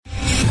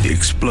the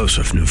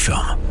explosive new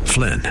film,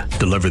 Flynn,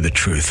 Deliver the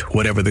Truth,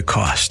 Whatever the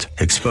Cost,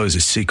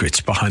 exposes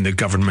secrets behind the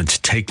government's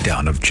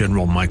takedown of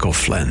General Michael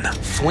Flynn.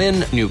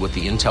 Flynn knew what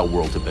the intel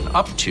world had been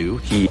up to.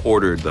 He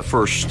ordered the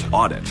first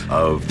audit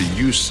of the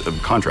use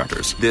of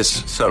contractors.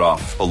 This set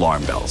off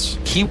alarm bells.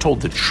 He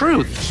told the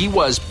truth. He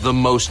was the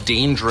most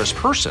dangerous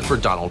person for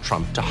Donald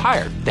Trump to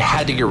hire. They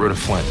had to get rid of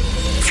Flynn.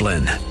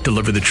 Flynn,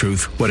 Deliver the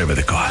Truth, Whatever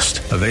the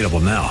Cost. Available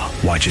now.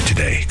 Watch it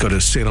today. Go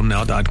to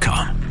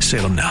salemnow.com.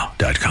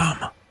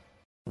 salemnow.com.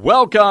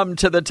 Welcome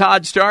to the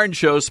Todd Starnes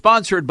Show,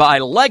 sponsored by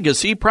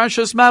Legacy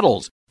Precious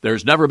Metals.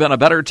 There's never been a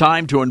better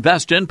time to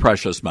invest in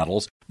precious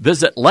metals.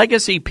 Visit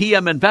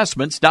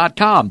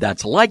LegacyPMInvestments.com.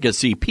 That's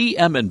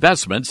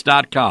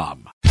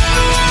LegacyPMInvestments.com.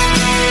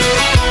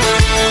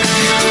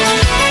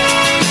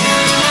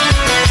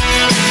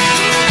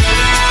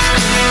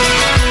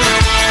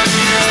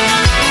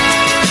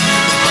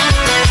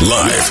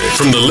 Live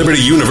from the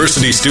Liberty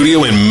University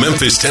studio in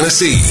Memphis,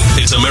 Tennessee,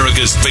 it's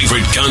America's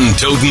favorite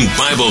gun-toting,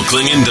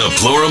 Bible-clinging,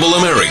 deplorable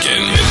American.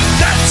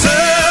 That's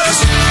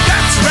us.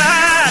 That's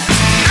right.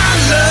 I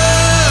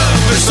love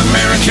this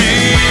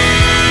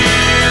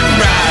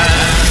American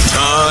ride.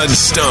 Todd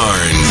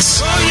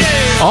Starnes. Oh,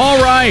 yeah. All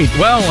right.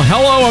 Well,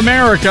 hello,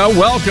 America.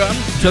 Welcome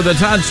to the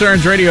Todd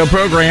Starnes radio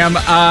program.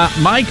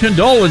 My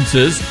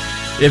condolences.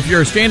 If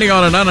you're standing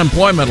on an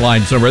unemployment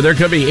line somewhere, there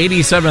could be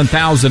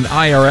 87,000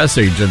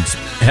 IRS agents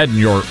heading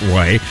your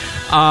way.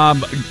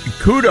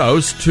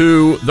 Kudos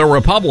to the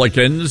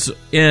Republicans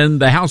in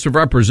the House of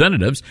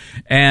Representatives,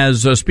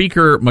 as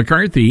Speaker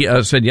McCarthy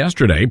said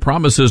yesterday,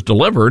 promises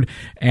delivered,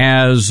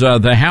 as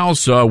the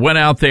House went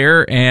out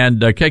there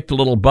and kicked a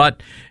little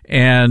butt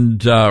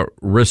and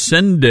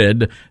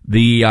rescinded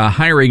the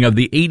hiring of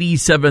the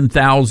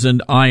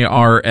 87,000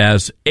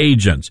 IRS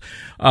agents.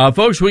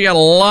 Folks, we got a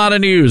lot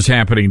of news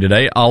happening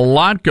today, a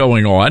lot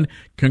going on.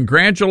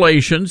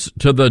 Congratulations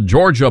to the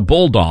Georgia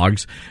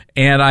Bulldogs.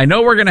 And I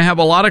know we're going to have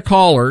a lot of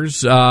callers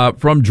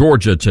from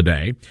Georgia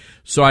today.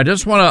 So I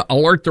just want to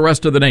alert the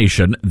rest of the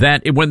nation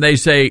that when they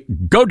say,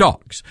 go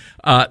Dogs,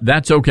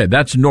 that's okay.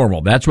 That's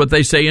normal. That's what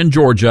they say in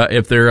Georgia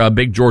if they're a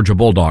big Georgia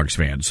Bulldogs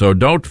fan. So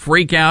don't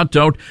freak out.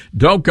 Don't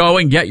go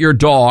and get your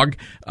dog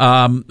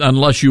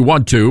unless you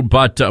want to.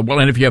 But, well,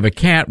 and if you have a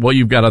cat, well,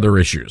 you've got other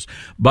issues.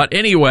 But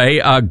anyway,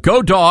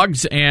 go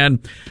Dogs. And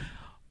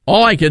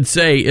all I can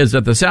say is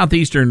that the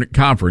Southeastern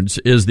Conference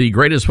is the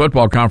greatest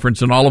football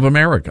conference in all of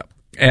America.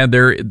 And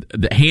they're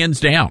hands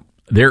down.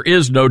 There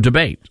is no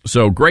debate.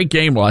 So great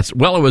game last.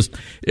 Well,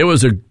 it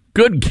was a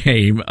good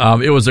game.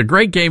 It was a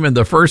great game in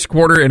the first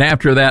quarter, and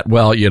after that,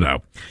 well, you know,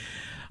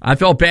 I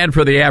felt bad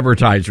for the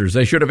advertisers.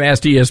 They should have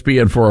asked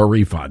ESPN for a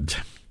refund.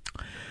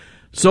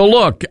 So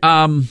look,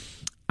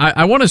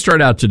 I want to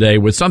start out today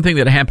with something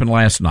that happened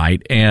last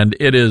night, and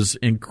it is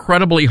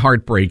incredibly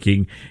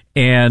heartbreaking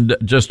and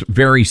just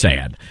very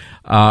sad.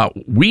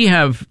 We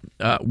have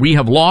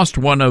lost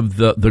one of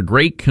the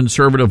great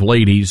conservative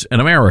ladies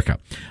in America,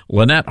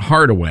 Lynette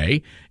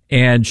Hardaway,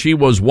 and she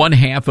was one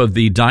half of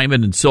the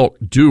Diamond and Silk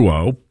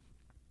duo,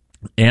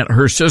 and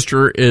her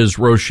sister is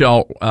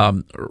Rochelle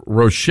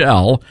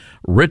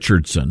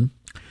Richardson.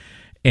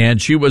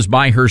 And she was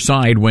by her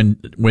side when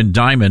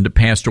Diamond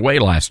passed away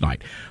last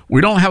night.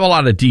 We don't have a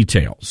lot of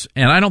details,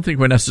 and I don't think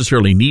we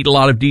necessarily need a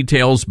lot of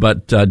details,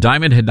 but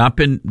Diamond had not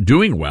been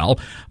doing well.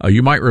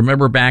 You might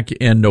remember back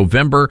in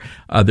November,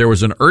 there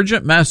was an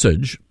urgent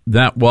message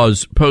that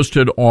was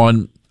posted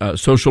on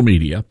social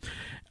media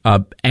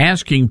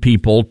asking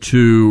people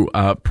to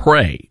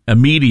pray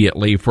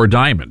immediately for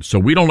Diamond. So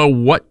we don't know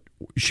what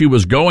she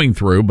was going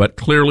through, but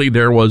clearly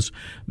there was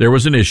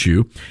an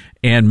issue.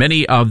 And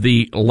many of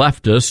the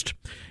leftists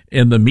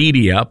in the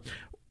media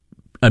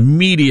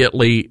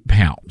immediately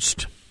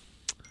pounced.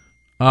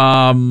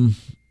 Diamond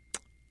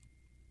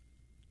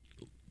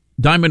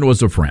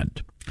was a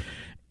friend,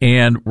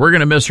 and we're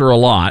going to miss her a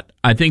lot.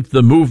 I think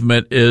the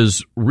movement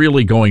is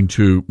really going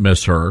to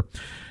miss her.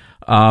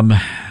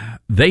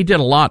 They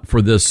did a lot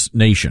for this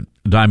nation.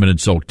 Diamond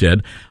and Silk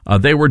did.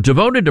 They were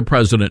devoted to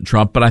President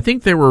Trump, but I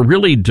think they were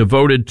really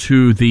devoted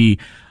to the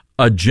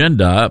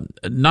agenda,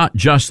 not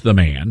just the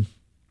man.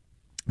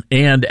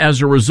 And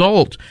as a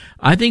result,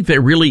 I think they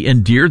really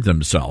endeared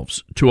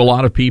themselves to a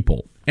lot of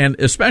people. And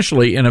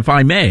especially, and if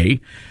I may,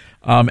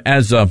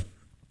 as a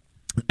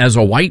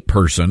white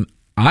person,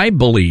 I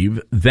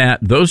believe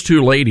that those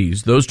two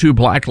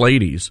black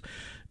ladies,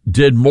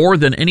 did more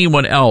than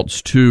anyone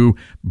else to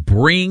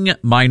bring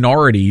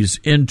minorities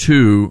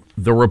into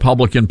the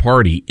Republican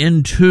Party,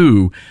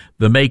 into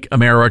the Make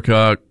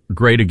America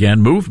Great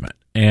Again movement.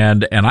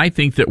 And I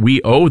think that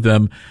we owe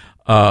them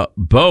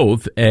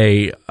both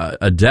a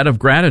debt of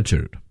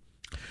gratitude.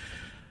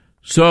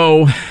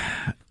 So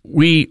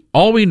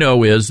all we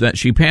know is that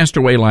she passed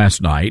away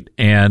last night,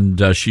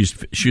 and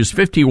she's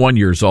 51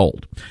 years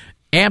old.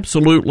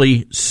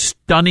 Absolutely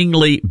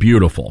stunningly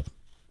beautiful.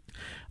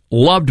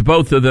 Loved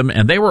both of them,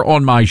 and they were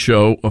on my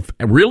show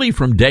really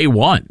from day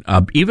one.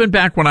 Even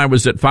back when I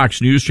was at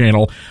Fox News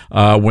Channel,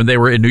 when they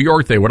were in New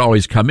York, they would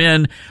always come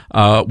in.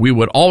 We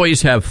would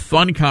always have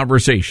fun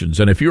conversations.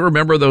 And if you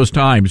remember those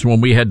times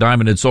when we had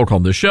Diamond and Silk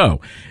on the show,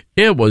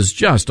 it was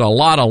just a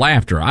lot of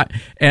laughter.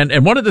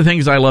 And one of the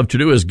things I love to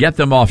do is get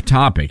them off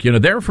topic. You know,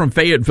 they're from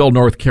Fayetteville,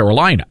 North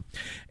Carolina.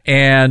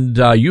 And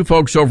you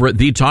folks over at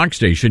the Talk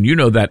Station, you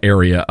know that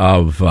area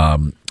of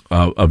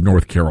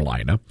North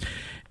Carolina.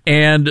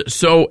 And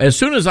so as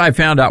soon as I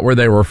found out where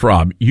they were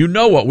from, you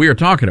know what we were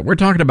talking about. We're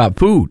talking about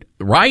food,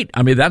 right?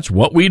 I mean, that's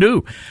what we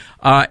do.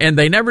 And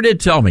they never did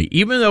tell me,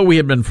 even though we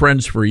had been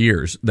friends for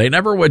years, they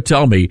never would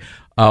tell me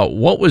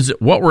what was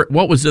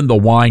in the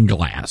wine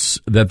glass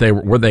that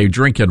were they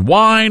drinking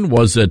wine?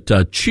 Was it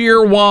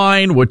cheer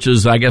wine, which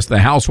is, I guess, the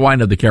house wine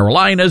of the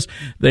Carolinas?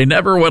 They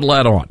never would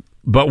let on.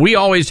 But we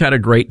always had a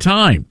great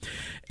time.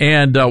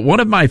 And one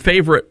of my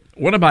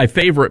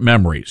favorite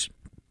memories,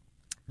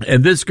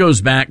 and this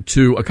goes back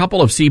to a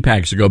couple of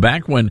CPACs ago,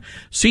 back when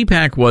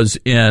CPAC was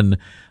in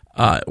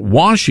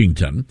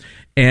Washington,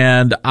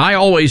 and I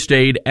always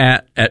stayed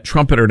at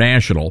Trump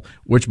International,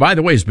 which, by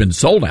the way, has been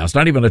sold now. It's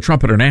not even a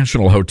Trump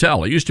International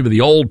hotel. It used to be the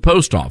old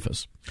post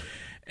office.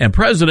 And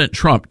President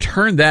Trump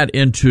turned that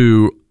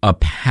into a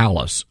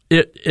palace.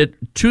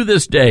 It to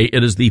this day,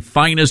 it is the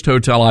finest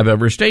hotel I've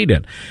ever stayed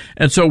in.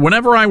 And so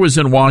whenever I was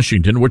in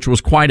Washington, which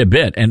was quite a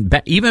bit, and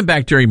even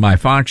back during my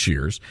Fox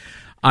years,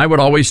 I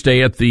would always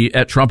stay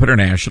at Trump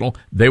International.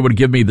 They would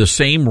give me the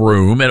same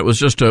room, and it was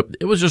just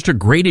a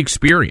great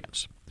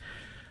experience.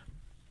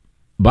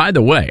 By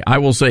the way, I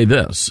will say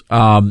this: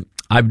 I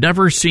have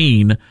never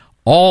seen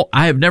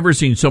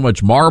so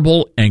much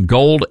marble and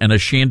gold and a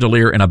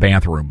chandelier in a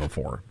bathroom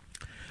before.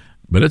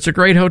 But it's a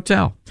great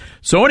hotel.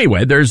 So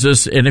anyway, there's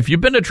this, and if you've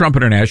been to Trump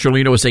International,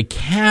 you know it's a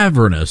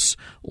cavernous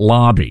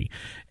lobby.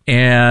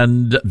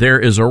 And there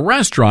is a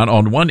restaurant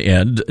on one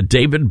end,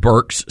 David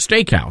Burke's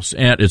Steakhouse.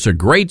 And it's a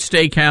great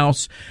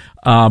steakhouse,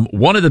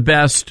 one of the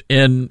best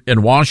in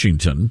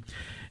Washington.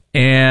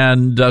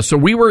 And so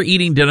we were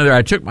eating dinner there.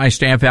 I took my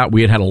staff out.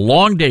 We had a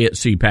long day at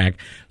CPAC.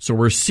 So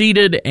we're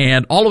seated,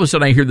 and all of a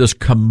sudden I hear this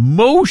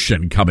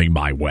commotion coming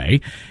my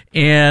way.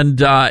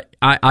 And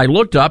I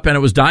looked up, and it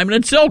was Diamond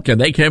and Silk, and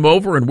they came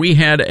over, and we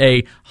had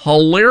a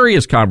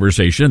hilarious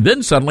conversation.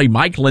 Then suddenly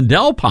Mike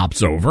Lindell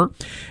pops over,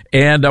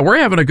 and we're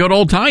having a good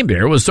old time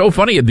there. It was so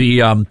funny.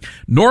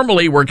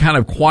 Normally we're kind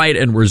of quiet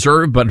and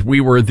reserved, but we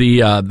were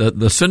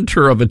the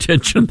center of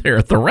attention there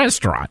at the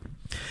restaurant.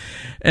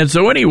 And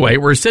so anyway,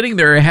 we're sitting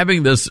there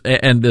having this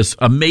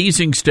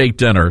amazing steak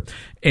dinner,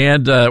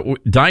 and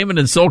Diamond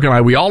and Silk and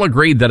I, we all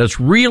agreed that it's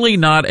really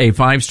not a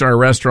 5-star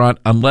restaurant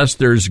unless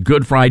there's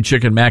good fried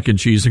chicken, mac and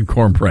cheese, and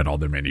cornbread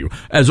on the menu,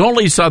 as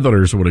only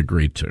Southerners would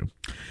agree to.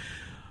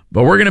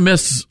 But we're gonna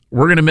miss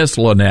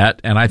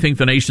Lynette, and I think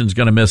the nation's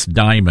gonna miss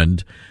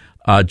Diamond.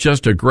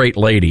 Just a great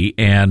lady,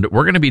 and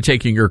we're going to be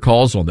taking your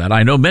calls on that.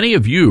 I know many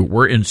of you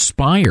were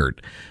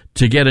inspired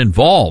to get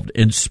involved,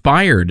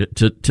 inspired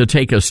to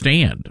take a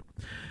stand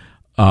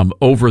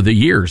over the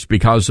years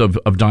because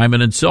of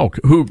Diamond and Silk,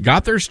 who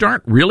got their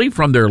start really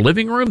from their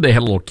living room. They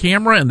had a little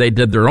camera, and they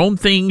did their own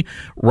thing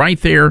right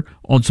there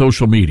on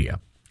social media.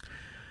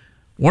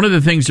 One of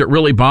the things that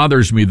really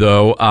bothers me,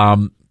 though,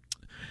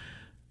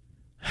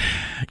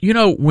 you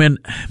know,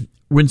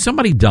 when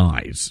somebody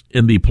dies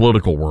in the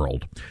political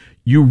world,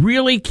 you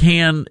really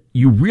can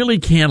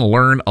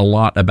learn a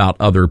lot about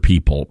other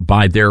people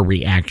by their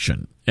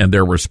reaction and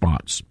their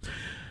response.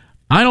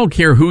 I don't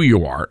care who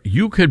you are.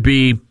 You could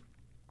be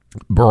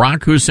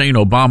Barack Hussein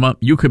Obama.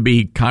 You could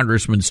be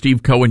Congressman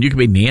Steve Cohen. You could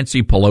be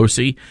Nancy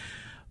Pelosi.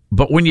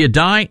 But when you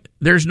die,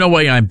 there's no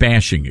way I'm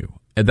bashing you.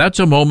 And that's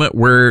a moment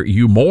where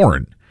you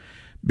mourn,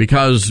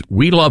 because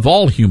we love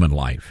all human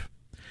life.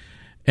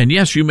 And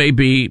yes, you may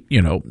be,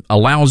 you know, a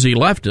lousy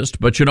leftist,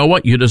 but you know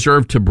what? You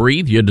deserve to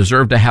breathe. You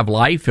deserve to have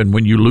life. And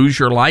when you lose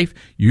your life,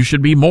 you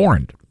should be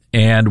mourned.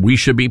 And we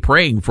should be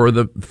praying for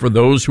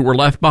those who were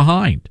left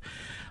behind.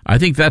 I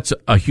think that's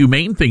a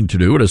humane thing to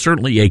do. It is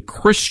certainly a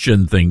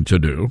Christian thing to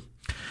do.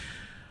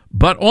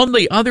 But on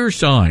the other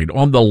side,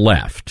 on the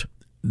left,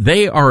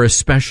 they are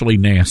especially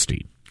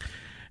nasty.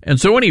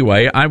 And so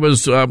anyway, I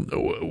was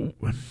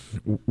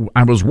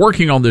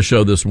working on the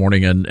show this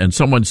morning, and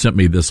someone sent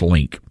me this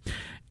link.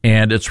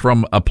 And it's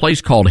from a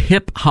place called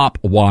Hip Hop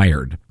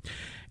Wired.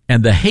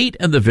 And the hate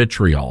and the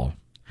vitriol.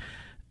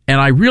 And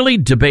I really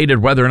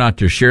debated whether or not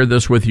to share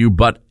this with you,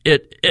 but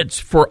it's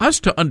for us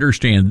to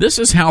understand. This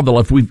is how the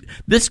left,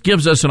 this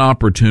gives us an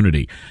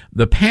opportunity.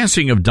 The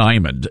passing of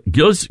Diamond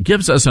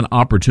gives us an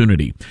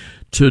opportunity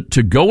to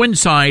go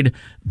inside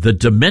the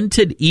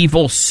demented,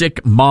 evil,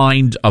 sick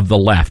mind of the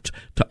left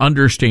to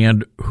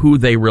understand who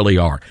they really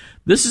are.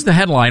 This is the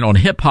headline on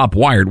Hip Hop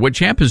Wired, which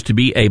happens to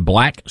be a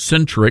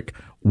black-centric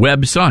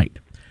website.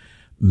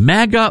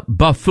 MAGA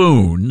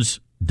buffoons,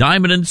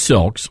 Diamond and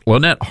Silk's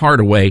Lynette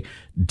Hardaway,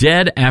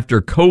 dead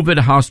after COVID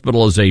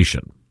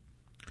hospitalization.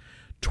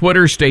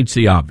 Twitter states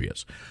the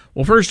obvious.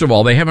 Well, first of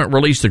all, they haven't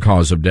released the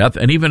cause of death,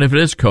 and even if it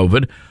is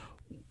COVID,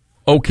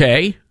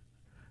 okay.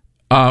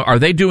 Are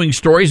they doing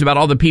stories about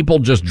all the people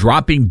just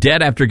dropping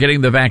dead after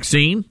getting the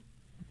vaccine?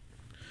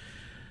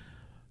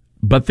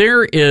 But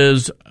there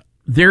is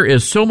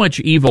so much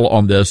evil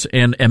on this,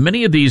 and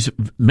many of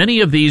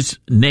these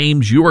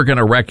names you are going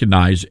to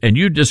recognize, and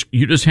you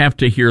just have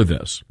to hear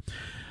this.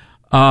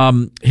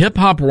 Hip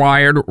Hop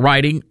Wired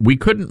writing, we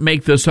couldn't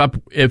make this up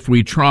if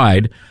we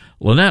tried.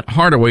 Lynette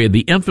Hardaway,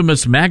 the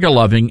infamous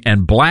MAGA-loving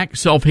and black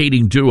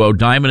self-hating duo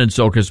Diamond and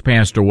Silk, has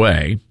passed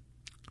away.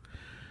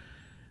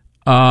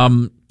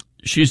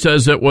 She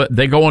says that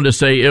they go on to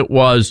say it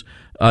was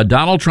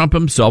Donald Trump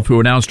himself who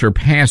announced her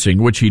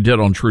passing, which he did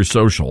on True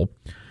Social.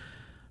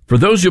 For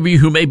those of you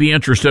who may be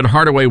interested,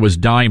 Hardaway was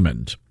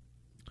Diamond.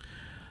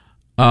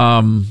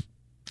 And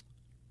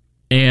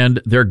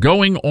they're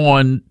going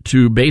on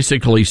to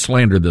basically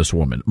slander this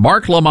woman.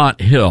 Mark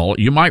Lamont Hill,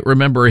 you might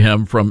remember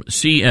him from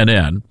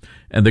CNN,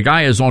 and the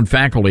guy is on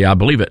faculty, I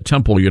believe, at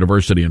Temple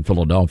University in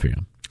Philadelphia.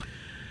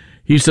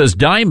 He says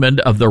Diamond,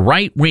 of the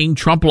right-wing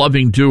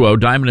Trump-loving duo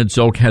Diamond and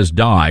Silk, has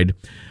died.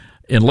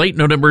 In late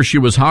November, she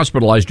was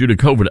hospitalized due to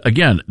COVID.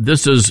 Again,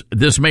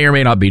 this may or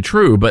may not be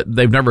true, but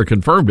they've never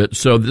confirmed it,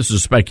 so this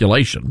is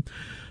speculation.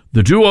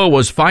 The duo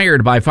was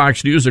fired by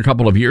Fox News a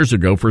couple of years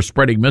ago for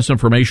spreading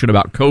misinformation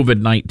about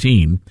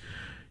COVID-19.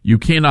 You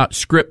cannot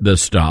script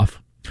this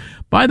stuff.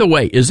 By the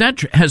way,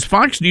 has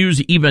Fox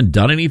News even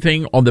done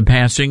anything on the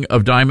passing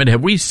of Diamond?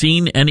 Have we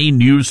seen any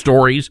news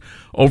stories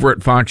over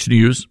at Fox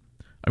News?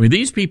 I mean,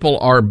 these people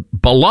are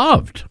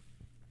beloved.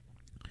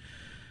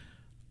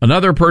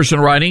 Another person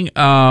writing,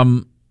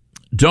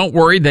 don't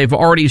worry, they've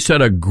already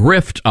set a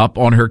grift up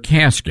on her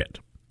casket.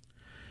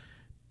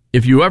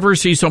 If you ever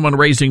see someone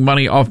raising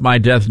money off my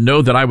death,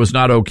 know that I was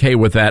not okay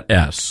with that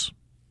S.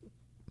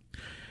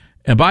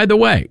 And by the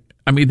way,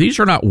 I mean, these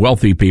are not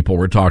wealthy people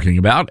we're talking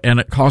about, and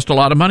it cost a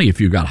lot of money if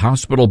you got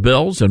hospital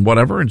bills and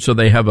whatever, and so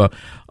they have a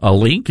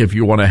link if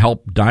you want to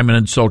help Diamond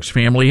and Silk's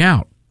family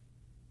out.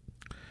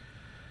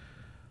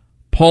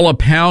 Paula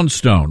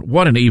Poundstone,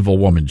 what an evil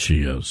woman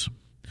she is.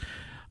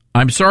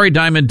 I'm sorry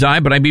Diamond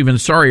died, but I'm even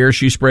sorrier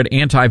she spread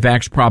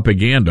anti-vax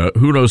propaganda.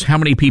 Who knows how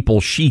many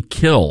people she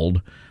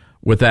killed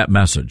with that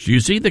message. You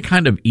see the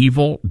kind of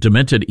evil,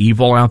 demented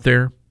evil out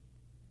there?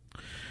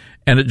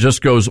 And it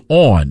just goes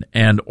on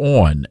and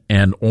on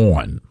and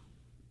on.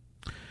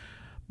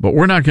 But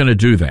we're not going to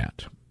do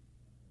that.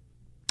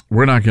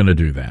 We're not going to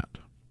do that.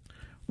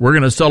 We're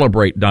going to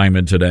celebrate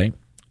Diamond today,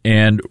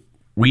 and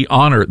we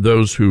honor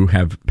those who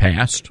have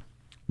passed.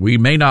 We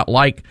may not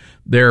like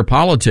their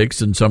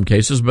politics in some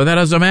cases, but that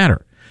doesn't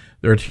matter.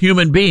 They're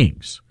human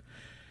beings.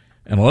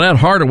 And Lynette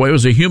Hardaway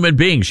was a human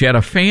being. She had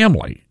a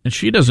family, and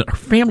her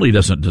family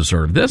doesn't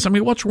deserve this. I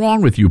mean, what's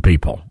wrong with you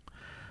people?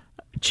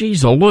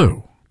 Geez,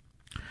 Lou.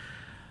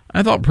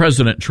 I thought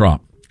President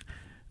Trump,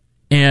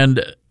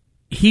 and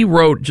he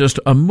wrote just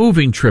a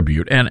moving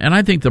tribute, and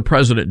I think the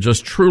president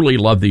just truly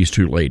loved these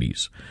two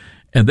ladies,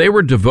 and they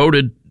were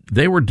devoted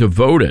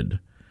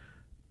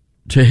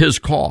to his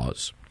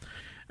cause.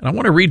 And I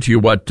want to read to you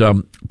what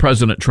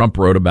President Trump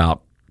wrote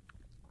about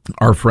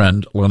our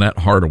friend Lynette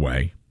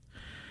Hardaway.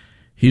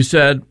 He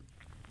said,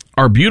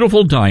 our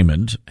beautiful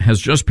Diamond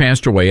has just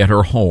passed away at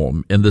her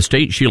home in the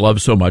state she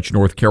loves so much,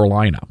 North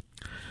Carolina.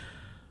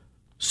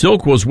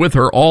 Silk was with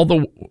her all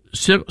the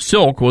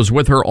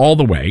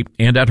way,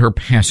 and at her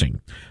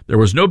passing. There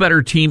was no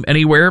better team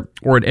anywhere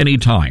or at any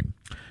time.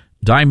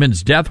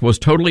 Diamond's death was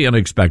totally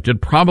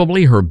unexpected.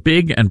 Probably her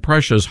big and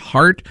precious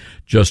heart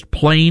just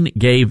plain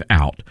gave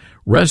out.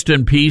 Rest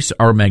in peace,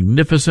 our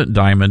magnificent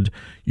Diamond.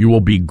 You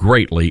will be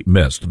greatly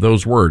missed.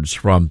 Those words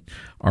from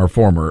our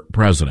former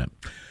president.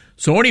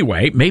 So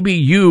anyway, maybe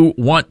you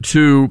want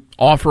to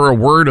offer a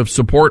word of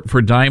support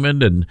for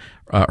Diamond and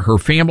her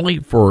family,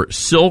 for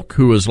Silk,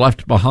 who is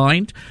left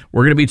behind.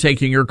 We're going to be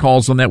taking your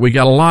calls on that. We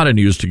got a lot of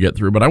news to get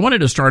through, but I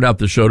wanted to start out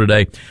the show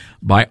today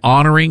by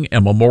honoring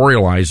and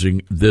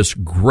memorializing this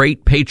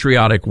great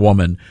patriotic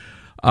woman,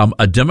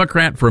 a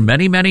Democrat for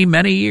many, many,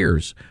 many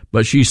years,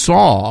 but she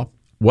saw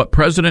what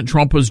President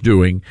Trump was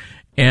doing,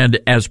 and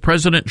as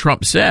President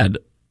Trump said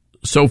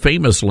so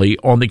famously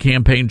on the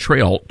campaign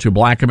trail to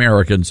black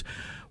Americans,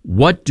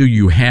 what do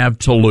you have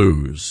to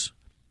lose?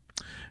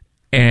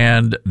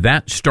 And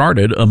that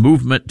started a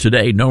movement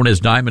today known as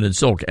Diamond and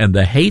Silk, and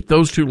the hate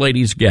those two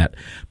ladies get.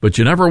 But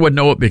you never would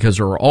know it because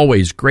there are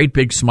always great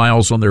big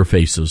smiles on their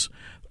faces,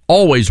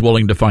 always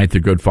willing to fight the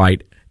good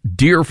fight.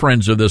 Dear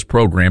friends of this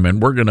program,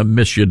 and we're going to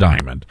miss you,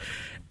 Diamond.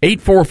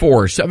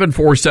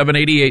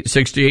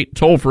 844-747-8868,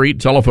 toll-free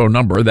telephone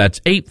number. That's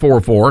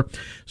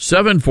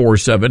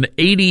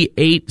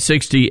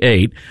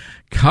 844-747-8868.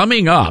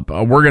 Coming up,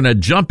 we're going to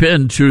jump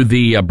into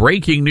the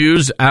breaking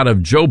news out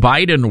of Joe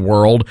Biden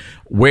world,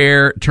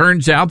 where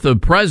turns out the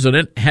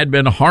president had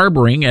been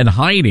harboring and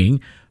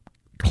hiding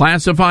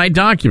classified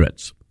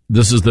documents.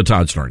 This is the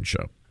Todd Starnes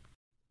Show.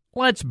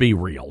 Let's be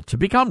real. To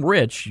become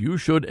rich, you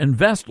should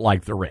invest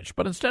like the rich.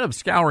 But instead of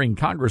scouring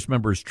Congress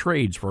members'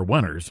 trades for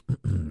winners,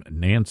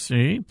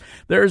 Nancy,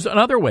 there's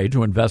another way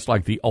to invest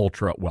like the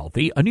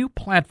ultra-wealthy, a new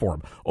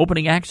platform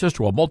opening access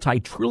to a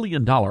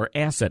multi-trillion-dollar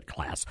asset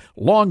class,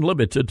 long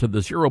limited to the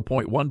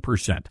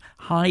 0.1%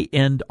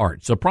 high-end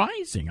art.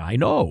 Surprising, I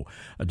know,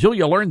 until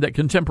you learn that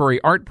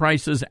contemporary art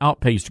prices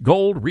outpaced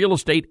gold, real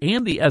estate,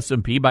 and the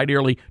S&P by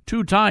nearly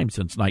 2 times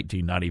since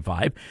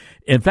 1995.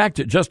 In fact,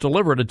 it just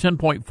delivered a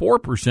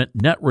 10.4%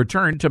 net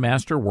return to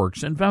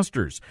Masterworks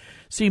investors.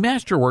 See,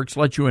 Masterworks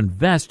lets you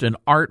invest in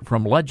art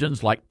from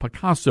legends like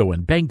Picasso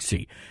and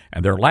Banksy,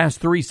 and their last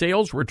 3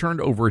 sales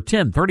returned over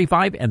 10,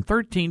 35, and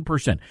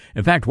 13%.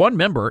 In fact, one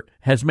member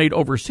has made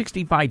over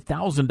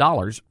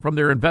 $65,000 from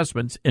their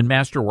investments in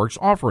Masterworks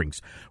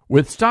offerings.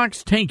 With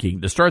stocks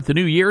tanking to start the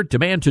new year,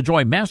 demand to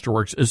join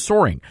Masterworks is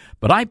soaring.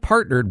 But I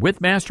partnered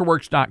with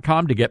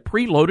Masterworks.com to get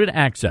preloaded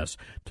access.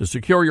 To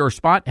secure your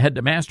spot, head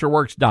to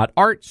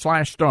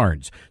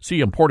masterworks.art/starns. See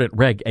important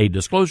Reg A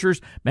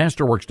disclosures,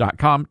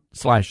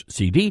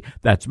 masterworks.com/CD.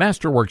 That's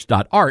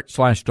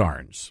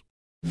masterworks.art/starns.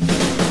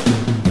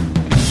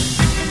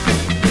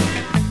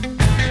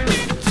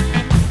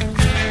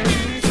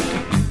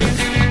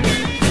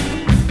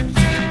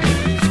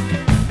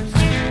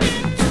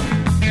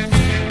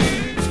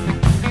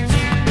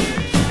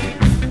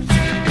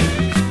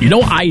 You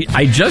know,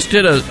 I just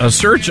did a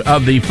search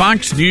of the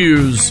Fox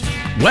News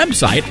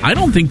website. I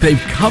don't think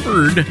they've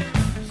covered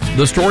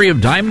the story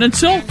of Diamond and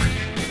Silk.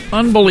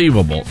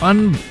 Unbelievable.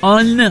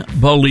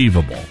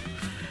 Unbelievable.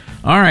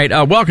 All right,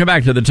 welcome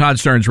back to the Todd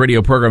Starnes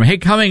radio program. Hey,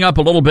 coming up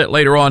a little bit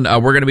later on,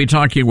 we're going to be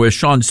talking with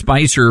Sean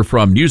Spicer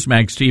from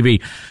Newsmax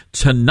TV.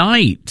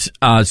 Tonight,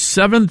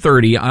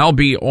 7:30, I'll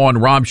be on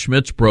Rob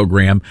Schmidt's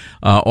program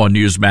on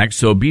Newsmax,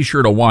 so be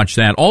sure to watch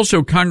that.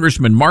 Also,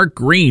 Congressman Mark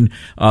Green,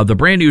 the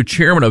brand new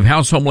chairman of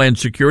House Homeland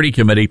Security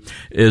Committee,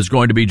 is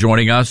going to be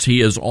joining us. He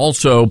is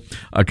also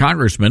a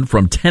congressman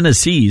from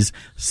Tennessee's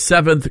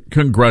 7th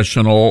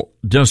Congressional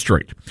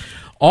District.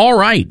 All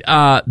right,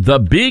 the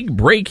big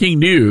breaking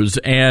news,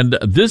 and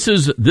this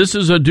is a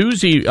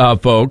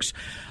doozy, folks.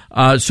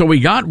 So we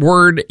got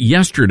word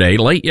yesterday,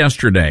 late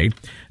yesterday,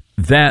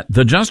 that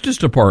the Justice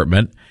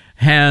Department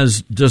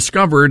has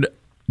discovered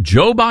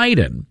Joe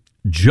Biden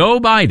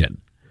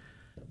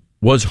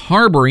was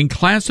harboring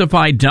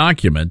classified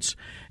documents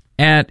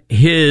at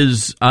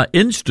his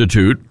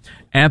institute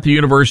at the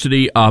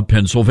University of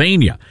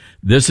Pennsylvania.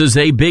 This is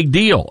a big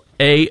deal,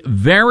 a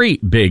very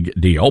big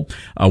deal.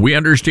 We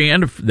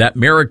understand that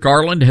Merrick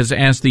Garland has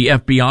asked the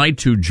FBI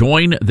to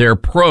join their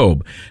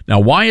probe. Now,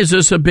 why is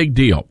this a big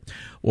deal?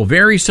 Well,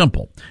 very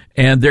simple.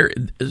 And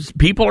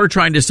people are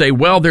trying to say,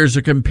 well, there's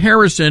a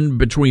comparison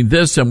between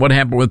this and what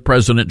happened with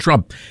President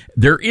Trump.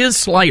 There is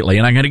slightly,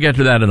 and I'm going to get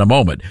to that in a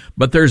moment,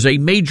 but there's a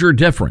major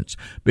difference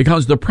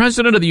because the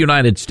President of the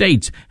United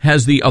States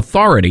has the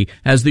authority,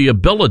 has the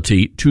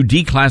ability to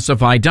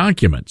declassify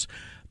documents.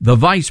 The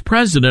Vice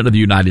President of the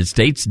United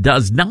States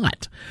does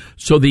not.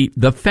 So the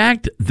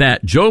fact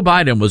that Joe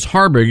Biden was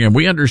harboring, and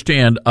we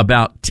understand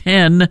about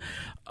 10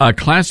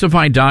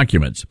 classified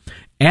documents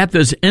at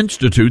this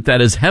institute that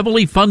is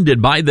heavily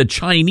funded by the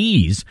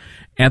Chinese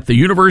at the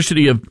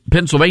University of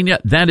Pennsylvania,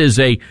 that is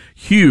a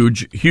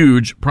huge,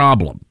 huge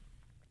problem.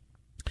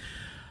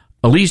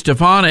 Elise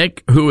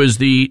Stefanik, who is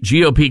the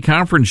GOP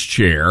conference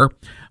chair,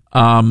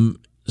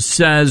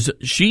 says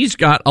she's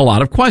got a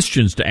lot of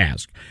questions to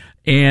ask.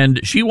 And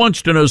she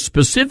wants to know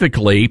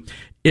specifically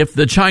if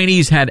the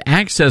Chinese had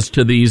access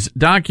to these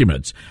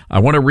documents. I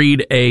want to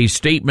read a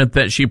statement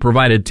that she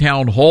provided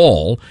Town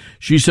Hall.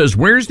 She says,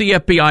 where's the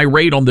FBI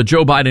raid on the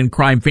Joe Biden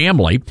crime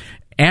family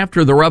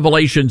after the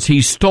revelations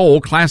he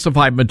stole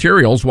classified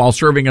materials while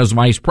serving as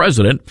vice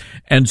president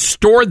and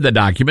stored the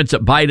documents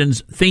at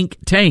Biden's think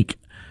tank,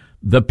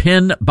 the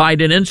Penn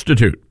Biden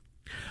Institute?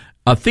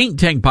 A think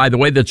tank, by the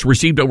way, that's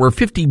received over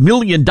 $50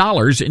 million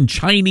in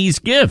Chinese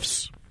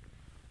gifts.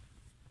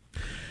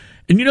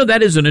 And you know,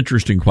 that is an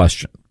interesting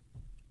question.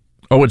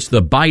 Oh, it's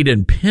the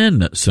Biden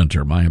Penn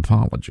Center. My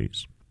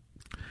apologies.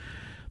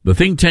 The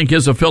think tank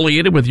is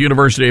affiliated with the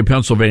University of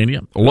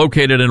Pennsylvania,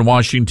 located in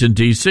Washington,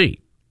 D.C.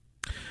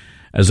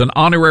 As an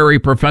honorary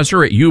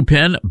professor at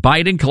UPenn,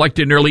 Biden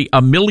collected nearly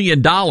 $1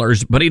 million,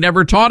 but he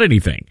never taught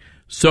anything.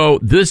 So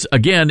this,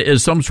 again,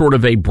 is some sort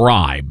of a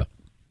bribe.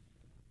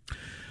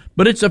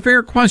 But it's a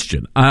fair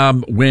question.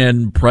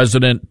 When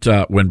President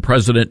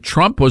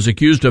Trump was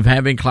accused of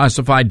having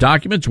classified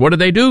documents, what did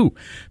they do?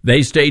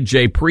 They staged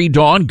a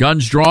pre-dawn,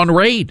 guns-drawn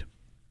raid.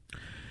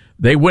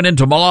 They went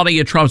into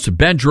Melania Trump's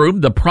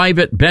bedroom, the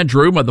private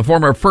bedroom of the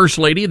former First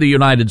Lady of the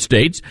United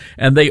States,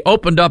 and they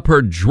opened up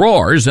her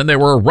drawers, and they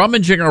were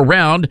rummaging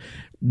around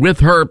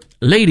with her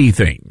lady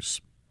things.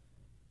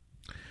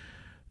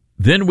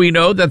 Then we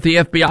know that the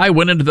FBI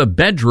went into the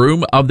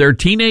bedroom of their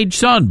teenage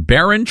son,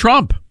 Barron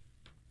Trump.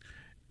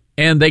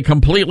 And they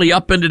completely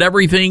upended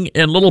everything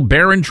in little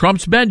Barron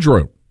Trump's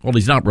bedroom. Well,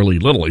 he's not really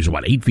little. He's,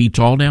 8 feet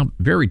tall now?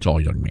 Very tall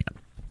young man.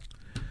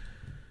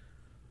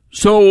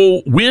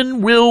 So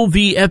when will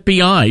the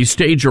FBI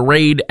stage a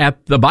raid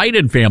at the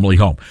Biden family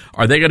home?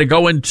 Are they going to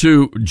go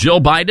into Jill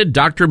Biden,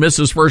 Dr.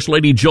 Mrs. First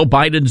Lady Jill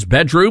Biden's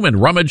bedroom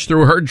and rummage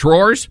through her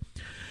drawers?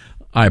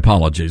 I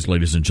apologize,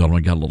 ladies and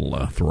gentlemen. Got a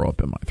little throw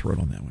up in my throat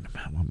on that one.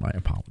 My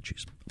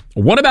apologies.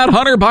 What about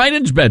Hunter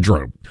Biden's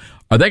bedroom?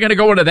 Are they going to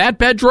go into that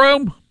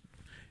bedroom?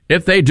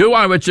 If they do,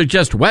 I would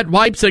suggest wet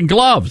wipes and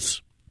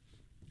gloves.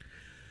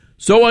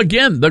 So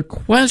again, the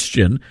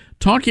question,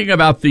 talking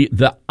about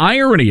the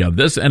irony of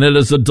this, and it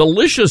is a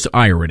delicious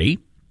irony,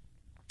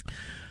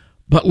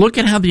 but look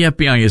at how the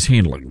FBI is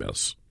handling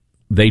this.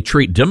 They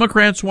treat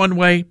Democrats one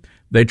way,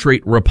 they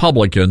treat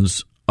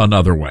Republicans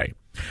another way.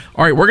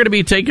 All right, we're going to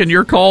be taking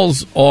your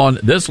calls on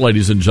this,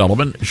 ladies and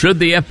gentlemen. Should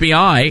the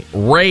FBI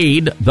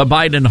raid the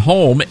Biden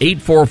home?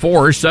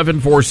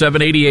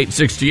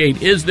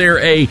 844-747-8868. Is there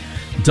a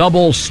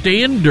double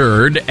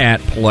standard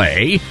at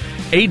play?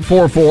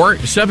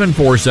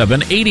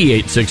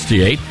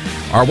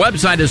 844-747-8868. Our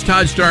website is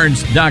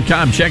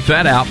ToddStarnes.com. Check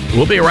that out.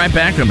 We'll be right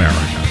back,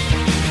 America.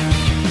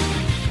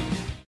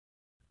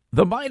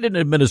 The Biden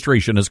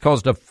administration has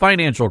caused a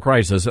financial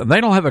crisis, and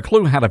they don't have a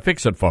clue how to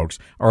fix it, folks.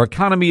 Our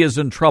economy is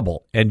in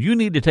trouble, and you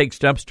need to take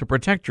steps to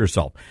protect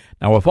yourself.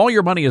 Now, if all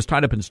your money is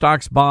tied up in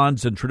stocks,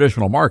 bonds, and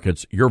traditional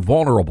markets, you're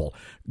vulnerable.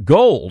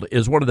 Gold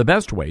is one of the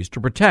best ways to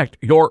protect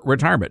your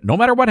retirement. No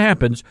matter what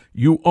happens,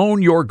 you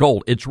own your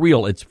gold. It's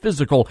real, it's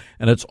physical,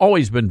 and it's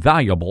always been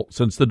valuable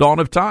since the dawn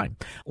of time.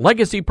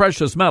 Legacy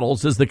Precious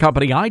Metals is the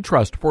company I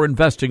trust for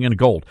investing in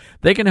gold.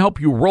 They can help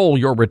you roll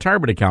your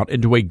retirement account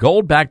into a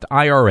gold-backed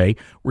IRA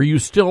where you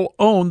still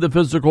own the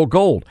physical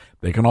gold.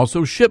 They can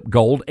also ship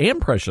gold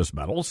and precious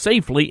metals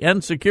safely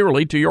and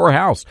securely to your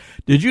house.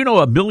 Did you know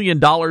 $1 million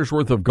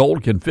worth of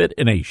gold can fit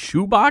in a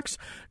shoebox?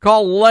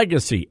 Call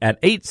Legacy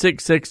at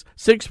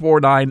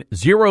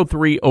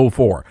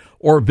 866-649-0304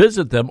 or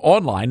visit them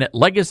online at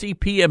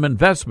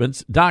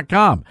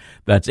legacypminvestments.com.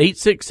 That's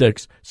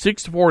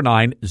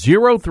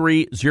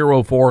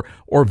 866-649-0304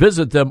 or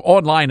visit them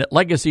online at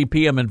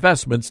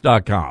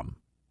legacypminvestments.com.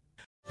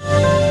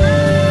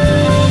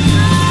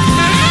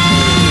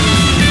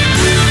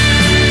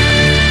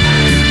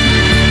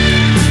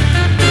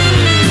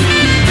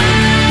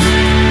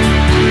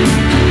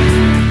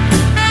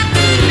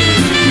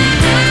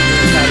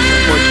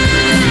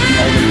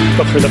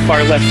 But for the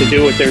far left to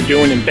do what they're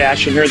doing and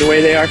bashing her the way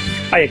they are,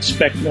 I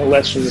expect no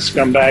less from the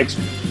scumbags.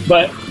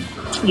 But,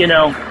 you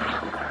know,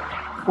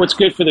 what's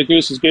good for the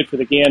goose is good for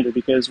the gander,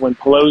 because when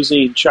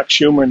Pelosi and Chuck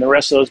Schumer and the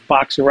rest of those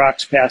box of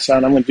rocks pass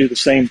on, I'm going to do the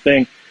same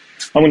thing.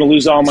 I'm going to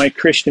lose all my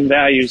Christian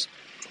values.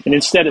 And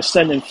instead of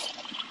sending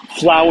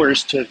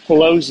flowers to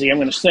Pelosi, I'm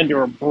going to send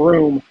her a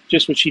broom,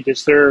 just what she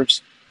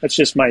deserves. That's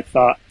just my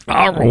thought.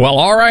 Well,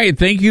 all right.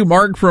 Thank you,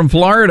 Mark from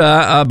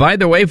Florida. By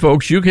the way,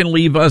 folks, you can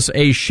leave us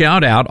a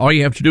shout out. All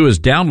you have to do is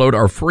download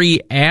our free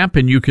app,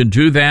 and you can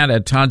do that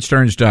at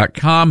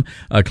ToddStarnes.com.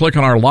 Click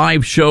on our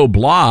live show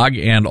blog,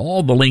 and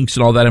all the links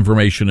and all that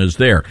information is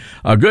there.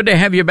 Good to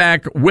have you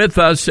back with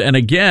us. And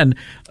again,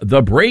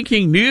 the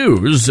breaking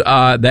news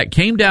that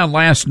came down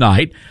last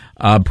night,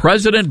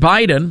 President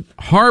Biden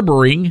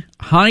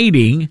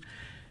hiding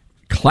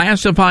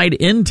classified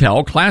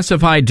intel,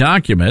 classified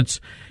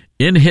documents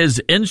in his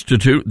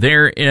institute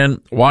there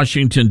in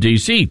Washington,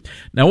 D.C.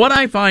 Now, what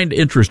I find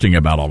interesting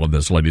about all of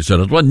this, ladies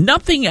and gentlemen,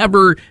 nothing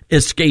ever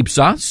escapes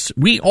us.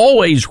 We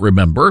always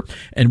remember,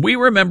 and we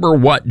remember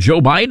what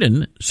Joe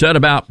Biden said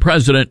about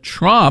President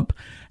Trump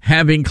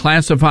having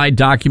classified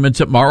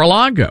documents at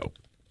Mar-a-Lago.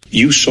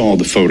 You saw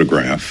the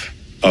photograph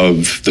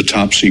of the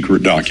top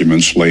secret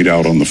documents laid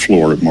out on the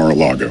floor at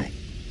Mar-a-Lago.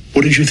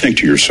 What did you think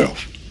to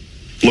yourself,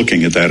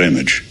 looking at that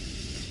image?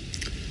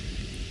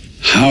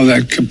 How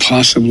that could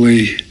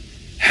possibly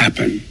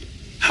happen,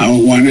 how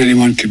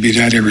anyone could be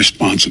that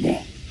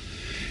irresponsible.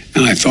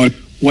 And I thought,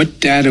 what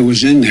data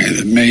was in there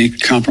that may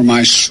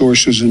compromise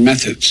sources and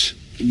methods?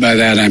 By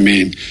that I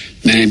mean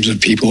names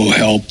of people who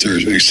helped, or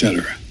et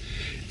cetera.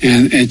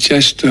 And it's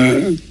just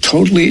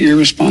totally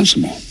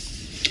irresponsible.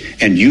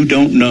 And you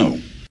don't know.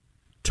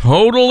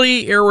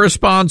 Totally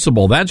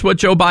irresponsible. That's what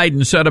Joe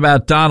Biden said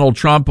about Donald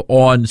Trump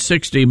on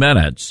 60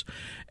 Minutes.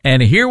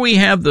 And here we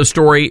have the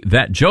story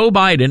that Joe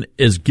Biden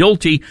is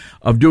guilty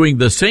of doing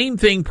the same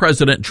thing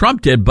President Trump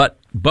did, but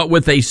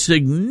with a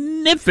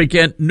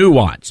significant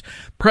nuance.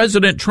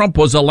 President Trump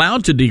was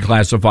allowed to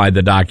declassify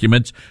the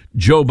documents.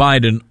 Joe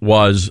Biden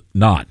was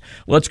not.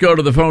 Let's go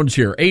to the phones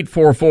here.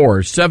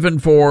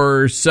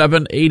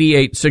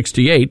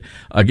 844-747-8868.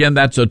 Again,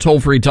 that's a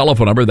toll-free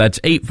telephone number. That's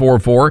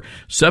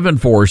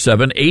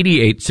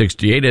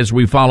 844-747-8868 as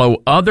we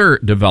follow other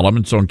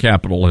developments on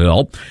Capitol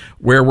Hill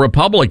where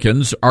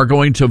Republicans are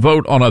going to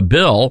vote on a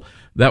bill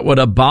that would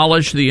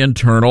abolish the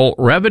Internal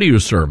Revenue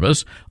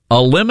Service,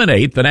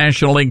 eliminate the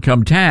national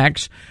income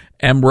tax,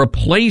 and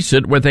replace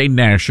it with a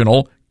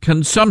national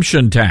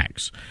consumption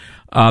tax.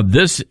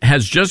 This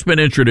has just been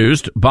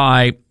introduced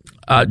by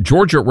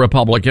Georgia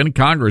Republican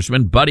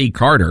Congressman Buddy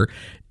Carter.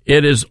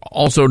 It is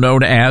also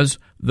known as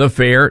the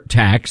Fair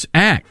Tax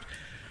Act.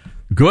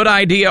 Good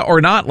idea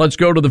or not? Let's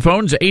go to the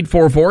phones.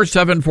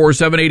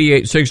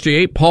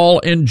 844-747-8868. Paul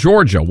in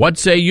Georgia. What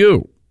say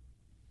you?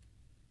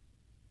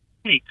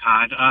 Hey,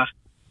 Todd.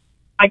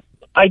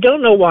 I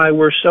don't know why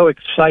we're so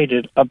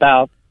excited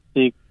about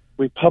the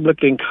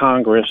Republican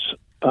Congress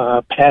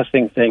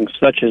passing things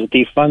such as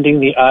defunding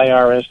the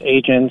IRS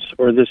agents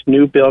or this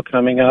new bill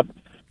coming up.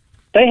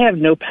 They have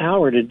no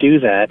power to do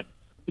that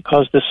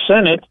because the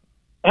Senate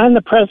and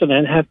the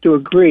president have to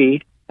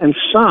agree and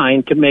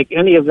sign to make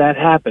any of that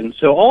happen.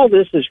 So all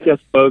this is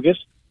just bogus.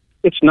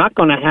 It's not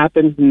going to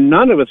happen.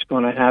 None of it's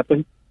going to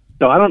happen.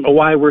 So I don't know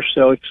why we're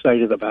so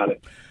excited about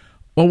it.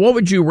 Well, what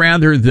would you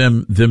rather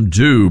them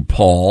do,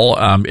 Paul,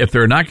 if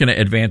they're not going to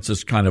advance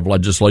this kind of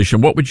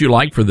legislation? What would you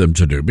like for them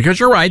to do? Because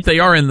you're right, they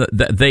are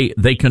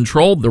they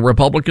control, the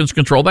Republicans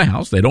control the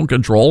House. They don't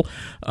control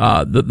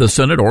the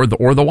Senate or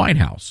the White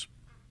House.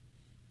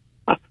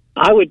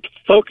 I would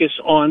focus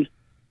on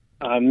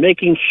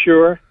making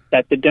sure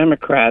that the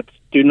Democrats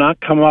do not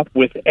come up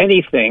with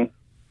anything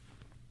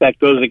that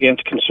goes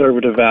against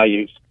conservative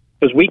values,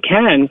 because we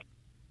can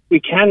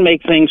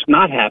make things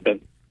not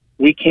happen.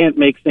 We can't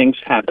make things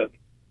happen.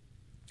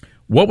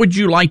 What would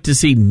you like to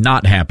see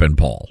not happen,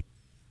 Paul?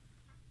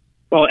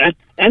 Well,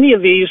 any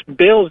of these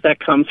bills that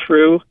come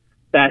through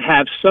that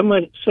have so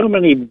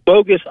many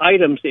bogus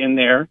items in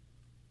there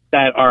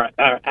that are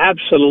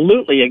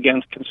absolutely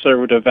against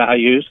conservative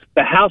values,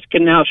 the House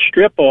can now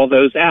strip all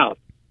those out.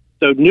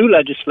 So new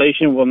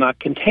legislation will not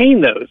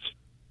contain those.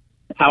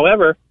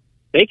 However,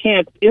 they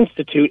can't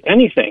institute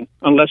anything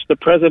unless the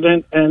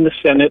president and the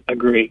Senate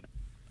agree.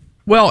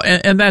 Well,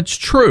 and that's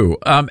true.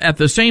 At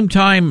the same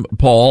time,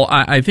 Paul,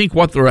 I think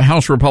what the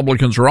House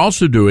Republicans are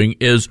also doing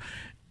is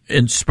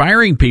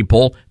inspiring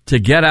people to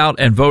get out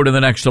and vote in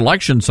the next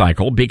election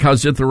cycle,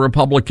 because if the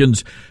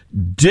Republicans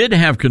did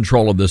have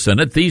control of the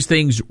Senate, these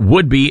things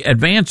would be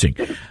advancing.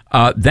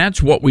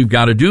 That's what we've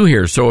got to do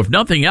here. So if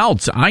nothing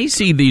else, I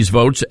see these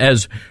votes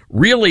as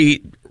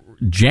really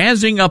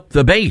jazzing up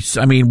the base.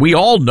 I mean, we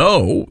all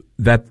know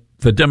that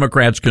the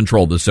Democrats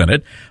control the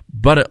Senate,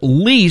 but at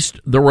least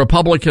the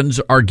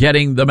Republicans are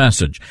getting the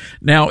message.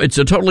 Now, it's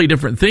a totally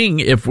different thing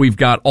if we've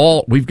got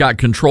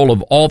control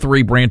of all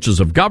three branches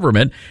of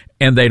government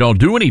and they don't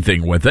do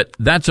anything with it.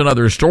 That's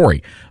another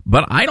story.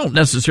 But I don't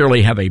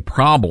necessarily have a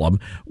problem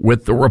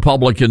with the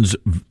Republicans,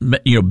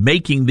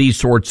 making these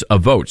sorts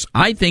of votes.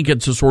 I think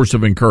it's a source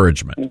of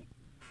encouragement.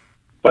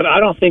 But I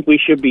don't think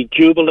we should be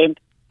jubilant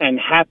and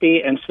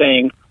happy and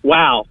saying,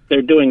 wow,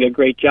 they're doing a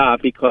great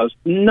job, because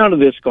none of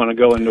this is going to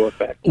go into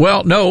effect.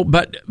 Well, no,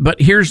 but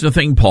here's the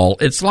thing, Paul.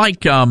 It's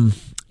like, when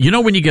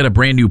you get a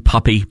brand new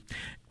puppy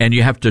and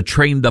you have to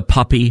train the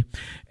puppy,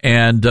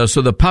 and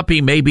so the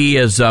puppy maybe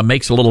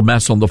makes a little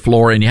mess on the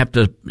floor, and you have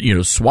to,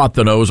 swat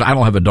the nose. I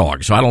don't have a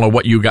dog, so I don't know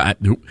what you got.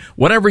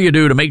 Whatever you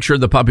do to make sure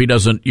the puppy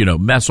doesn't,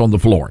 mess on the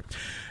floor.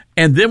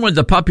 And then when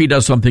the puppy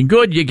does something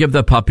good, you give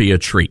the puppy a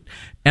treat.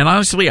 And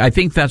honestly, I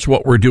think that's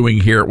what we're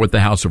doing here with the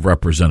House of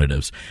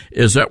Representatives,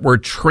 is that we're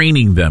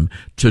training them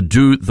to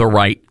do the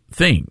right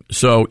thing.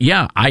 So,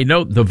 yeah, I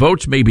know the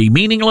votes may be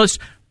meaningless,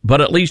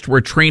 but at least we're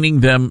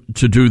training them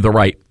to do the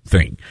right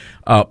thing.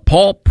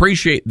 Paul,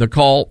 appreciate the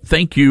call.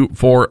 Thank you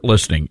for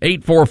listening.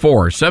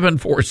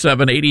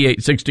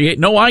 844-747-8868.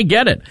 No, I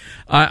get it.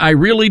 I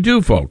really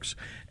do, folks.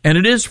 And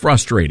it is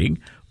frustrating.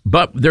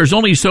 But there's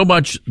only so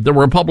much the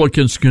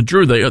Republicans can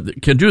do.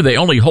 They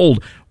only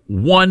hold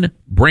one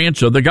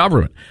branch of the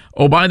government.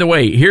 Oh, by the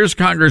way, here's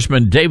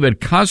Congressman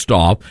David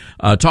Kustoff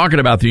talking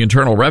about the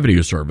Internal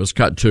Revenue Service,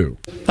 Cut 2.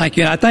 Thank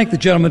you. And I thank the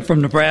gentleman from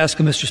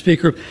Nebraska, Mr.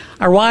 Speaker.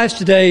 I rise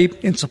today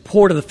in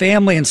support of the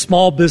Family and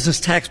Small Business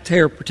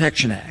Taxpayer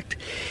Protection Act.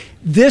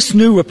 This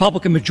new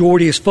Republican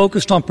majority is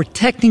focused on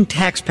protecting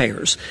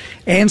taxpayers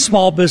and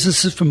small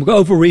businesses from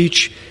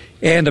overreach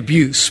and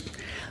abuse.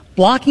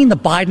 Blocking the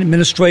Biden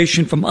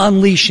administration from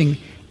unleashing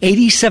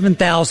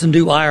 87,000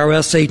 new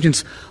IRS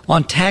agents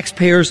on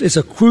taxpayers is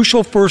a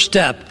crucial first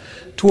step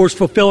towards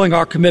fulfilling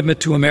our commitment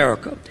to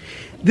America.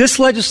 This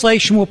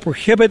legislation will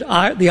prohibit the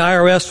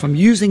IRS from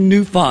using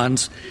new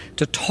funds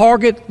to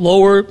target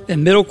lower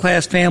and middle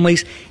class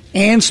families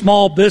and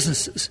small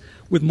businesses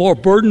with more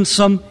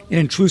burdensome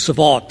and intrusive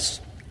audits.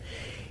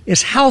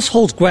 As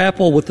households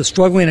grapple with the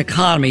struggling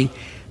economy,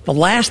 the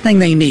last thing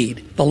they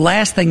need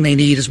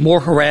is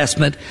more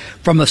harassment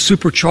from a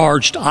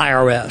supercharged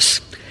IRS.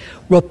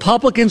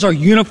 Republicans are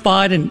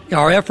unified in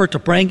our effort to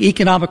bring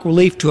economic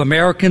relief to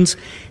Americans,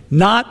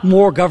 not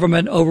more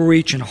government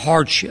overreach and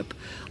hardship.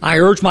 I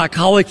urge my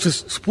colleagues to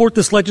support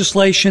this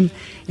legislation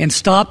and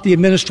stop the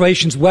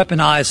administration's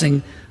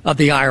weaponizing of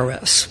the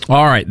IRS.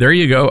 All right, there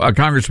you go.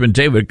 Congressman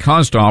David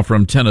Kustoff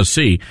from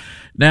Tennessee.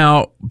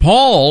 Now,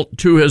 Paul,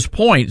 to his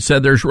point,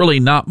 said there's really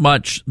not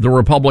much the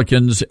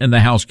Republicans in the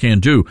House can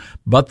do,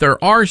 but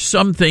there are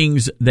some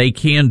things they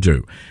can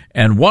do.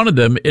 And one of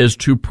them is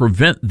to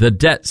prevent the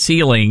debt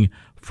ceiling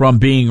from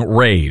being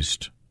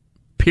raised.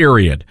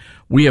 Period.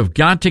 We have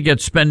got to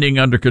get spending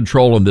under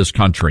control in this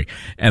country.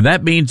 And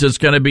that means it's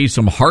going to be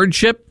some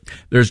hardship.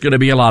 There's going to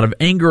be a lot of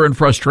anger and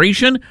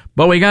frustration,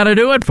 but we got to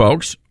do it,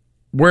 folks.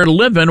 we're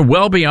living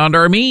well beyond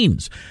our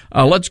means.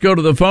 Let's go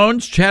to the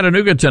phones.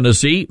 Chattanooga,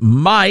 Tennessee.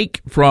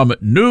 Mike from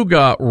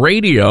Nooga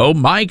Radio.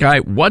 Mike,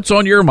 what's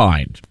on your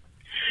mind?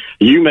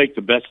 You make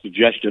the best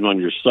suggestion on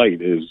your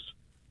site is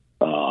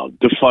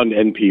defund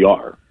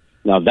NPR.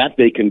 Now, that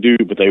they can do,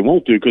 but they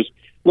won't do because,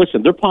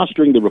 listen, they're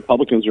posturing the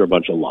Republicans are a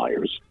bunch of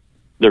liars.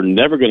 They're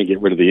never going to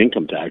get rid of the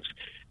income tax.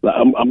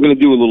 I'm going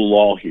to do a little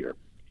law here.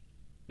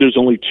 There's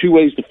only two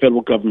ways the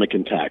federal government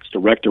can tax,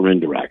 direct or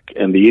indirect,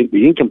 and the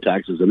income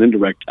tax is an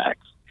indirect tax.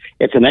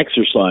 It's an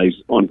exercise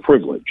on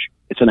privilege.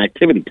 It's an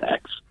activity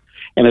tax.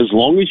 And as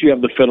long as you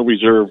have the Federal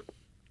Reserve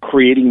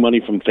creating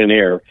money from thin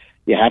air,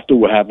 you have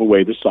to have a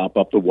way to sop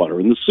up the water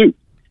in the soup.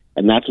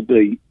 And that's what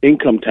the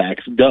income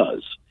tax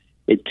does.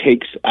 It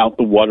takes out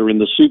the water in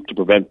the soup to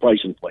prevent price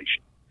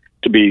inflation,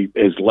 to be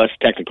as less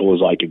technical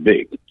as I can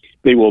be.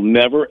 They will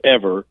never,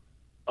 ever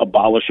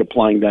abolish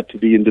applying that to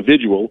the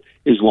individual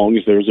as long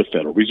as there's a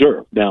Federal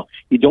Reserve. Now,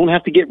 you don't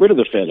have to get rid of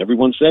the Fed.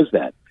 Everyone says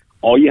that.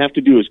 All you have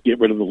to do is get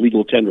rid of the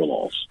legal tender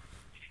laws,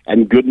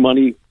 and good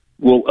money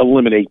will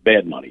eliminate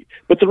bad money.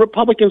 But the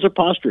Republicans are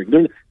posturing.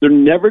 They're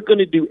never going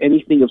to do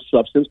anything of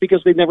substance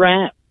because they never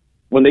have.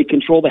 When they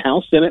control the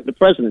House, Senate, and the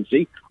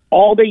presidency,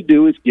 all they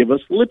do is give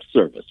us lip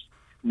service.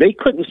 They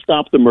couldn't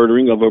stop the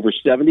murdering of over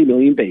 70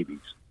 million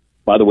babies.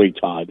 By the way,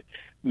 Todd,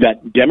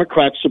 that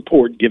Democrats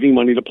support giving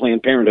money to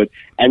Planned Parenthood,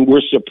 and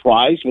we're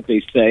surprised what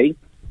they say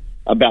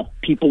about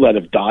people that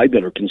have died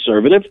that are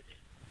conservative.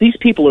 These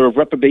people are of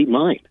reprobate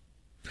mind.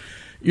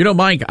 You know,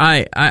 Mike,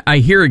 I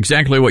hear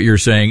exactly what you're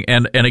saying,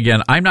 and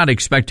again, I'm not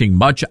expecting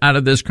much out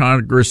of this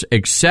Congress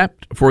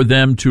except for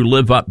them to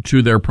live up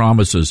to their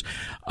promises.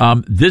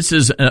 This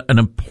is an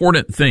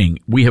important thing.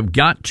 We have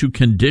got to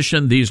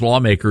condition these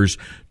lawmakers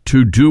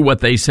to do what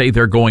they say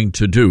they're going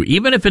to do,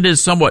 even if it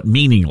is somewhat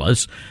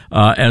meaningless,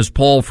 as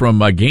Paul from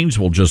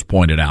Gainesville just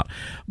pointed out.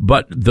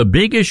 But the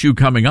big issue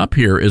coming up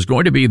here is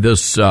going to be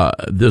this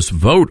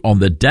vote on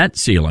the debt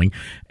ceiling,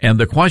 and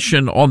the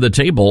question on the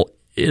table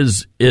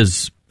is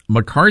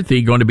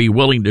McCarthy going to be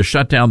willing to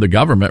shut down the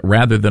government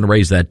rather than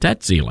raise that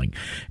debt ceiling?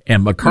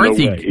 And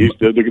McCarthy, no way.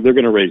 They're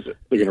going to raise it.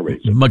 They're going to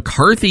raise it.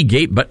 McCarthy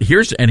gave, but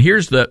here's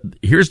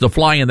the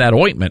fly in that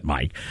ointment,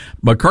 Mike.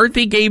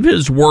 McCarthy gave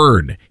his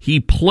word. He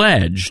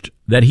pledged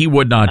that he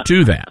would not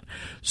do that.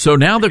 So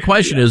now the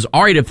question is,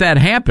 all right, if that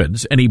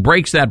happens and he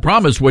breaks that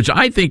promise, which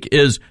I think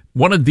is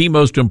one of the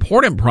most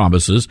important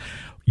promises,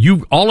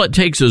 all it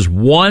takes is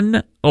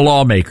one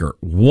lawmaker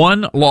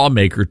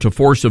to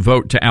force a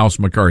vote to oust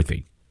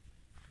McCarthy.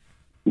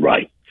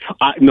 Right.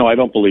 No, I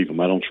don't believe him.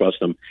 I don't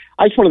trust him.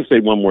 I just want to say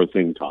one more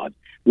thing, Todd.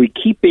 We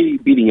keep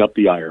beating up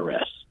the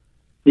IRS.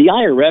 The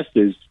IRS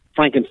is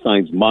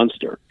Frankenstein's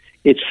monster.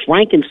 It's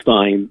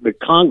Frankenstein, the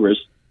Congress,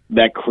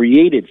 that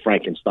created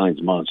Frankenstein's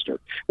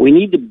monster. We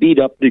need to beat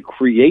up the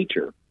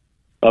creator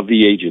of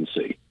the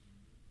agency,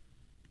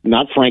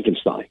 not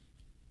Frankenstein.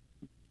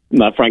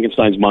 Not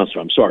Frankenstein's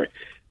monster, I'm sorry.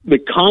 The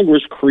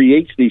Congress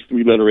creates these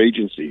three-letter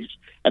agencies,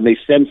 and they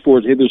send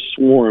forth hither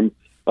swarm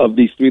of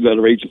these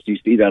three-letter agencies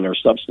to eat out our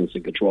substance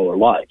and control our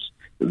lives.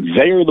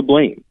 They're the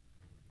blame.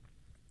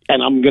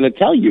 And I'm going to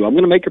tell you, I'm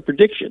going to make a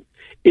prediction.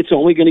 It's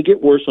only going to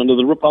get worse under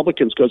the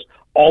Republicans because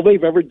all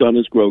they've ever done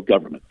is grow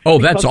government. Oh,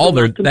 that's all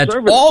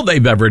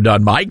they've ever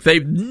done, Mike.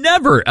 They've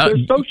never. They're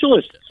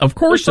socialists. Of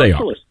course they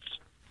are.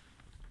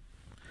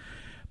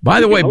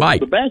 By the way,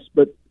 Mike, the best,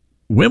 but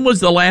when was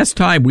the last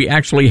time we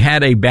actually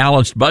had a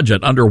balanced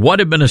budget? Under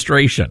what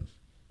administration?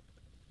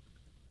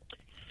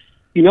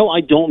 You know,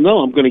 I don't know.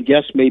 I'm going to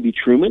guess maybe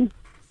Truman.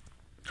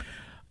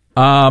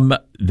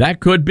 That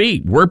could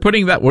be. We're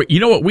putting that. You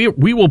know what?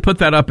 We will put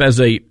that up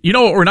as a. You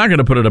know what? We're not going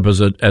to put it up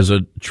as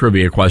a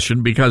trivia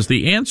question because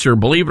the answer,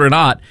 believe it or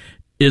not,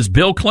 is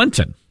Bill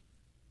Clinton.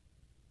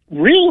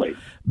 Really?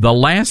 The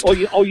last.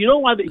 You know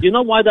why? You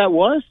know why that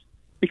was?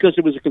 Because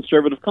it was a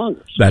conservative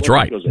Congress. That's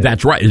right.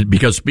 That's right.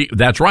 Because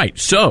that's right.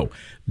 So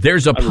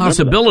there's a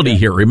possibility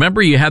here.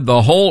 Remember, you had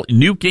the whole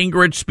Newt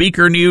Gingrich,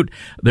 Speaker Newt.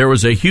 There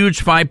was a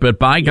huge fight, but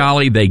by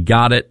golly, they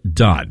got it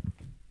done.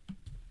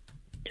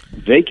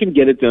 They can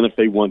get it done if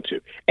they want to.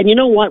 And you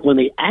know what? When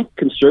they act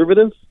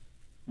conservative,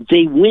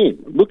 they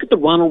win. Look at the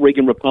Ronald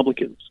Reagan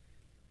Republicans.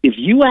 If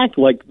you act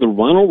like the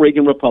Ronald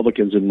Reagan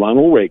Republicans and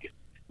Ronald Reagan,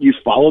 you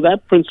follow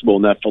that principle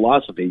and that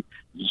philosophy,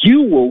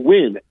 you will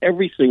win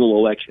every single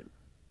election.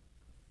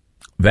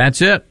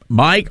 That's it.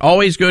 Mike,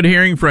 always good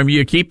hearing from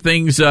you. Keep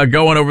things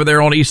going over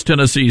there on East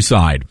Tennessee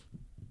side.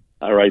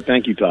 All right.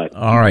 Thank you, Todd.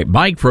 All right.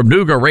 Mike from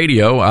Nooga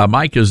Radio.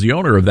 Mike is the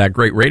owner of that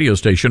great radio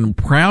station,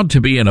 proud to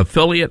be an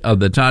affiliate of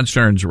the Todd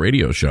Stearns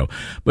radio show.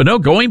 But no,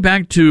 going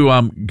back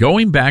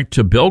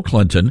to Bill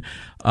Clinton,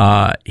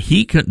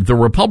 the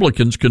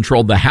Republicans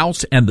controlled the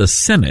House and the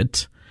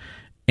Senate,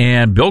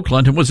 and Bill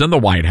Clinton was in the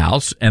White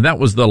House, and that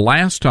was the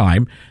last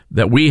time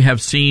that we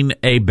have seen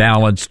a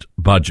balanced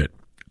budget.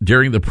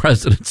 during the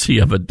presidency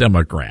of a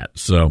Democrat.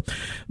 So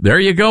there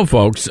you go,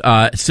 folks.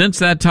 Since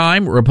that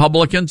time,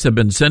 Republicans have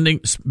been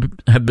spending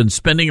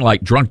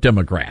like drunk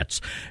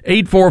Democrats.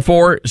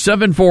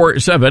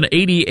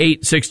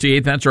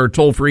 844-747-8868. That's our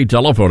toll-free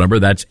telephone number.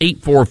 That's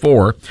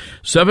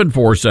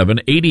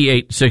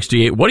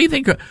 844-747-8868. What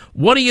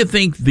do you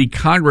think the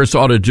Congress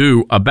ought to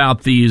do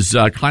about these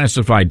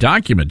classified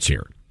documents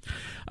here?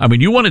 I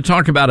mean, you want to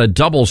talk about a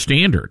double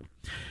standard.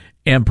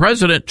 And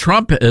President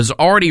Trump has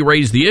already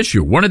raised the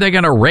issue. When are they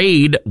going to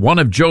raid one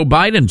of Joe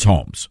Biden's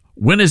homes?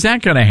 When is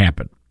that going to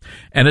happen?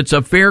 And it's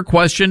a fair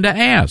question to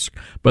ask.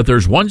 But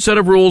there's one set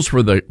of rules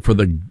for the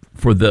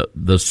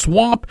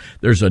swamp.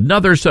 There's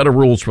another set of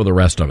rules for the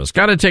rest of us.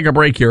 Got to take a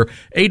break here.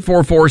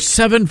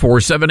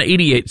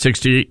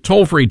 844-747-8868.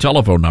 Toll-free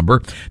telephone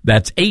number.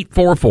 That's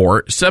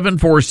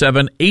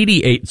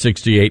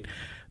 844-747-8868.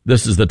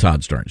 This is the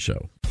Todd Starnes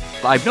Show.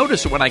 I've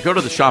noticed that when I go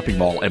to the shopping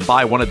mall and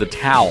buy one of the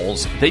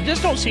towels, they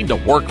just don't seem to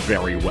work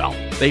very well.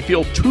 They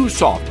feel too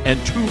soft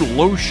and too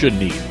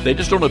lotiony. They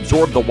just don't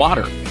absorb the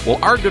water. Well,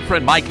 our good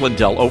friend Mike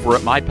Lindell over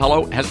at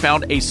MyPillow has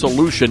found a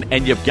solution,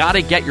 and you've got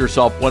to get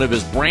yourself one of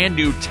his brand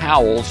new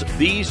towels.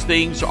 These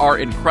things are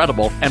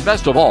incredible, and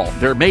best of all,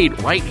 they're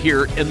made right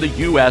here in the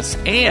U.S.,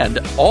 and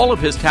all of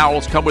his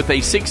towels come with a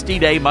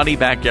 60-day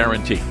money-back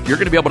guarantee. You're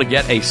going to be able to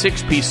get a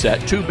 6-piece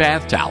set, 2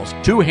 bath towels,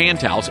 2 hand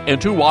towels,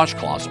 and 2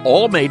 washcloths,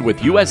 all made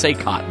with USA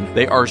cotton.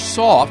 They are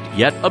soft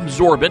yet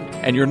absorbent,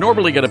 and you're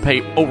normally going to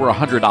pay over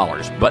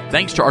 $100. But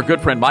thanks to our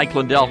good friend Mike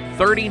Lindell,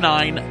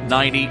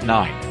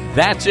 $39.99.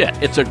 That's it.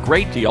 It's a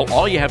great deal.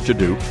 All you have to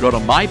do, go to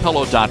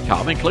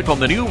MyPillow.com and click on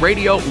the new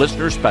radio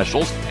listener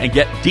specials and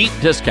get deep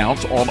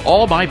discounts on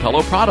all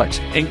MyPillow products,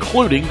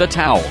 including the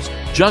towels.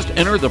 Just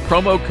enter the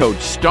promo code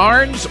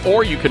STARNS,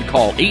 or you can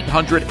call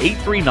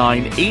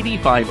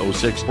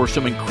 800-839-8506 for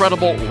some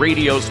incredible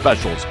radio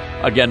specials.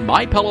 Again,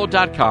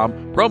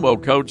 MyPillow.com,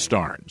 promo code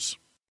STARNS.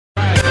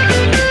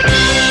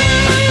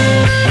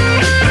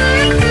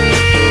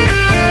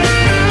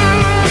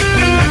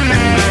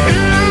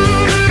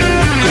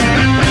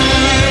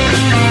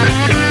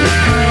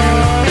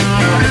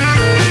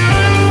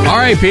 All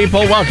right,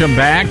 people, welcome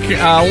back.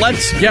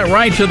 Let's get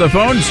right to the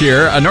phones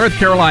here. North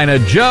Carolina,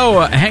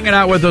 Joe hanging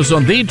out with us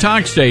on the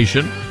talk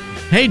station.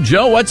 Hey,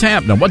 Joe, what's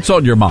happening? What's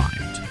on your mind?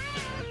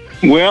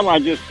 Well, I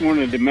just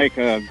wanted to make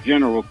a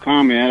general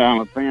comment.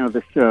 I'm a fan of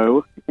the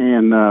show,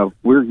 and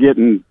we're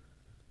getting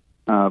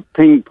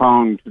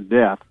ping-ponged to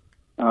death.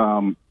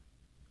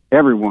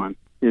 Everyone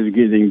is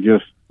getting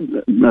just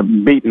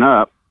beaten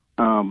up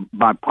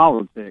by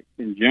politics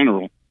in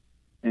general.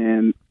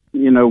 And,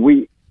 you know,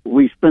 we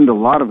spend a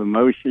lot of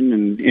emotion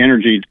and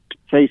energy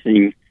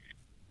chasing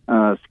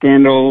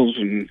scandals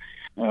and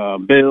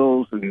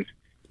bills and,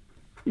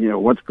 you know,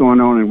 what's going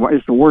on. And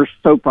it's the worst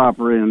soap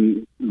opera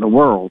in the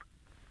world.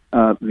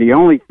 The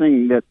only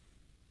thing that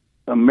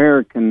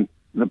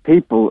the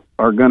people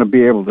are going to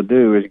be able to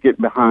do is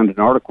get behind an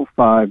Article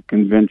 5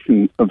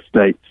 Convention of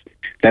States.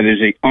 That is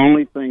the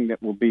only thing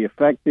that will be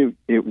effective.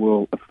 It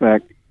will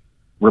affect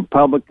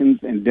Republicans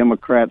and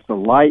Democrats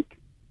alike,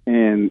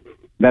 and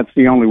that's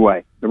the only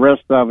way. The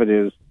rest of it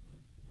is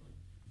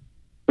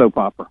soap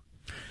opera.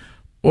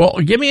 Well,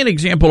 give me an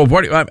example of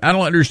what I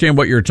don't understand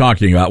what you're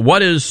talking about.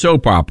 What is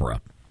soap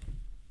opera?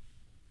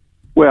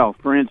 Well,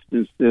 for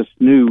instance, this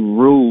new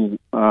rule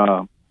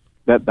that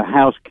the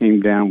House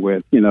came down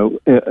with, you know,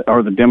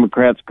 are the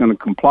Democrats going to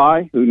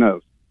comply? Who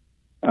knows?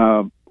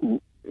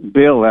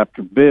 Bill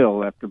after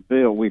bill after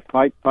bill. We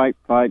fight,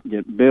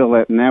 get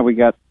bill. Now we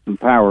got some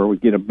power. We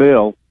get a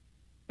bill,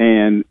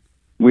 and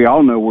we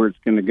all know where it's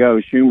going to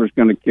go. Schumer's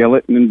going to kill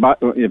it, and then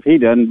if he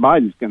doesn't,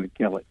 Biden's going to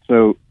kill it.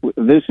 So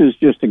this is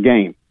just a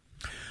game.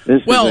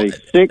 This is a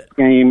sick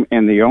game,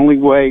 and the only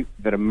way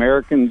that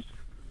Americans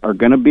are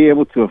going to be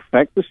able to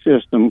affect the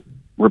system,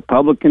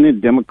 Republican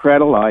and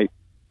Democrat alike,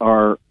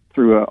 are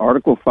through an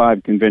Article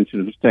 5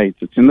 Convention of States.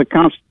 It's in the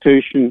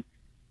Constitution.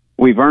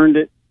 We've earned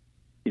it.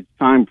 It's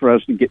time for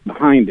us to get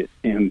behind it,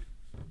 and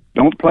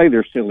don't play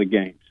their silly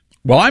games.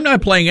 Well, I'm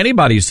not playing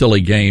anybody's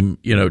silly game,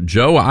 you know,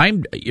 Joe.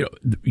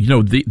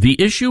 The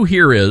issue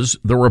here is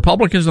the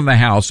Republicans in the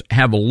House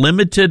have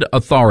limited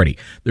authority.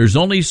 There's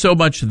only so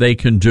much they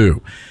can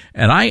do.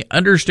 And I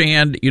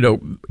understand, you know,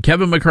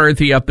 Kevin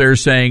McCarthy up there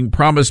saying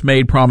promise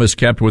made, promise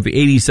kept with the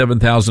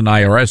 87,000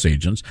 IRS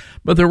agents.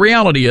 But the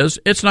reality is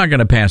it's not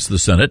going to pass the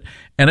Senate.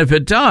 And if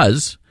it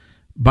does,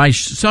 by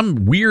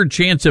some weird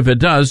chance, if it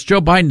does, Joe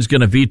Biden's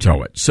going to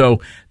veto it.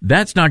 So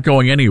that's not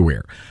going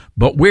anywhere.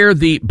 But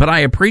I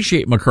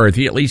appreciate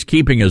McCarthy at least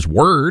keeping his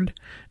word,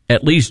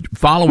 at least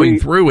following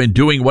through and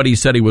doing what he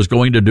said he was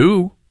going to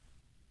do.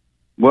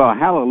 Well,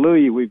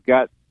 hallelujah, we've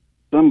got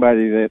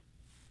somebody that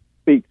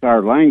speaks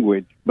our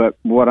language. But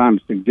what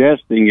I'm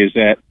suggesting is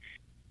that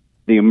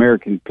the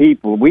American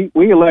people, we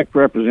elect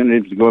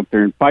representatives to go up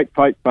there and fight.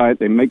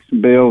 They make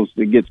some bills,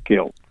 it gets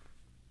killed.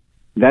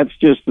 That's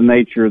just the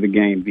nature of the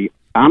game.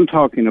 I'm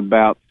talking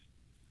about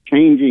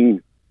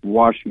changing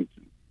Washington.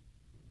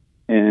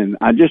 And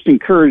I just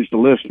encourage the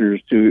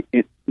listeners to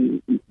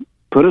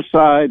put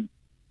aside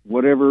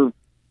whatever,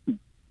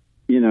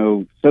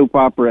 soap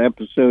opera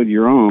episode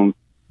you're on,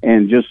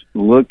 and just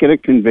look at a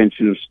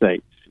convention of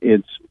states.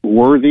 It's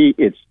worthy.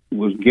 It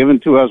was given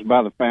to us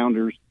by the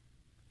founders.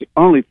 The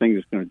only thing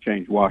that's going to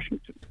change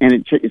Washington,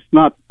 and it's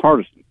not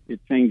partisan. It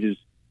changes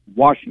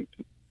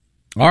Washington.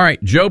 All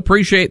right, Joe,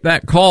 appreciate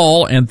that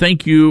call, and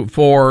thank you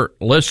for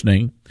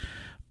listening.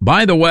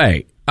 By the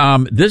way,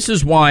 this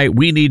is why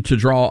we need to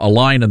draw a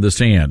line in the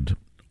sand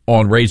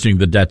on raising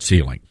the debt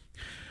ceiling.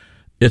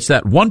 It's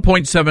that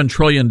 $1.7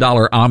 trillion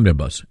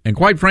omnibus, and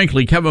quite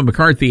frankly, Kevin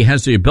McCarthy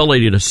has the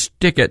ability to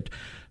stick it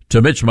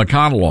to Mitch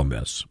McConnell on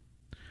this.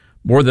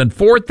 More than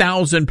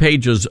 4,000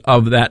 pages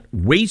of that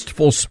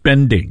wasteful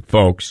spending,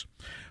 folks.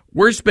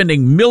 We're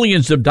spending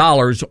millions of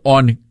dollars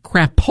on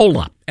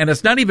crapola, and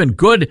it's not even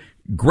good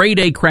grade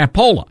A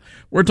crapola.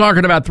 We're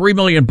talking about $3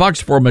 million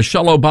for a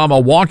Michelle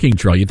Obama walking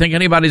trail. You think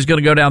anybody's going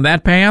to go down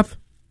that path?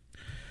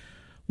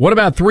 What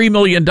about $3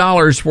 million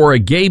for a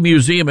gay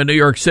museum in New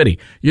York City?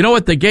 You know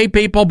what? The gay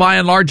people, by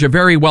and large, are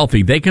very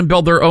wealthy. They can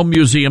build their own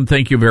museum.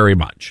 Thank you very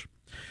much.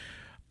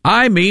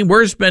 I mean,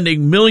 we're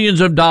spending millions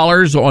of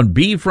dollars on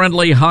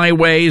bee-friendly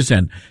highways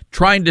and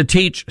trying to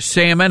teach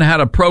salmon how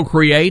to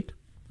procreate.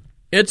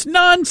 It's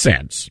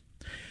nonsense.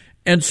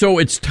 And so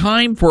it's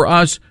time for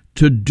us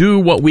to do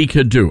what we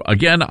could do.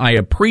 Again, I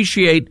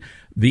appreciate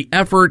the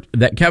effort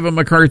that Kevin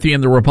McCarthy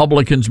and the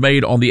Republicans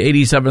made on the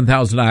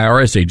 87,000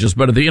 IRS agents,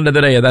 but at the end of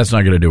the day, that's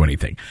not going to do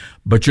anything.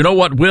 But you know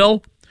what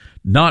will?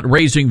 Not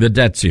raising the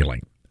debt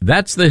ceiling.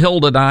 That's the hill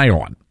to die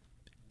on.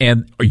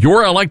 And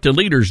your elected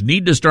leaders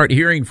need to start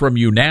hearing from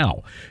you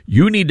now.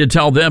 You need to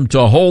tell them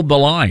to hold the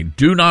line.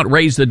 Do not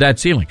raise the debt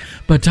ceiling.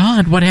 But,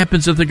 Todd, what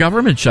happens if the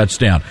government shuts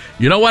down?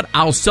 You know what?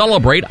 I'll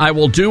celebrate. I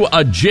will do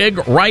a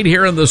jig right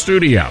here in the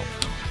studio.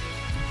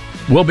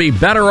 We'll be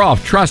better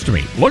off, trust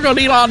me. Look at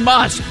Elon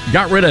Musk.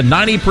 Got rid of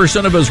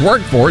 90% of his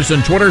workforce,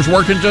 and Twitter's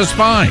working just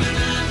fine.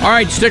 All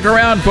right, stick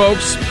around,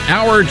 folks.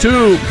 Hour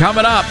 2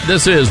 coming up.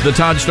 This is the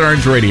Todd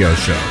Starnes Radio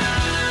Show.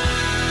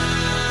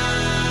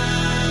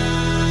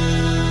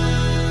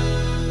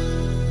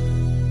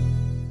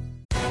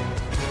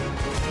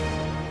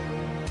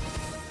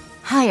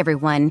 Hi,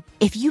 everyone.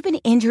 If you've been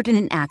injured in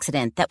an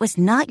accident that was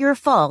not your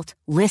fault,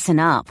 listen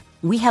up.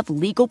 We have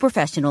legal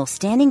professionals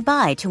standing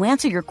by to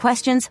answer your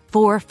questions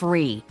for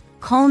free.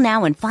 Call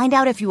now and find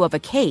out if you have a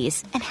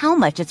case and how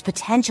much it's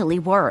potentially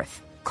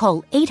worth.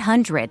 Call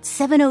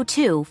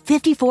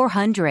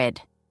 800-702-5400.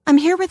 I'm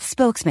here with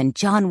spokesman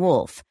John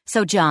Wolf.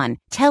 So, John,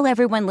 tell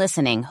everyone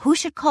listening who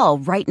should call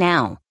right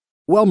now.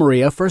 Well,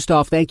 Maria, first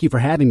off, thank you for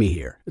having me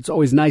here. It's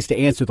always nice to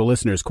answer the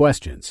listeners'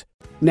 questions.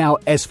 Now,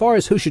 as far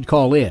as who should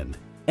call in,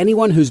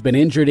 anyone who's been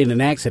injured in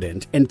an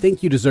accident and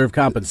think you deserve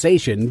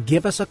compensation,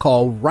 give us a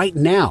call right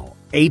now.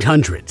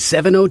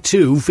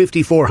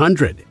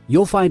 800-702-5400.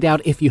 You'll find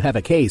out if you have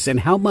a case and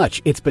how much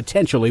it's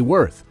potentially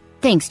worth.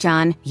 Thanks,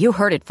 John. You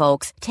heard it,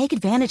 folks. Take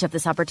advantage of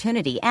this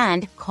opportunity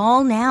and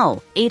call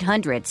now.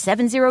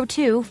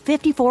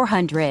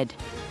 800-702-5400.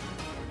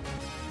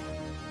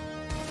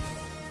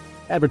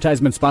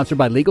 Advertisement sponsored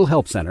by Legal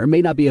Help Center.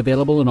 May not be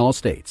available in all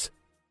states.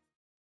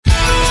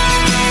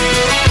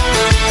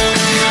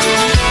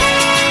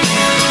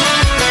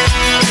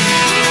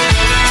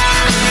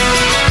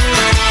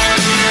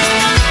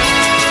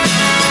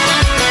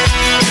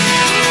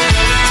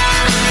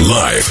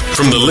 Live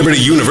from the Liberty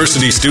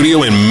University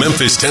studio in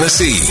Memphis,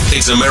 Tennessee,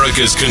 it's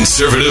America's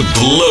conservative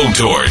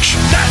blowtorch.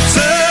 That's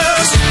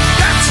us.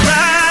 That's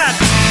right.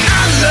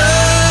 I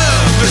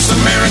love this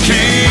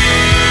American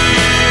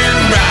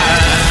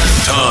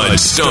ride. Todd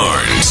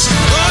Starnes.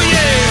 Oh,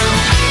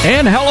 yeah.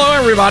 And hello,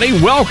 everybody.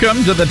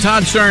 Welcome to the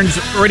Todd Starnes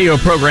radio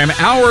program,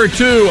 Hour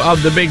 2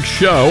 of the big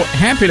show.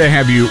 Happy to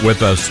have you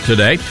with us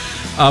today.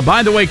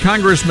 By the way,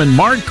 Congressman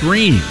Mark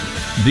Green,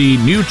 the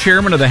new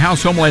chairman of the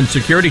House Homeland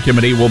Security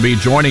Committee, will be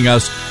joining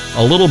us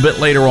a little bit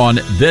later on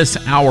this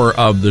hour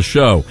of the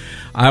show.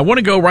 I want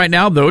to go right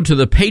now, though, to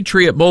the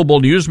Patriot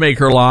Mobile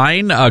Newsmaker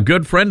line, a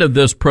good friend of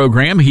this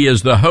program. He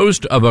is the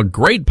host of a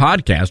great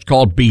podcast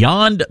called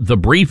Beyond the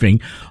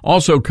Briefing,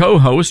 also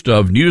co-host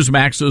of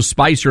Newsmax's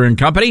Spicer and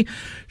Company,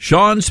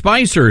 Sean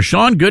Spicer.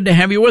 Sean, good to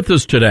have you with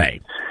us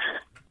today.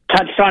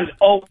 Todd Starnes,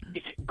 always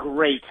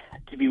great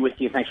to be with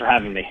you. Thanks for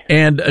having me.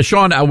 And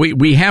Sean,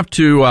 we have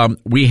to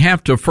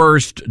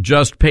first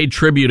just pay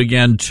tribute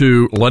again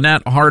to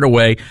Lynette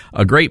Hardaway,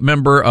 a great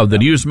member of the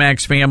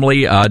Newsmax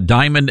family,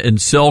 Diamond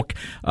and Silk.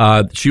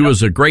 She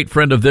was a great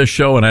friend of this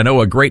show, and I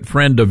know a great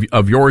friend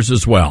of yours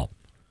as well.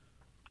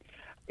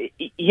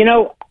 You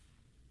know,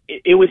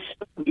 it was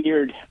so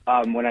weird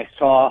when I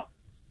saw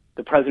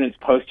the president's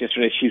post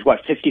yesterday. She's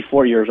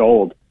 54 years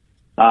old.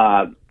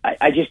 It's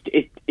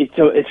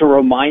a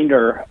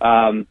reminder.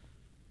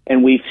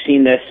 And we've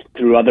seen this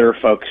through other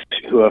folks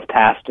who have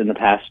passed in the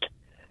past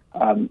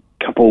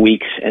couple of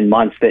weeks and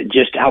months, that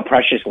just how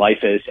precious life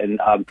is. And,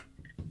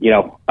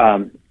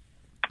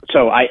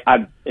 so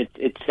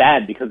it's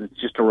sad because it's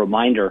just a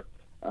reminder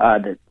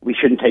that we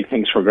shouldn't take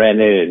things for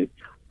granted,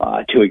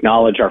 and to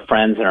acknowledge our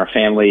friends and our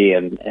family,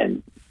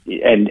 and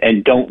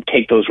don't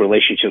take those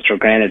relationships for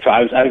granted. So I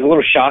was a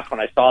little shocked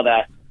when I saw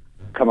that.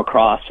 come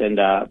across, and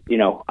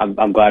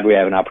I'm glad we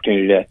have an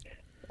opportunity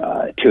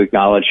to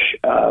acknowledge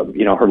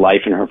her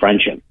life and her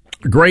friendship.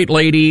 Great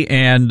lady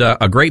and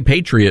a great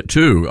patriot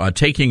too,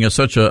 taking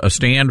such a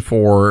stand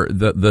for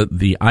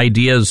the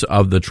ideas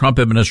of the Trump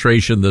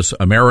administration, this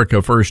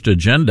America First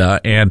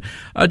agenda, and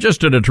just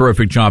did a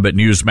terrific job at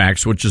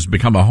Newsmax, which has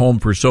become a home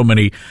for so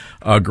many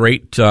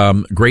great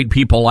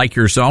people like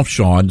yourself,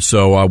 Sean.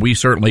 So we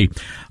certainly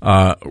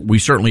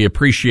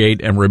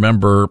appreciate and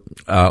remember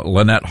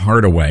Lynette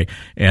Hardaway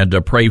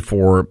and pray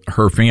for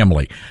her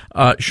family.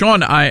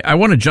 Sean, I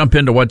want to jump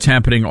into what's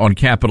happening on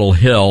Capitol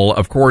Hill.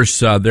 Of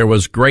course, there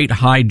was great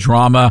high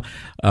drama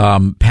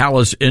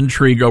palace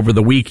intrigue over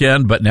the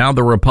weekend, but now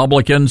the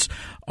Republicans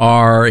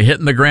are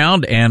hitting the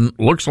ground, and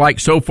looks like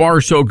so far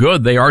so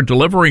good. They are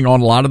delivering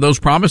on a lot of those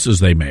promises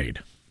they made.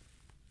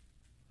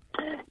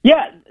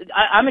 Yeah,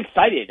 I'm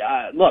excited.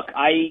 Look,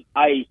 I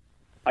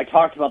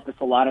talked about this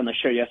a lot on the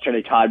show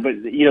yesterday, Todd, but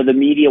the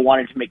media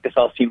wanted to make this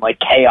all seem like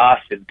chaos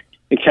and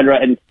et cetera.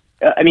 And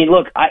I mean,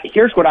 look,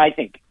 here's what I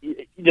think.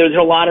 There's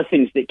a lot of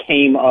things that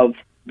came of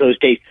those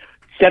days.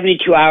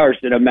 72 hours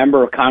that a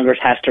member of Congress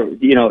has to,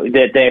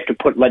 that they have to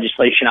put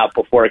legislation out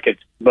before it gets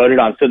voted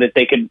on so that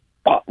they could,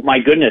 oh, my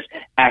goodness,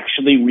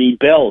 actually read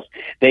bills.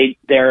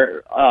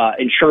 They're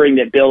ensuring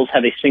that bills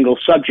have a single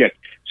subject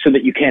so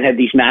that you can't have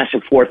these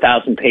massive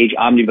 4,000-page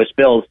omnibus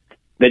bills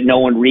that no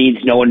one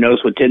reads, no one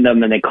knows what's in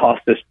them, and they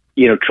cost us,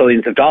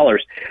 trillions of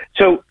dollars.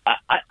 So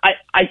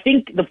I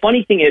think the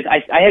funny thing is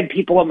I had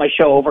people on my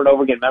show over and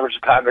over again, members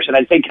of Congress, and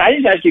I'd say, can I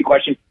just ask you a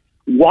question?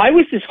 Why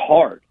was this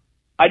hard?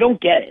 I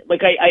don't get it.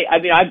 Like,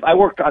 I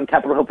worked on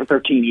Capitol Hill for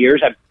 13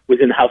 years. I was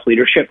in the House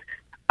leadership.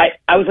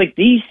 I was like,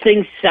 these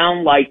things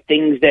sound like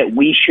things that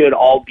we should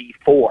all be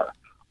for.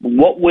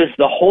 What was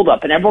the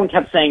holdup? And everyone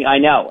kept saying, I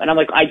know. And I'm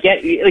like, I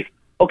get, like,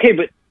 okay,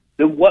 but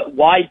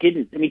why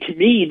didn't? I mean, to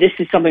me, this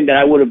is something that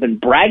I would have been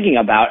bragging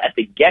about at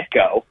the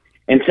get-go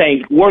and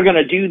saying, we're going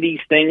to do these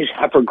things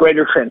for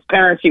greater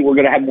transparency. We're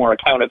going to have more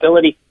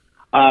accountability.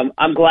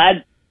 I'm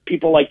glad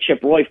people like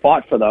Chip Roy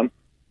fought for them.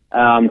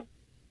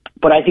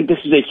 But I think this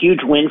is a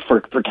huge win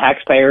for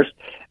taxpayers,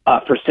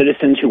 for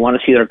citizens who want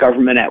to see their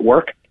government at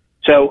work.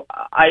 So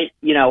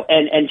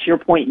and to your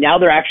point, now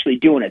they're actually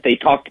doing it. They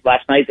talked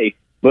last night. They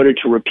voted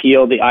to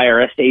repeal the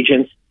IRS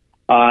agents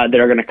that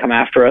are going to come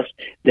after us.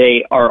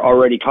 They are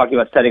already talking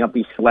about setting up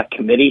these select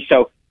committees.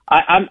 So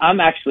I'm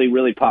actually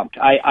really pumped.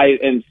 I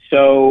am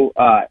so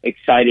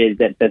excited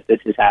that this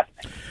is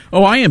happening.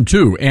 Oh, I am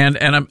too, and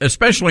I'm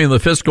especially in the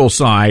fiscal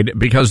side,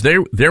 because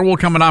there will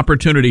come an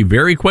opportunity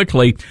very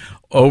quickly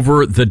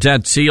over the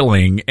debt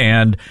ceiling,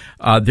 and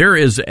there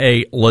is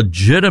a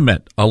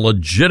legitimate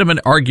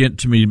argument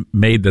to be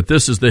made that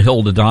this is the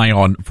hill to die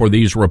on for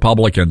these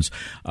Republicans.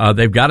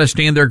 They've got to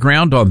stand their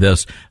ground on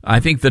this. I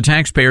think the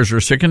taxpayers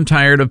are sick and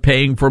tired of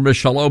paying for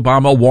Michelle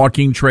Obama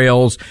walking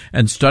trails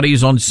and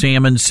studies on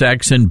salmon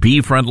sex and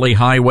bee-friendly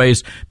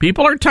highways.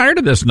 People are tired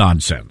of this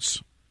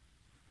nonsense.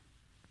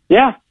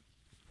 Yeah.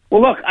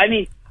 Well, look, I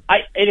mean,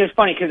 it is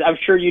funny because I'm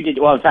sure you did.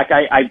 Well, in fact,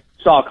 I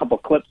saw a couple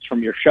clips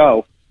from your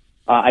show.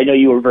 I know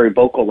you were very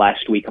vocal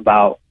last week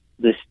about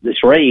this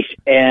race.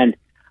 And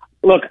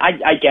look,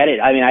 I get it.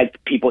 I mean, I have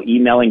people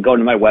emailing, going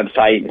to my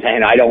website and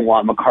saying, I don't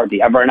want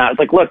McCarthy ever. And I was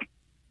like, look,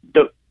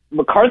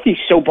 McCarthy's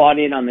so bought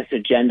in on this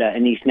agenda,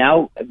 and he's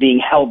now being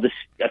held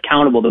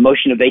accountable. The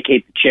motion to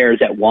vacate the chair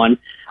is at 1.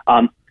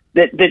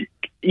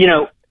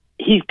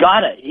 He's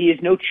got it. He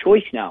has no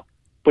choice now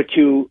but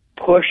to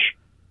push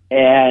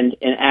and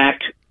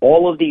enact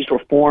all of these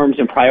reforms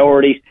and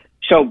priorities.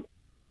 So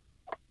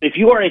if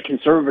you are a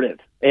conservative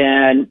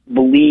and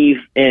believe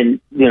in,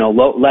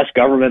 less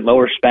government,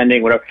 lower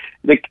spending, whatever,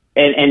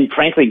 and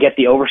frankly get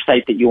the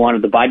oversight that you want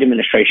of the Biden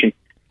administration,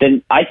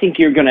 then I think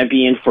you're going to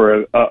be in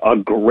for a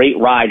great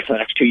ride for the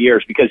next 2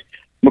 years, because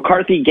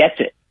McCarthy gets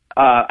it.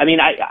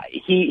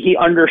 He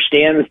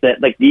understands that,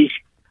 like,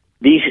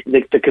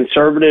 the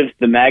conservatives,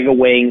 the MAGA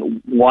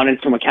wing, wanted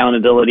some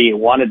accountability,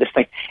 wanted this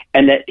thing,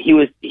 and that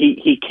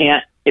he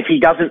can't, if he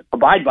doesn't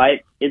abide by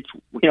it, it's,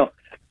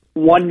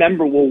 one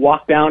member will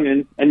walk down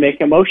and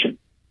make a motion.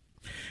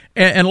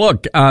 And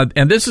look,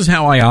 and this is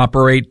how I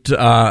operate,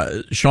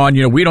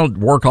 Sean. We don't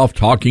work off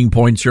talking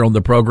points here on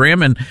the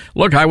program. And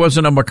look, I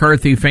wasn't a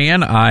McCarthy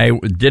fan. I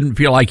didn't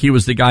feel like he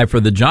was the guy for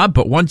the job.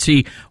 But once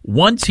he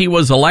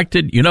was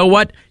elected, you know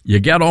what? You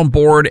get on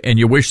board and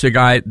you wish the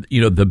guy,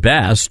 the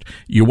best.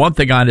 You want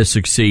the guy to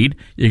succeed.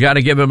 You got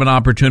to give him an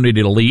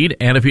opportunity to lead.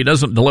 And if he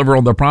doesn't deliver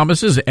on the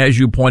promises, as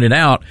you pointed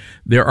out,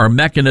 there are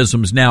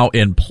mechanisms now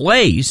in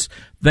place,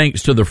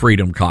 thanks to the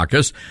Freedom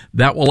Caucus,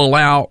 that will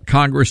allow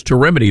Congress to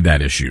remedy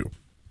that issue.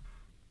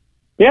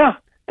 Yeah,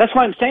 that's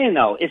what I'm saying,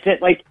 though, is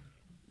that, like,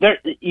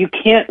 you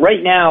can't,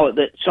 right now,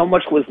 that so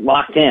much was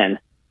locked in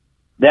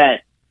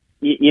that,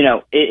 he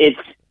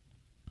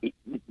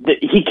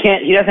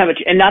can't, he doesn't have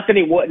and not that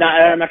he would,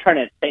 I'm not trying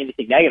to say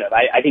anything negative.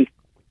 I think,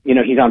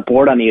 he's on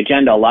board on the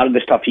agenda. A lot of the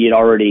stuff he had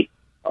already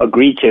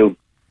agreed to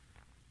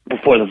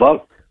before the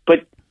vote.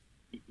 But,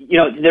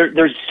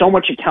 there's so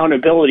much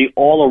accountability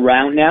all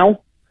around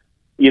now,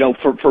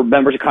 for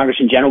members of Congress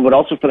in general, but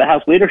also for the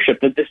House leadership,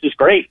 that this is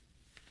great.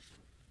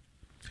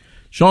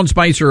 Sean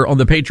Spicer on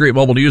the Patriot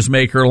Mobile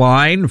Newsmaker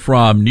line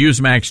from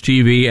Newsmax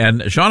TV.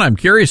 And Sean, I'm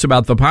curious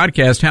about the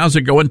podcast. How's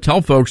it going?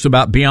 Tell folks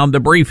about Beyond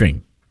the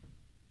Briefing.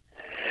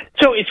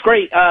 So it's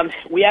great.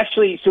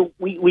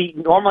 We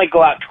normally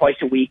go out twice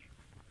a week.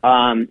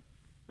 So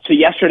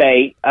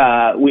yesterday,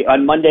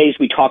 on Mondays,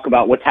 we talk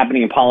about what's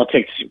happening in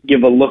politics,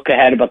 give a look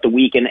ahead about the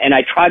week, and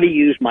I try to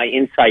use my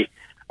insight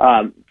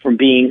from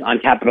being on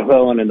Capitol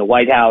Hill and in the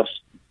White House,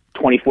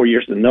 24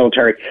 years in the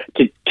military,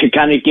 to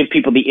kind of give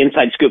people the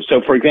inside scoop.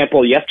 So, for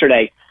example,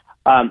 yesterday,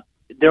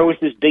 there was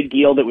this big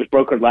deal that was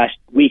brokered last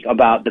week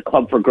about the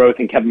Club for Growth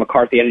and Kevin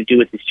McCarthy had to do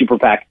with his super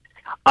PAC.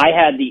 I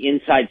had the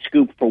inside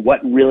scoop for what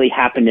really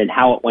happened and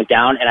how it went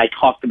down, and I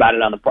talked about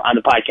it on the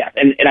podcast.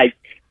 And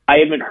I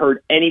haven't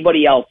heard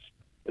anybody else,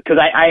 because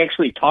I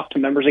actually talked to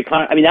members of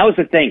Congress. I mean, that was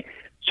the thing.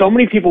 So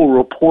many people were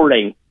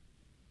reporting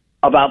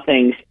about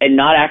things and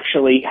not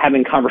actually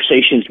having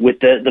conversations with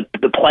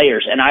the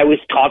players. And I was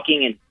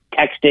talking and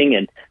texting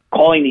and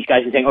calling these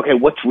guys and saying, okay,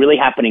 what's really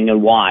happening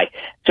and why?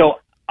 So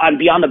on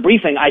Beyond the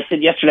Briefing, I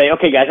said yesterday,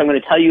 okay, guys, I'm going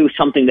to tell you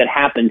something that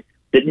happened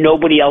that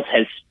nobody else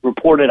has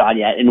reported on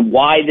yet, and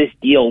why this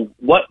deal,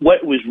 what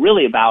it was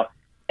really about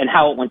and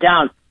how it went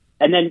down.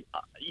 And then,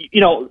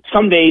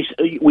 some days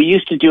we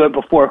used to do it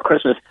before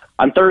Christmas.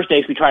 On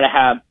Thursdays, we try to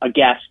have a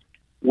guest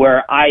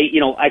where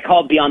I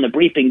call it Beyond the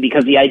Briefing,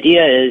 because the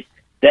idea is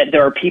that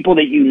there are people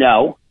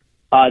that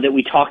that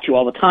we talk to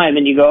all the time,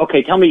 and you go,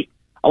 okay, tell me,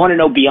 I want to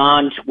know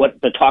beyond what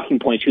the talking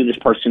points, who this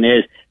person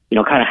is,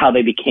 kind of how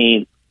they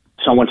became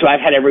someone. So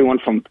I've had everyone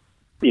from,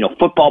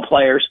 football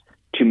players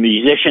to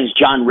musicians.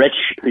 John Rich,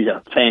 who's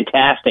a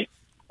fantastic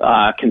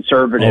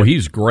conservative. Oh,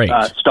 he's great.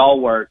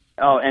 Stalwart.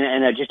 Oh,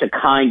 and just a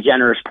kind,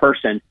 generous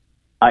person.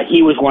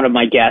 He was one of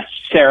my guests.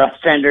 Sarah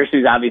Sanders,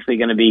 who's obviously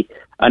going to be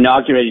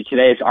inaugurated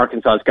today as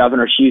Arkansas's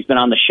governor. She's been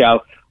on the show.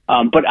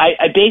 But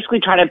I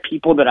basically try to have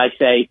people that I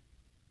say,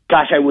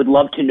 gosh, I would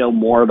love to know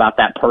more about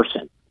that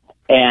person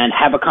and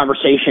have a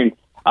conversation.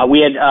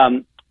 We had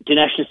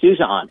Dinesh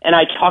D'Souza on, and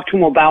I talked to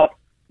him about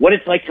what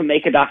it's like to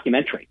make a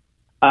documentary.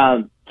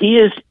 He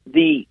is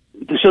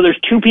so there's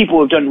two people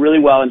who have done really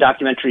well in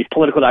documentaries,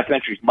 political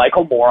documentaries,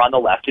 Michael Moore on the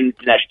left and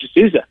Dinesh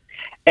D'Souza.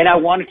 And I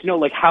wanted to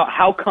know,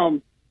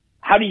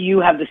 how do you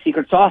have the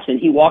secret sauce? And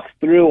he walks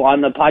through on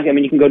the podcast. I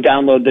mean, you can go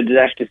download the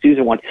Dinesh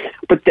D'Souza one.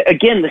 But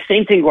again, the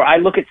same thing where I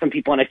look at some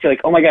people and I feel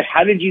like, oh my gosh,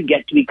 how did you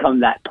get to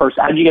become that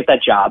person? How did you get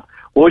that job?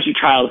 What was your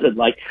childhood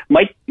like?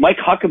 Mike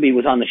Huckabee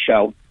was on the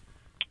show.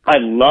 I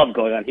love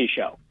going on his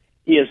show.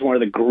 He is one of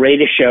the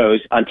greatest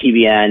shows on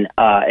TBN.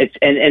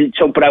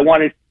 But I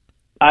wanted,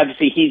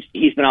 obviously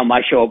he's been on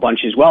my show a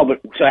bunch as well.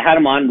 But so I had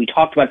him on. We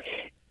talked about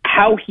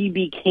how he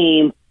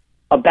became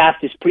a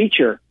Baptist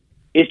preacher.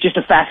 It's just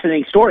a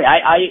fascinating story.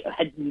 I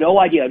had no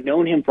idea. I've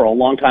known him for a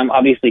long time.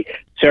 Obviously,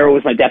 Sarah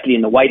was my deputy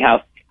in the White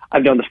House.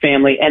 I've known the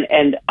family.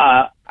 And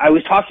I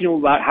was talking to him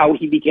about how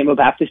he became a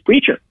Baptist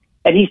preacher.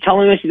 And he's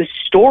telling us this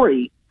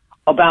story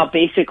about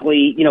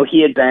basically,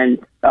 he had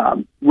been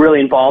really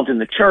involved in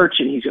the church,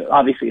 and he's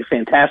obviously a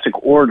fantastic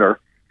orator.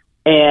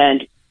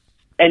 And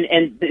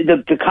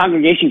the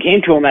congregation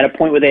came to him at a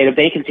point where they had a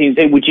vacancy and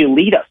said, would you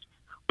lead us?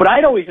 But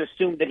I'd always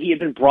assumed that he had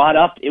been brought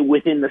up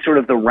within the sort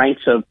of the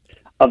ranks of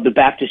the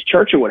Baptist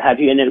church or what have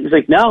you. And it was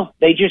like, no,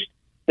 they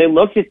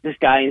looked at this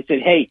guy and said,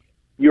 hey,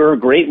 you're a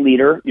great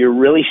leader. You're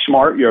really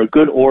smart. You're a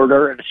good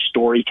orator and a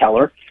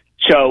storyteller.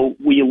 So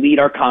will you lead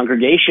our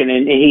congregation?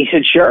 And he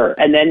said, sure.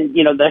 And then,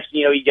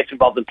 he gets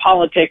involved in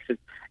politics. And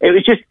it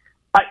was just,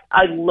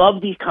 I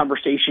love these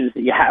conversations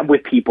that you have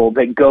with people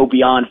that go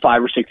beyond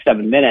 5 or 6,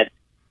 7 minutes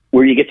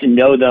where you get to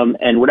know them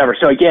and whatever.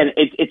 So again,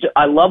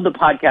 I love the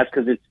podcast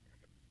because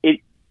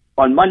it's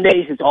on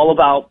Mondays, it's all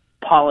about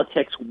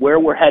politics, where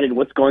we're headed,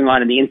 what's going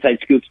on in the inside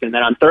scoops. And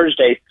then on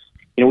Thursdays,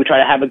 we try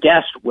to have a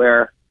guest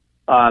where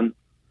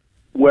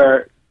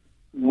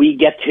we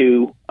get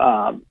to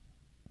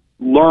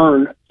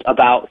learn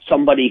about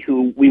somebody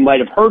who we might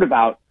have heard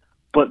about,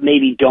 but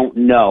maybe don't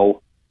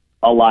know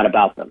a lot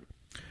about them.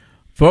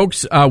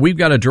 Folks, we've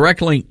got a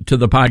direct link to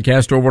the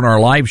podcast over on our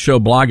live show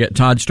blog at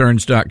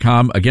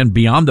toddsterns.com. Again,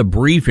 Beyond the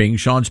Briefing,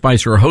 Sean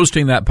Spicer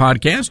hosting that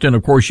podcast. And,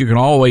 of course, you can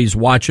always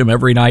watch him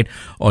every night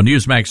on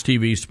Newsmax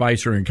TV,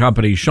 Spicer and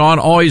Company. Sean,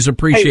 always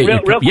appreciate you.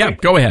 Real yeah,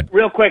 quick, go ahead.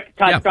 Real quick,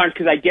 Todd Starnes,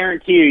 because I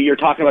guarantee you're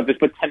talking about this,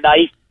 but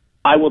tonight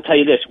I will tell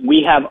you this.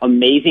 We have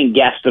amazing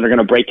guests that are going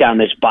to break down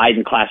this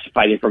Biden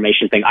classified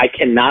information thing. I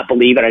cannot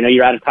believe it. I know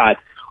you're out of time.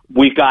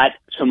 We've got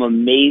some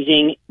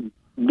amazing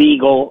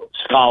legal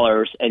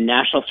scholars and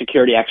national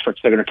security experts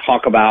that are going to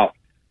talk about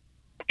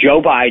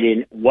Joe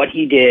Biden, what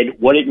he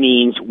did, what it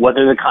means, what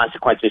are the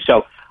consequences.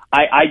 So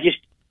I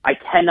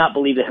cannot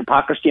believe the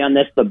hypocrisy on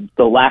this,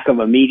 the lack of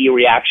a media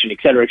reaction, et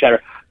cetera, et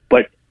cetera.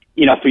 But,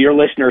 for your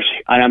listeners,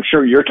 and I'm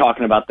sure you're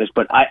talking about this,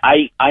 but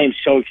I am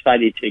so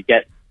excited to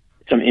get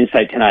some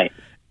insight tonight.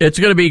 It's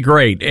going to be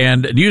great.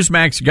 And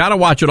Newsmax, got to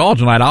watch it all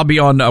tonight. I'll be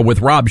on with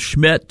Rob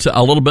Schmidt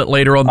a little bit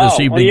later on this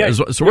evening.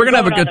 Well, so we're going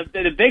to have a good...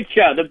 The big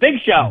show. The big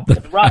show.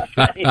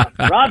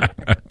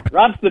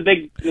 Rob's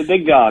the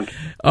big dog.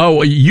 Oh,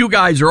 well, you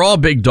guys are all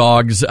big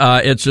dogs.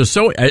 It's just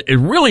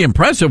really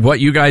impressive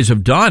what you guys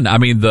have done. I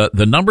mean,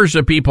 the numbers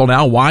of people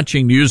now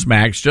watching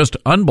Newsmax, just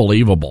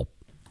unbelievable.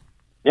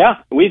 Yeah,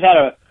 we've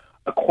had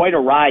quite a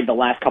ride the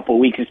last couple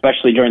of weeks,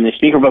 especially during the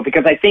speaker vote,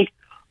 because I think,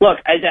 look,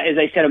 as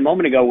I said a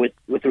moment ago with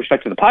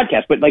respect to the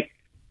podcast, but I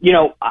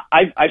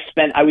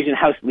was in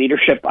House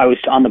leadership. I was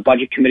on the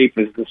budget committee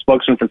for the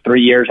spokesman for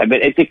 3 years.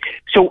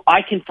 So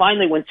I can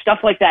finally, when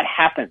stuff like that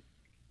happens,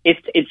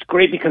 it's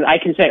great because I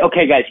can say,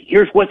 okay, guys,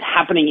 here's what's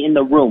happening in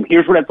the room.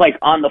 Here's what it's like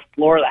on the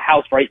floor of the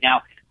House right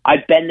now.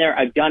 I've been there.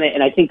 I've done it.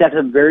 And I think that's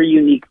a very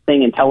unique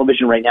thing in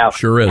television right now.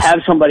 Sure is.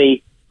 Have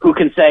somebody who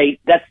can say,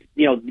 this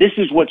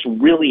is what's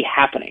really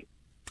happening.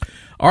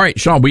 All right,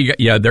 Sean,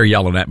 they're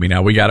yelling at me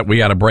now. We got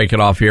to break it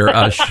off here.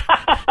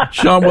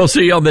 Sean, we'll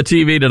see you on the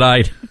TV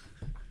tonight.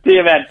 See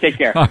you, man. Take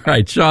care. All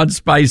right, Sean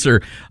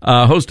Spicer,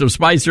 host of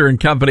Spicer and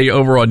Company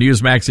over on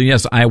Newsmax. And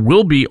yes, I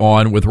will be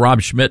on with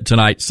Rob Schmidt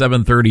tonight,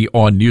 7:30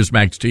 on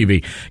Newsmax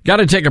TV. Got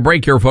to take a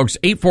break here, folks.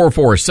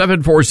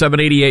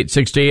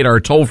 844-747-8868, our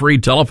toll-free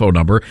telephone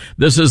number.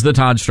 This is the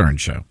Todd Stern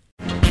Show.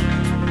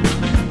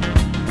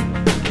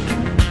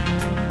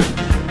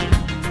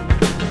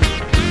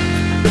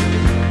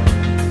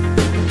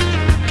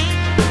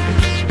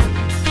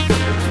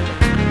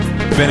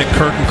 Bennett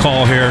curtain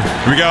call here.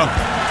 Here we go.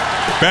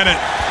 Bennett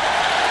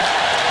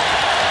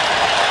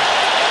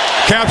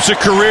caps a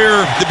career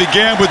that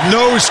began with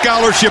no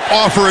scholarship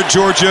offer at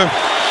Georgia.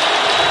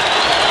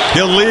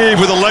 He'll leave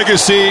with a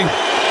legacy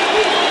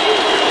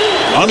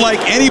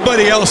unlike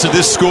anybody else at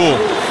this school.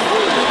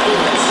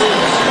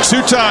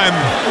 Two-time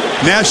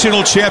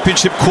national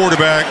championship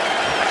quarterback.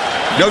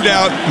 No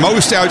doubt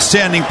most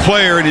outstanding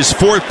player in his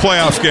fourth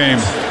playoff game.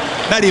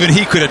 Not even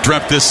he could have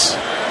dreamt this.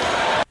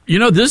 You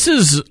know, this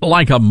is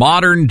like a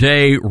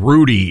modern-day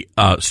Rudy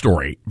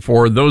story.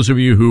 For those of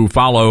you who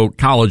follow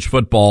college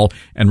football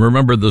and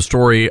remember the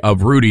story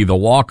of Rudy, the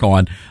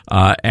walk-on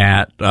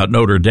at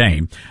Notre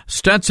Dame.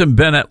 Stetson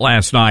Bennett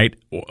last night,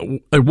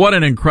 what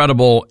an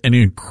incredible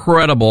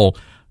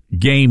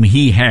game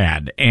he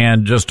had,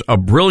 and just a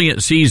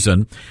brilliant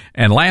season.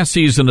 And last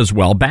season as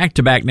well,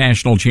 back-to-back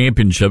national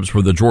championships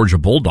for the Georgia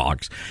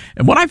Bulldogs.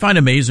 And what I find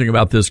amazing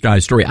about this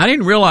guy's story, I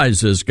didn't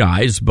realize this,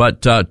 guys,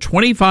 but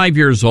 25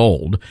 years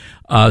old,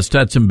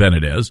 Stetson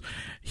Bennett is.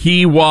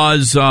 He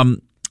was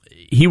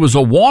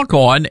a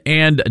walk-on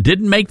and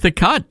didn't make the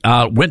cut.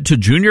 Went to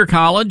junior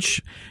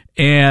college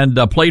and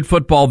played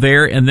football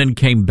there, and then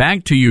came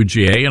back to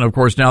UGA. And of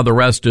course, now the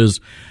rest is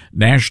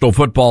national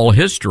football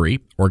history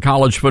or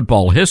college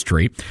football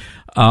history.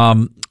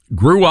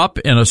 Grew up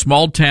in a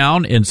small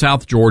town in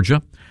South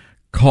Georgia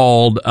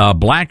called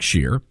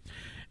Blackshear,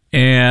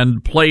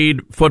 and played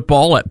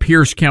football at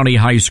Pierce County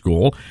High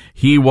School.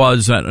 He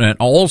was an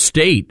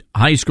all-state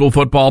high school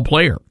football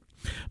player.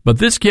 But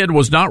this kid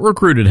was not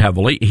recruited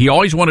heavily. He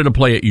always wanted to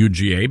play at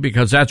UGA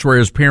because that's where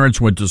his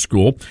parents went to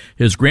school.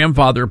 His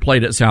grandfather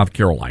played at South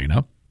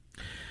Carolina.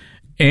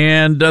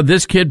 And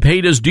this kid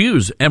paid his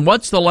dues. And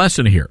what's the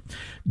lesson here?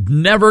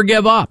 Never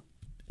give up.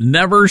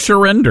 Never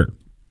surrender.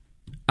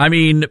 I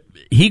mean,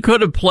 he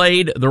could have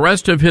played the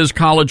rest of his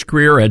college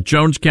career at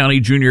Jones County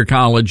Junior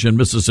College in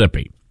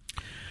Mississippi.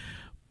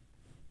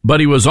 But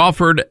he was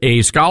offered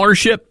a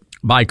scholarship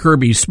by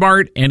Kirby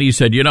Smart, and he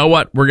said, you know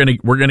what, we're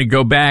gonna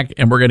go back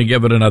and we're gonna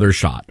give it another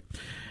shot.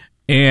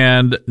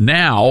 And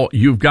now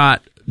you've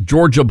got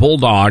Georgia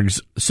Bulldogs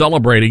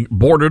celebrating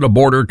border to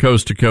border,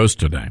 coast to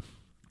coast today.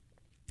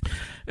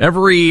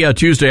 Every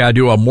Tuesday I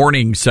do a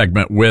morning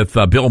segment with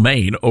Bill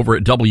Main over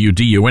at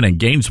WDUN in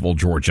Gainesville,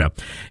 Georgia.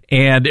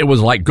 And it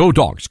was like, go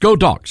Dogs, go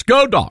Dogs,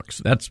 go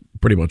Dogs. That's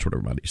pretty much what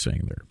everybody's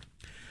saying there.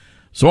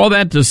 So all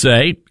that to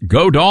say,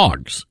 go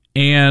Dogs.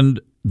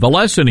 And the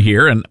lesson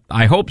here, and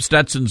I hope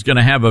Stetson's going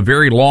to have a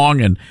very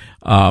long and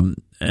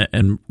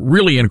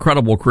really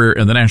incredible career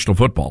in the National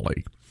Football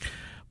League.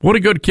 What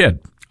a good kid.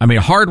 I mean,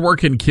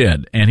 hard-working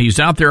kid. And he's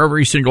out there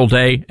every single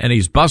day, and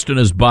he's busting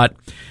his butt.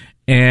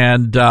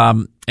 And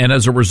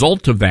as a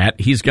result of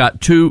that, he's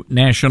got 2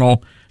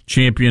 national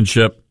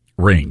championship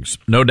rings.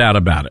 No doubt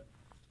about it.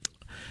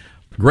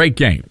 Great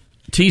game.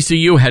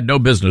 TCU had no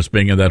business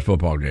being in that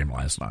football game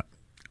last night.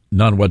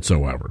 None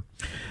whatsoever.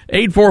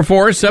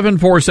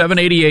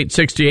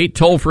 844-747-8868,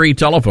 toll-free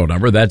telephone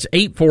number. That's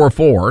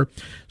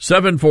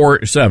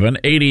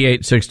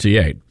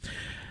 844-747-8868.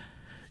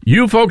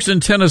 You folks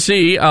in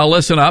Tennessee,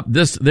 listen up.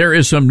 There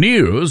is some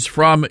news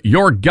from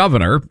your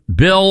governor,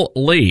 Bill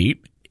Lee.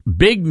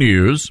 Big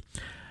news.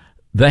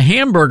 The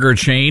hamburger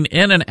chain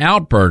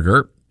In-N-Out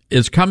Burger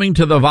is coming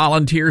to the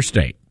volunteer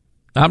state.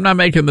 I'm not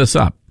making this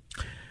up.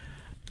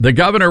 The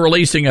governor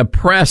releasing a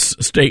press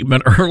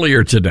statement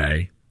earlier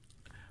today.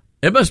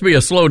 It must be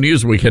a slow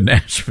news week in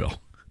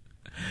Nashville.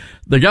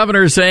 The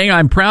governor is saying,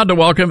 I'm proud to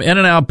welcome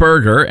In-N-Out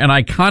Burger, an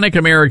iconic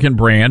American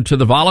brand, to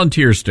the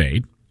volunteer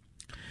state.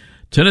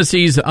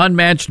 Tennessee's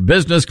unmatched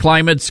business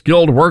climate,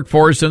 skilled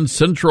workforce, and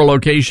central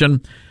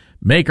location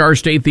make our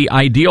state the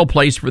ideal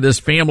place for this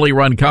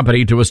family-run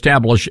company to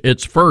establish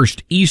its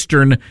first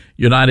eastern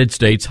United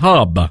States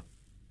hub.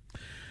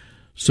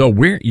 So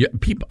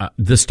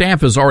the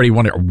staff is already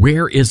wondering,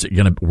 where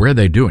are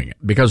they doing it?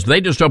 Because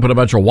they just opened a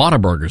bunch of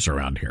Whataburgers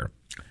around here.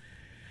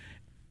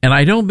 And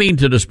I don't mean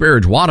to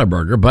disparage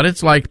Whataburger, but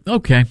it's like,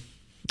 okay,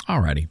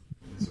 alrighty.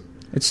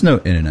 It's no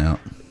In-N-Out.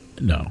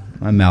 No.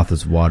 My mouth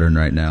is watering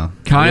right now.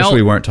 Kyle, I wish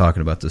we weren't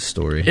talking about this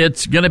story.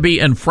 It's going to be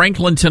in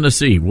Franklin,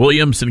 Tennessee,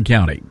 Williamson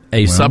County,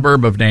 a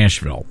suburb of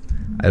Nashville.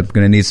 I'm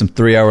going to need some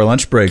 3-hour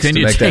lunch breaks to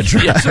make that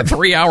drive. Yes, a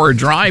 3-hour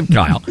drive,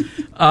 Kyle.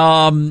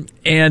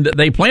 And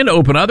they plan to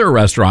open other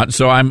restaurants,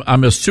 so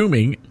I'm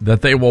assuming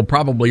that they will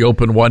probably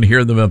open one here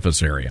in the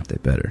Memphis area. They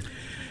better.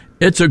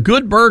 It's a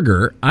good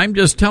burger. I'm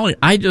just telling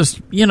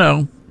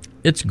you,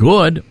 it's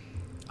good.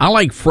 I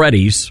like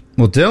Freddy's.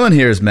 Well, Dylan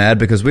here is mad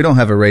because we don't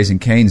have a Raising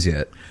Cane's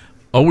yet.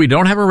 Oh, we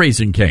don't have a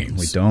Raising Cane's.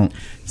 We don't.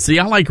 See,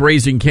 I like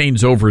Raising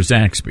Cane's over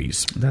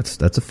Zaxby's.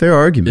 That's a fair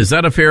argument. Is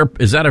that a fair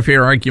argument? It's a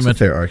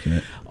fair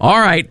argument. All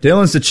right.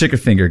 Dylan's the chicken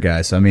finger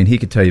guy, so he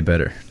could tell you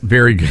better.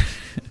 Very good.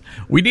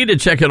 We need to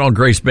check in on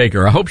Grace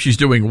Baker. I hope she's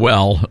doing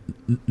well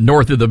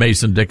north of the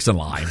Mason-Dixon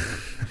line.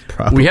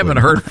 Probably we haven't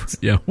heard.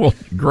 Yeah. Well,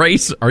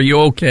 Grace, are you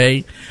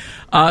okay?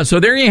 So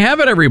there you have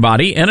it,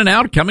 everybody.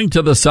 In-N-Out coming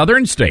to the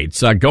southern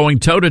states, going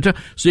toe-to-toe.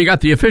 So you got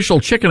the official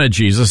chicken of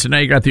Jesus, and now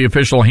you got the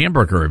official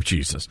hamburger of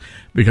Jesus,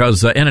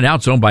 because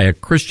In-N-Out's owned by a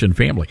Christian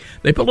family.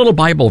 They put little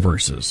Bible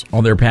verses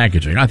on their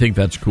packaging. I think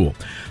that's cool.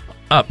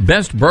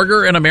 Best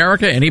burger in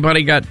America?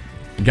 Anybody got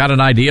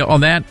an idea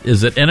on that?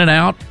 Is it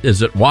In-N-Out?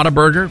 Is it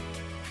Whataburger?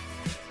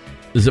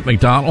 Is it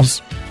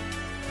McDonald's?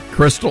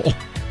 Crystal?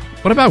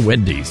 What about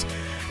Wendy's?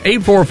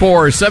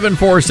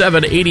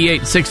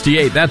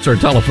 844-747-8868. That's our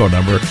telephone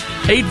number.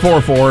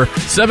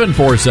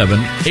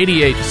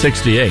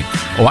 844-747-8868.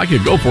 Oh, I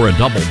could go for a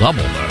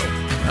double-double, though.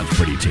 That's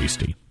pretty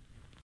tasty.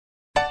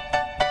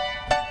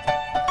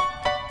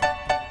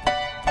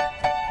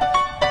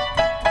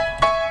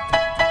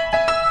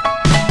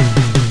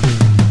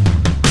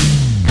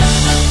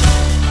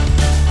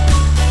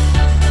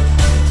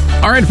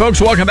 All right, folks,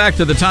 welcome back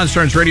to the Todd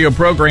Starnes radio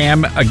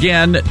program.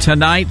 Again,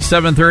 tonight,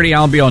 7:30,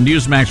 I'll be on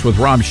Newsmax with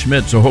Rob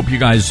Schmidt, so hope you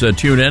guys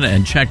tune in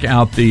and check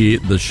out the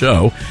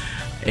show.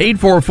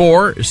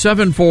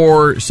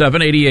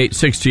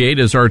 844-747-8868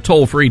 is our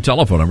toll-free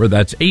telephone number.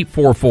 That's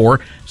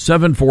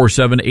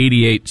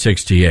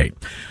 844-747-8868.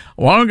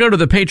 Well, I'm going to go to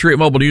the Patriot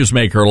Mobile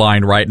Newsmaker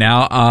line right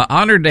now.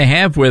 Honored to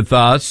have with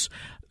us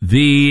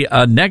the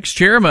next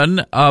chairman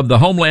of the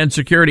Homeland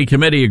Security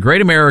Committee, a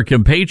great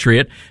American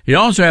patriot. He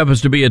also happens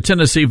to be a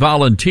Tennessee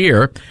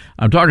volunteer.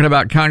 I'm talking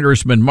about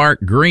Congressman Mark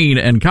Green.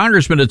 And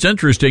Congressman, it's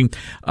interesting.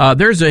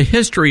 There's a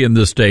history in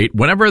the state.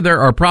 Whenever there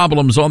are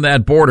problems on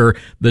that border,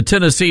 the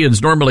Tennesseans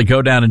normally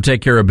go down and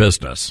take care of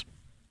business.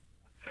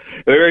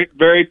 Very,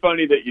 very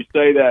funny that you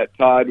say that,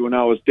 Todd. When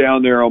I was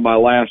down there on my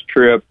last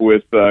trip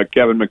with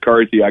Kevin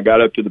McCarthy, I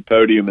got up to the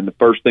podium, and the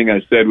first thing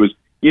I said was,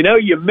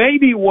 you may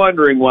be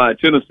wondering why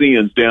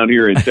Tennesseans down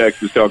here in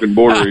Texas talking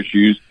border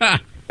issues.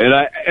 And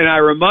I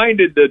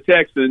reminded the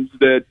Texans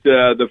that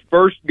the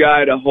first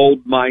guy to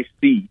hold my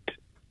seat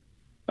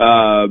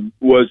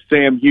was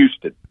Sam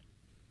Houston,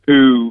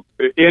 who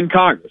in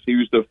Congress. He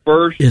was the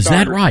first. Is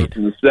that right?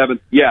 In the 7th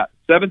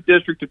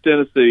District of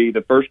Tennessee,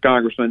 the first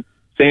congressman.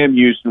 Sam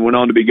Houston went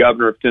on to be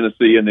governor of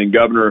Tennessee and then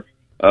governor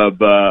of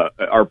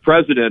our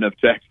president of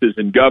Texas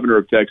and governor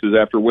of Texas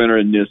after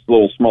winning this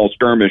little small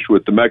skirmish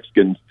with the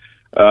Mexicans.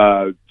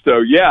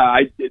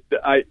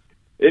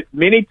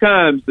 Many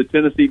times the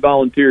Tennessee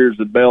Volunteers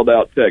have bailed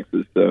out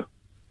Texas. So,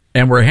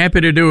 and we're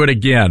happy to do it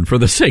again for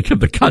the sake of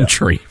the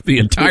country, the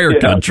entire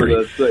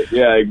country.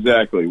 Yeah,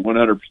 exactly,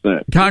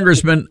 100%.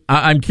 Congressman,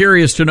 I'm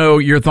curious to know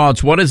your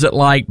thoughts. What is it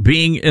like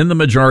being in the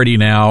majority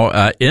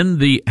now in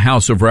the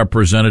House of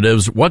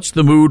Representatives? What's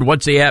the mood?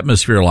 What's the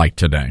atmosphere like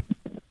today?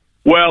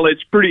 Well,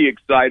 it's pretty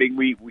exciting.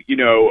 We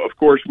of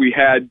course, we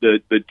had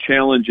the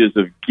challenges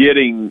of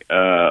getting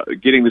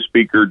the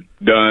speaker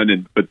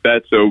done, but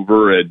that's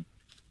over. And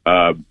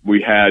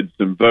we had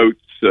some votes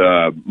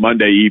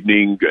Monday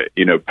evening.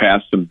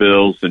 Passed some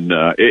bills, and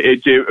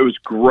it was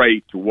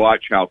great to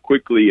watch how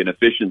quickly and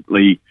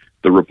efficiently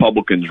the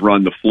Republicans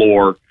run the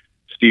floor.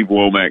 Steve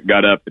Womack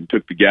got up and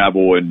took the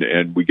gavel,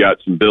 and we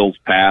got some bills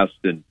passed,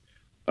 and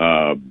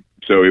so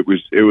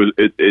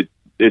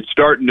it's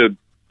starting to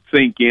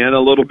sink in a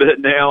little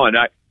bit now. And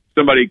I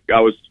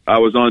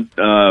was on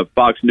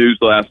Fox News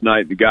last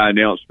night, and the guy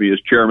announced me as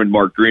Chairman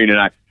Mark Green,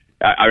 and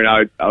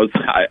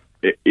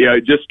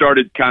it just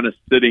started kind of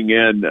setting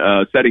in.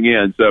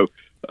 So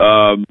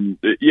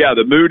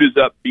the mood is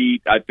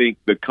upbeat. I think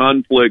the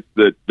conflict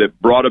that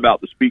brought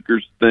about the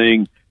speaker's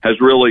thing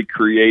has really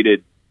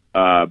created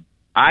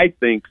I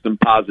think some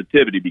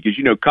positivity, because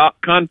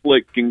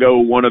conflict can go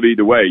one of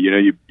either way.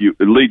 It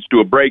leads to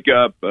a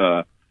breakup,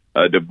 a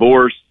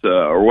divorce,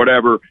 or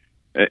whatever.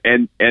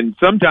 And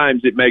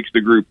sometimes it makes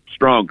the group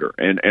stronger.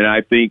 And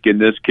I think in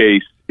this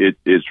case,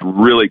 it's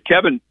really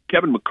Kevin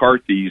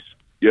McCarthy's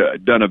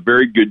done a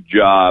very good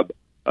job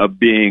of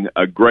being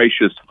a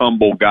gracious,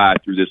 humble guy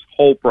through this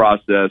whole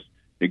process,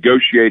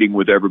 negotiating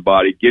with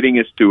everybody, getting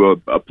us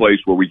to a place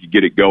where we could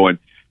get it going.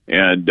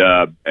 And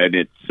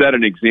it set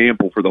an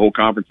example for the whole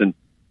conference. And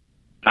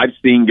I've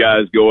seen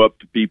guys go up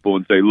to people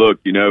and say,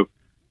 look,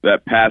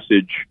 that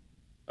passage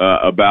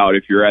about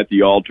if you're at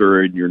the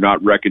altar and you're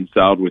not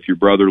reconciled with your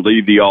brother,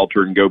 leave the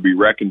altar and go be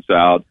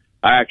reconciled.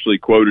 I actually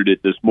quoted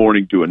it this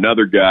morning to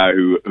another guy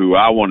who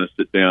I want to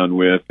sit down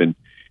with. And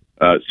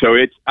so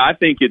I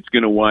think it's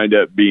going to wind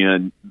up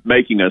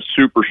making us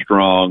super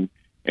strong,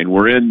 and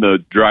we're in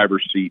the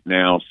driver's seat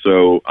now.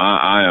 So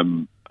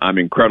I'm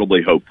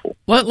incredibly hopeful.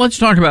 Let's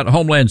talk about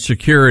Homeland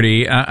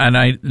Security, and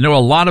I know a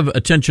lot of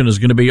attention is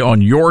going to be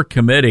on your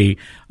committee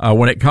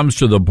when it comes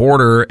to the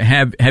border.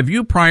 Have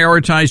you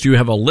prioritized? Do you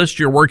have a list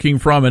you're working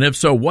from, and if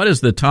so, what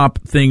is the top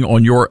thing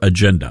on your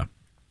agenda?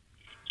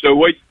 So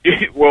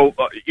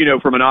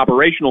from an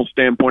operational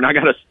standpoint, I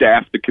got to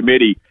staff the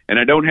committee, and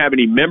I don't have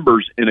any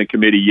members in a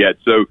committee yet.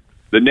 So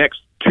the next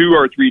 2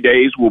 or 3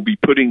 days, we'll be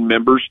putting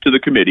members to the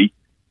committee.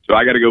 So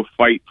I got to go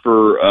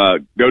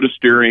go to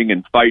steering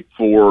and fight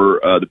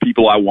for the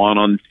people I want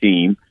on the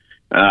team.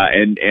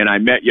 And I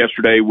met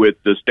yesterday with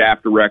the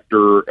staff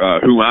director,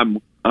 who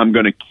I'm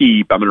going to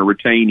keep. I'm going to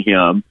retain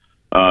him.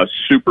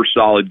 Super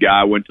solid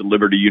guy. Went to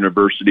Liberty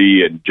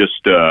University and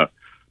just a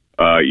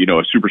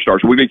superstar.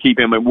 So we're going to keep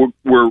him, and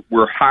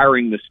we're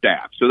hiring the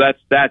staff. So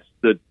that's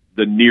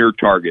the near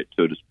target,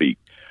 so to speak.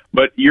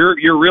 But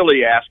you're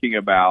really asking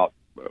about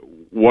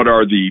what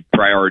are the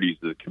priorities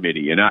of the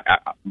committee, and I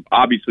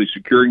obviously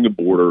securing the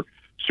border,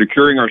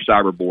 securing our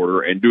cyber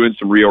border, and doing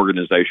some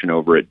reorganization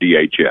over at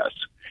DHS.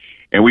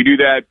 And we do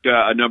that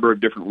a number of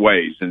different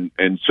ways.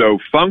 And so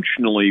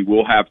functionally,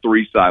 we'll have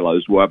 3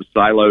 silos. We'll have a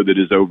silo that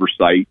is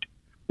oversight.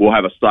 We'll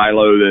have a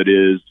silo that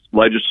is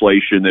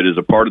legislation that is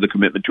a part of the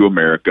commitment to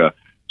America,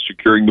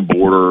 securing the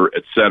border,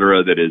 et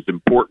cetera, that is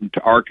important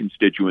to our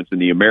constituents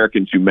and the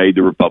Americans who made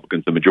the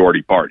Republicans the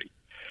majority party.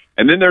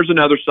 And then there's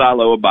another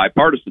silo of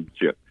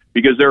bipartisanship,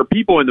 because there are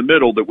people in the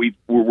middle that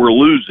we're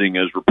losing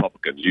as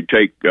Republicans. You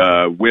take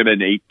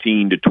women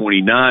 18 to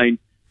 29,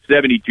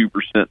 72%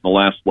 in the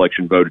last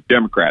election voted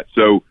Democrat.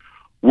 So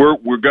we're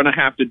going to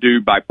have to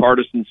do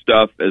bipartisan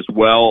stuff as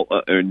well.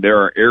 And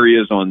there are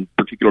areas on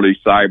particularly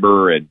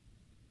cyber and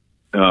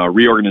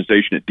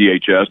reorganization at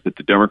DHS that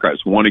the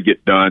Democrats want to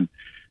get done.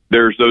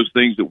 There's those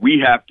things that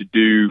we have to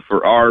do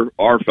for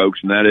our folks,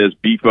 and that is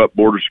beef up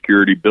border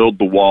security, build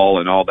the wall,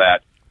 and all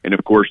that. And,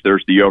 of course,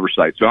 there's the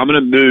oversight. So I'm going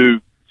to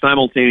move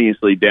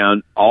simultaneously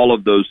down all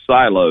of those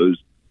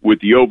silos, with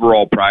the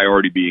overall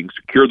priority being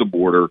secure the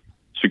border,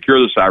 secure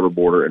the cyber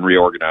border, and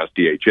reorganize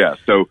DHS.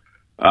 So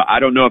I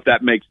don't know if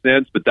that makes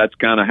sense, but that's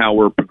kind of how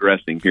we're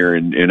progressing here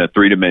in a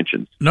 3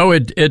 dimensions. No,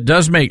 it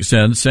does make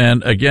sense.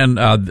 And again,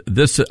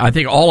 I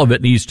think all of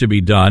it needs to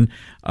be done.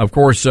 Of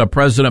course,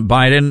 President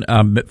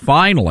Biden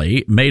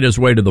finally made his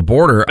way to the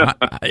border.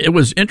 It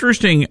was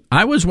interesting.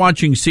 I was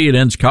watching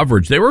CNN's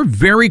coverage. They were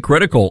very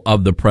critical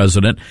of the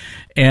president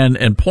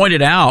and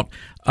pointed out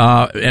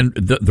and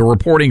the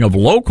reporting of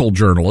local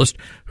journalists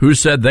who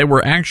said they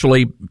were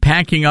actually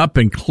packing up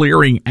and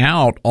clearing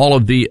out all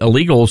of the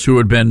illegals who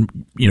had been,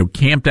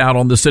 camped out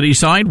on the city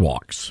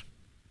sidewalks.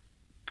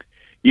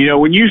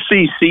 When you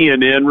see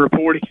CNN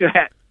reporting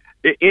that,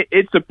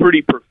 it's a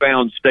pretty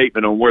profound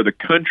statement on where the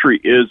country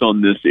is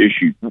on this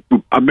issue.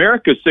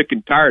 America's sick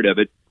and tired of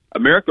it.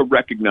 America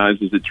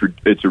recognizes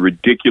it's a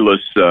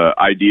ridiculous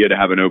idea to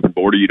have an open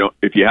border.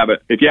 If you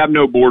have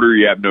no border,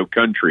 you have no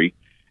country.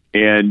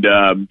 And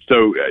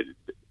so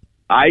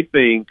I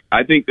think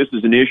this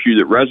is an issue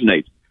that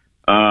resonates.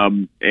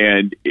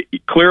 And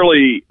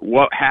clearly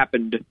what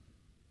happened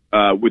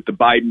with the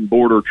Biden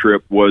border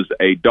trip was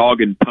a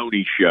dog and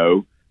pony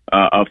show,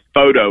 a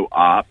photo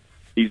op.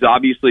 He's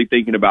obviously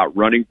thinking about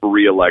running for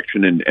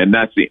re-election, and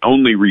that's the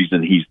only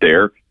reason he's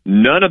there.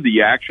 None of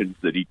the actions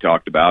that he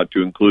talked about,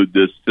 to include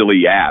this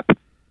silly app,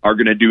 are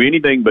going to do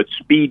anything but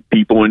speed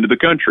people into the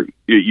country.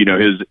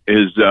 His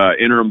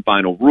interim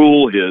final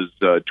rule, his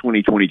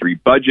 2023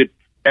 budget,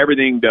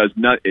 everything does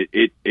not.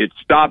 It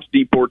stops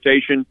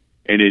deportation,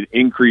 and it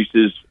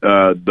increases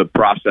the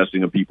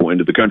processing of people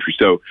into the country.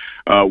 So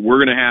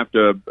we're going to have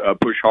to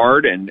push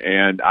hard,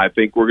 and I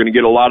think we're going to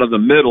get a lot of the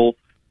middle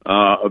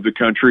of the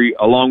country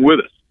along with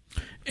us.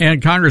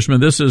 And,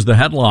 Congressman, this is the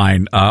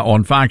headline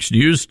on Fox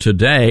News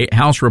today.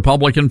 House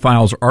Republican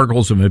files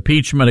articles of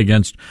impeachment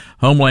against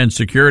Homeland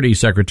Security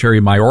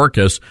Secretary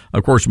Mayorkas.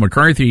 Of course,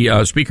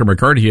 Speaker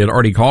McCarthy had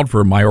already called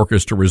for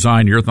Mayorkas to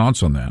resign. Your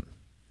thoughts on that?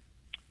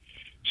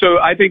 So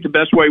I think the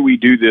best way we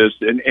do this,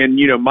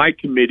 and my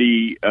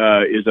committee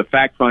is a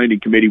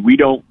fact-finding committee. We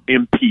don't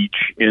impeach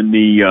in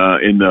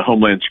the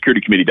Homeland Security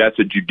Committee. That's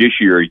a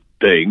judiciary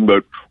thing.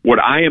 But what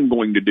I am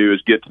going to do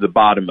is get to the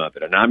bottom of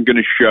it, and I'm going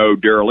to show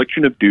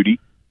dereliction of duty.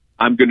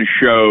 I'm going to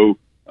show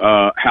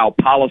how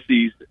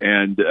policies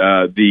and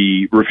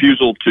the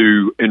refusal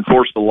to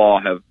enforce the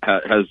law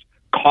has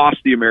cost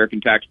the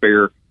American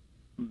taxpayer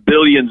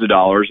billions of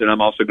dollars, and I'm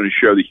also going to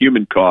show the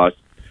human cost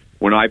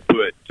when I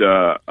put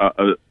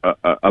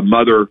a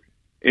mother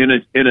in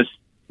a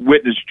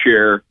witness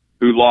chair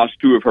who lost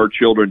 2 of her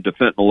children to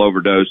fentanyl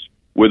overdose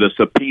with a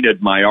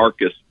subpoenaed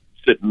Mayorkas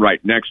sitting right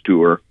next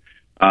to her,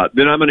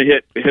 then I'm going to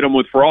hit them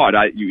with fraud.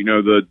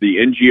 The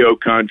NGO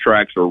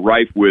contracts are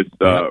rife with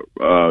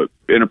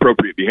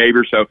inappropriate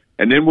behavior. So,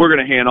 and then we're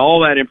going to hand all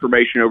that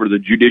information over to the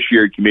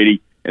Judiciary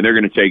Committee, and they're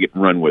going to take it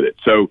and run with it.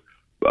 So,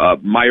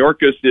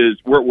 Mayorkas is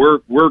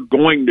we're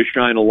going to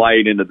shine a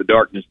light into the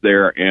darkness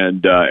there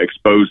and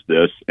expose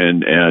this,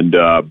 and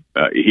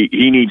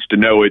he needs to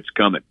know it's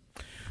coming.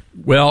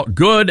 Well,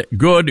 good.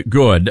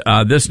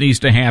 This needs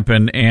to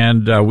happen,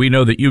 and we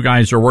know that you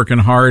guys are working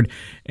hard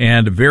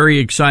and very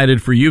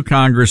excited for you,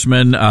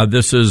 Congressman.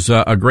 This is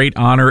a great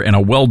honor and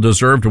a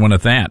well-deserved one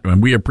at that,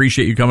 and we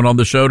appreciate you coming on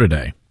the show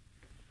today.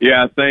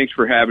 Yeah, thanks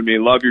for having me.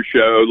 Love your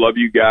show. Love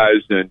you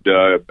guys, and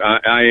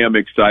I am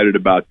excited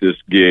about this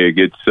gig.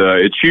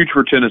 It's huge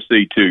for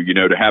Tennessee too.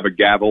 To have a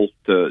gavel.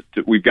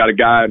 We've got a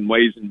guy in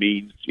Ways and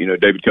Means.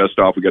 David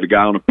Kustoff. We got a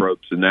guy on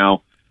approach, and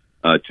now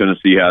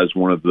Tennessee has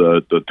one of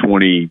the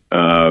 20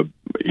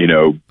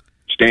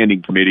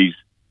 standing committees.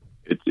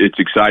 It's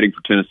exciting for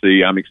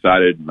Tennessee. I'm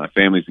excited. My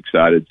family's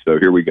excited. So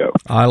here we go.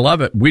 I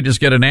love it. We just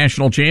get a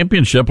national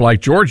championship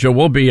like Georgia.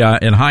 We'll be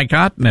in high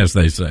cotton, as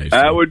they say. So.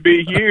 That would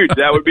be huge.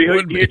 That would be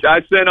huge. I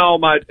sent all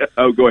my.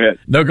 Oh, go ahead.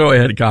 No, go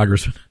ahead,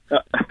 Congressman.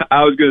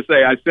 I was going to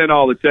say I sent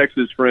all the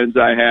Texas friends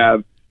I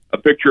have a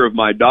picture of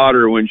my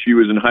daughter when she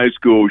was in high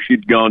school.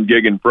 She'd gone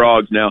gigging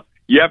frogs. Now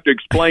you have to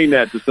explain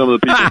that to some of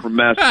the people from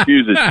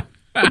Massachusetts.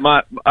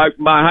 My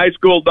high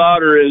school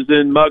daughter is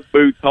in muck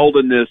boots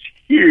holding this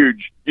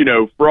huge,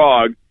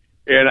 frog,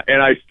 and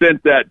I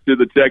sent that to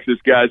the Texas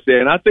guy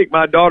saying, I think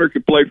my daughter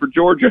could play for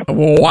Georgia.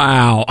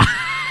 Wow.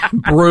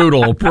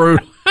 Brutal.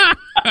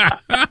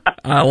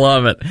 I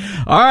love it.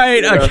 All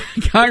right,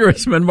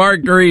 Congressman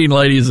Mark Green,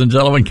 ladies and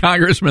gentlemen.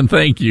 Congressman,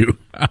 thank you.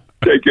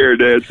 Take care,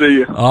 Dad. See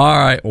you. All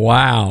right.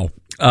 Wow.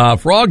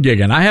 Frog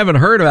gigging. I haven't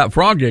heard about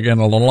frog gigging in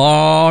a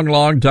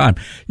long time.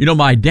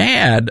 My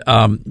dad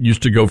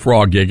used to go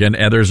frog gigging,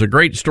 and there's a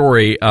great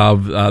story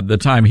of the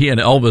time he and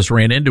Elvis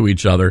ran into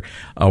each other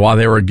while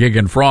they were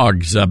gigging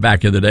frogs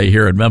back in the day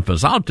here in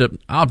Memphis. I'll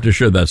have to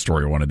share that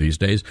story one of these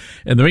days.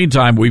 In the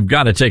meantime, we've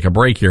got to take a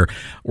break here.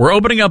 We're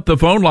opening up the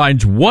phone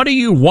lines. What do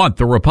you want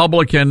the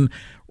Republican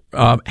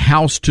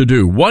House to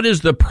do? What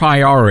is the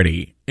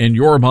priority in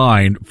your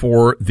mind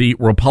for the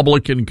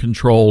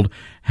Republican-controlled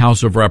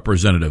House of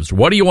Representatives?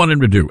 What do you want them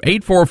to do?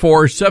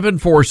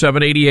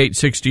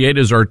 844-747-8868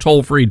 is our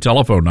toll-free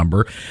telephone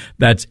number.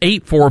 That's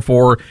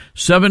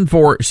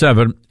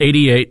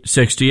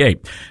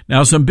 844-747-8868.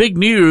 Now, some big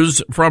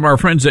news from our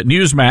friends at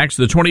Newsmax.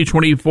 The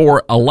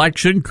 2024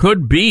 election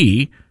could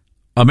be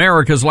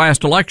America's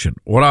last election.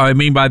 What do I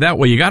mean by that?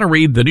 Well, you got to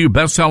read the new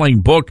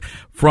best-selling book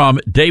from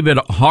David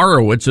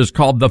Horowitz. It's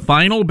called The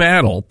Final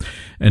Battle,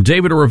 and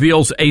David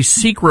reveals a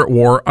secret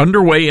war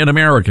underway in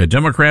America.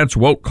 Democrats,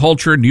 woke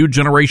culture, new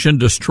generation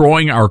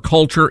destroying our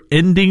culture,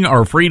 ending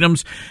our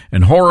freedoms,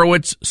 and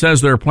Horowitz says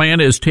their plan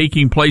is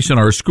taking place in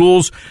our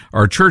schools,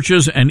 our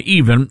churches, and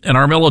even in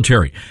our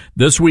military.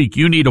 This week,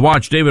 you need to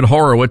watch David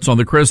Horowitz on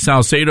the Chris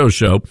Salcedo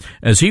Show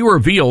as he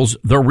reveals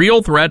the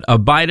real threat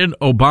of Biden,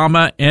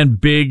 Obama, and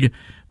big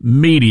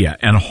media.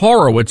 And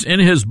Horowitz, in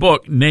his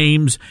book,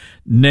 names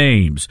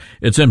names.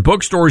 It's in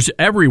bookstores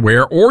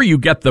everywhere, or you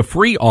get the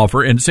free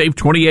offer and save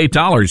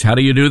 $28. How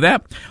do you do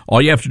that?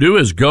 All you have to do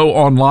is go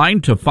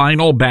online to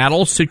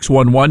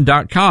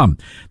finalbattle611.com.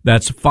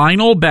 That's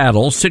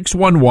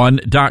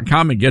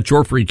finalbattle611.com and get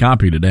your free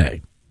copy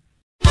today.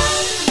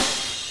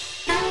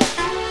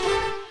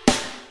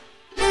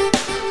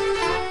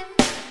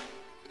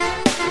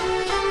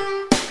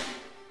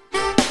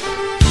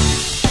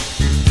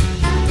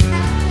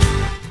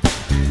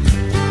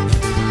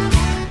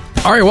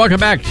 All right, welcome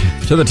back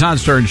to the Todd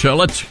Stern Show.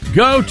 Let's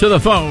go to the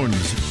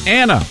phones.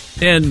 Anna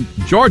in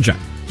Georgia.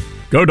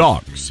 Go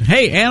Dogs.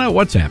 Hey, Anna,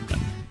 what's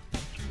happening?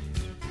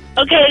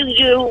 Okay,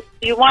 you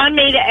want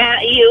me to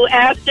you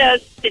asked us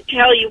to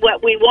tell you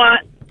what we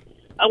want.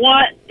 I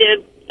want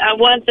the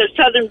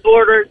southern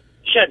border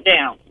shut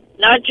down.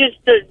 Not just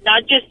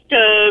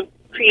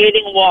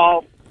creating a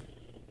wall,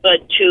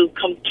 but to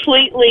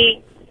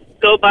completely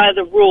go by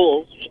the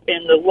rules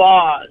and the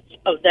laws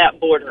of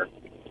that border.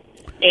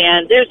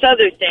 And there's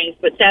other things,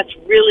 but that's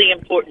really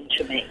important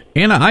to me.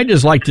 Anna, I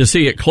just like to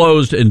see it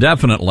closed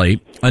indefinitely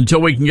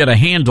until we can get a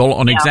handle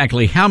on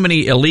exactly how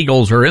many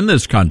illegals are in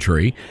this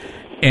country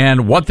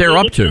and what they're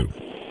up to.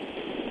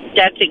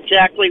 That's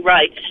exactly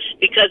right.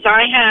 Because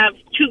I have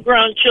 2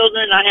 grown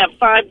children, I have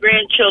 5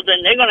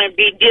 grandchildren. They're going to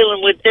be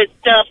dealing with this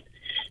stuff.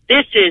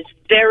 This is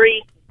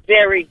very,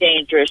 very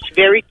dangerous,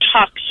 very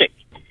toxic.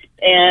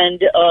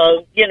 And,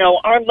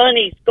 our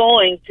money's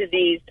going to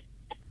these,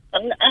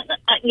 I'm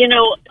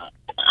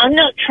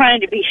not trying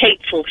to be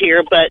hateful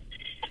here, but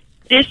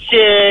this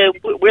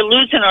we're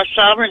losing our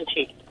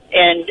sovereignty,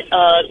 and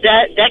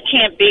that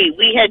can't be.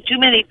 We had too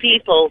many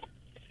people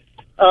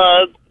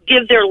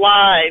give their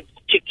lives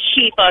to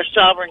keep our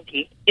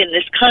sovereignty in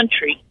this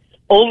country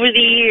over the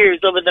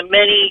years, over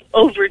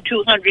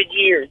 200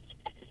 years,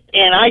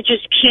 and I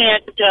just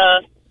can't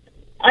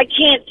I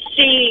can't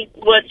see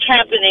what's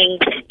happening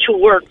to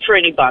work for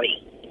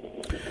anybody.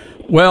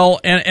 Well,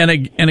 and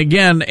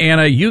again,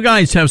 Anna, you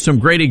guys have some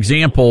great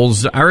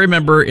examples. I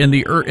remember in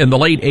the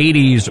late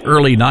 80s,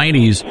 early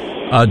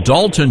 90s,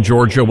 Dalton,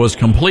 Georgia was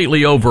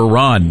completely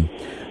overrun.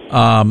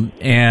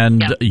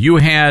 You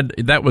had,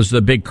 that was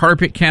the big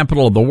carpet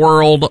capital of the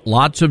world,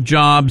 lots of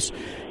jobs,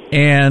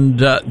 and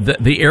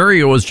the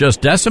area was just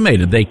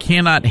decimated. They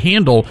cannot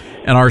handle,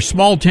 and our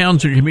small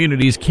towns and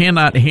communities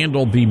cannot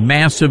handle the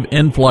massive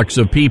influx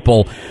of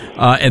people.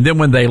 And then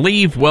when they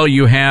leave, well,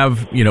 you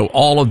have,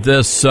 all of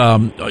this,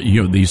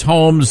 these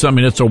homes. I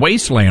mean, it's a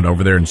wasteland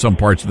over there in some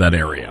parts of that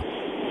area.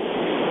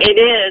 It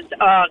is.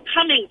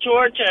 Cumming,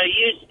 Georgia,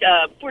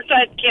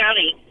 Forsyth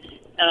County,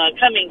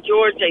 Cumming,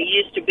 Georgia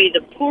used to be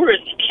the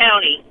poorest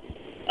county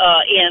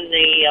in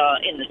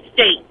the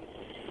state.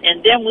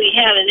 And then we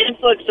had an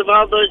influx of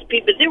all those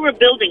people. They were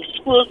building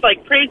schools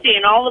like crazy,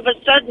 and all of a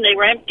sudden they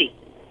were empty.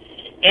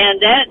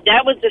 And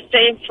that was the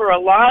same for a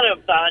lot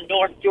of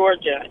North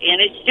Georgia, and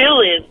it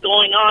still is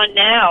going on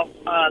now.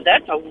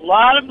 That's a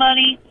lot of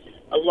money,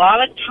 a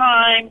lot of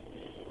time.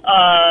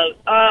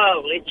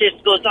 It just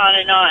goes on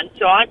and on.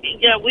 So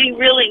we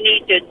really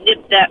need to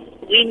nip that.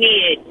 We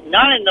need it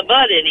not in the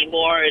bud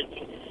anymore.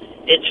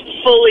 It's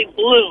fully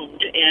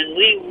bloomed, and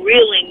we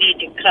really need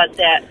to cut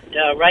that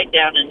right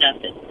down to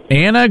nothing.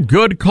 Anna,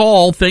 good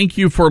call. Thank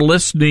you for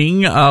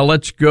listening.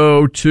 Let's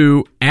go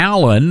to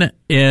Alan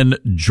in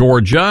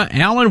Georgia.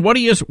 Alan, what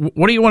do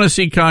you want to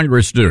see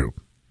Congress do?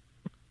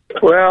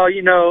 Well,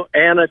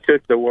 Anna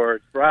took the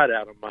words right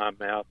out of my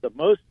mouth. The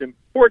most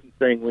important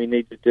thing we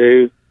need to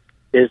do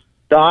is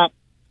stop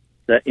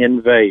the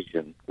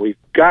invasion. We've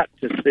got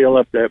to seal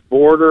up that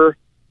border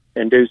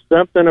and do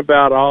something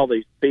about all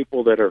these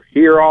people that are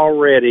here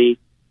already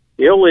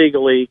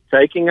illegally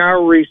taking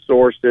our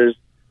resources.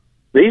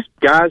 These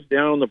guys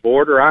down on the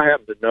border, I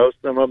happen to know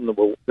some of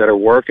them that are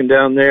working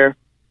down there.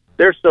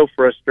 They're so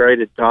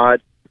frustrated,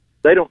 Todd.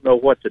 They don't know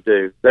what to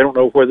do. They don't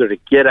know whether to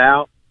get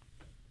out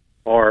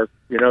or,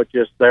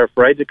 just they're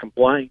afraid to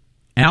complain.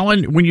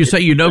 Alan, when you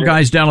say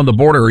guys down on the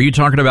border, are you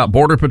talking about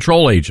Border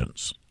Patrol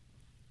agents?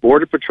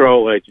 Border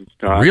Patrol agents,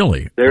 Todd.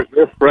 Really? They're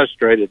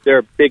frustrated.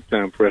 They're big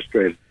time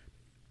frustrated.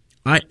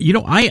 I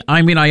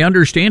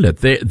understand it.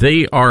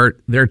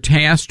 They're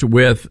tasked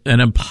with an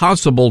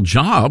impossible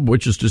job,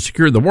 which is to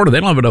secure the border. They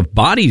don't have enough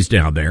bodies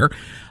down there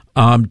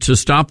to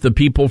stop the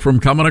people from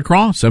coming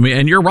across.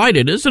 And you're right,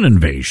 it is an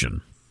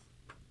invasion.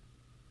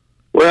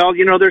 Well,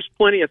 there's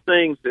plenty of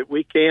things that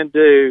we can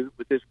do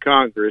with this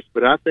Congress,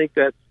 but I think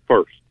that's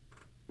first.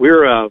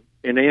 We're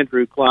in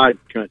Andrew Clyde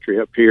country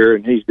up here,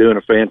 and he's doing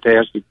a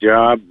fantastic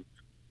job.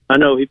 I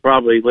know he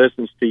probably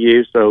listens to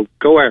you, so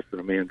go after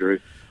him, Andrew.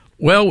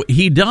 Well,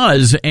 he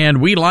does,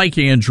 and we like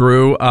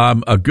Andrew,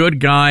 a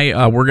good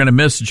guy. We're going to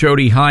miss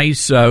Jody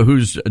Heiss,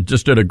 who's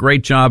just did a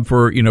great job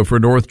for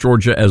North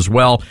Georgia as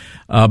well.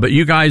 But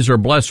you guys are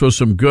blessed with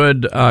some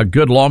good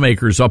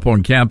lawmakers up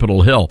on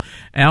Capitol Hill.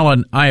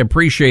 Alan, I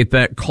appreciate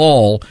that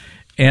call,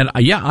 and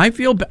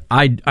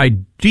I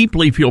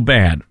deeply feel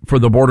bad for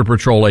the Border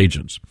Patrol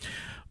agents.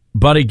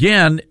 But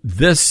again,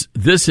 this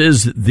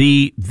is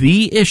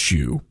the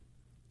issue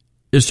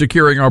is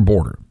securing our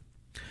border.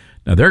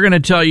 Now, they're going to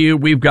tell you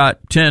we've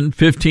got 10,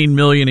 15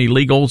 million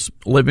illegals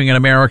living in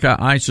America.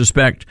 I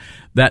suspect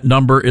that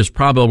number is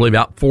probably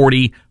about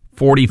 40,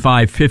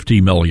 45,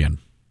 50 million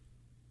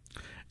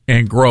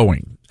and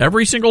growing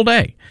every single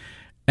day.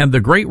 And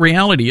the great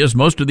reality is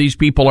most of these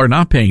people are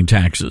not paying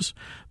taxes.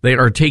 They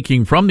are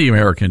taking from the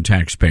American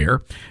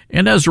taxpayer.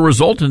 And as a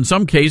result, in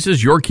some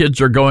cases, your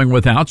kids are going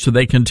without so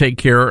they can take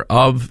care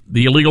of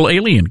the illegal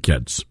alien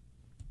kids.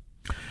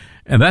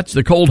 And that's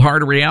the cold,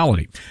 hard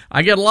reality.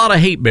 I get a lot of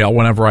hate mail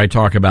whenever I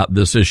talk about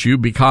this issue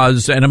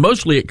and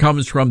mostly it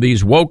comes from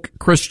these woke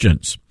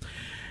Christians.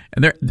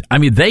 And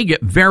they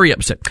get very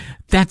upset.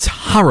 That's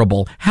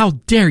horrible. How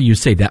dare you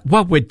say that?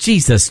 What would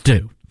Jesus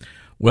do?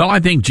 Well, I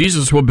think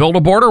Jesus will build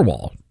a border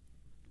wall.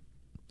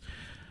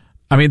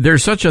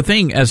 There's such a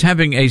thing as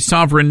having a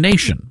sovereign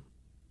nation.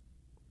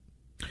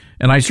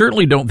 And I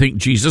certainly don't think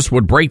Jesus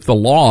would break the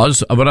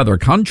laws of another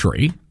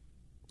country,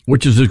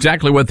 which is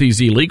exactly what these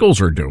illegals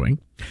are doing.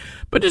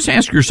 But just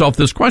ask yourself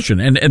this question,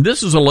 and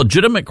this is a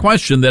legitimate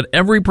question that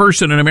every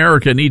person in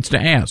America needs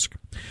to ask.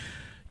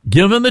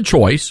 Given the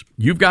choice,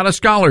 you've got a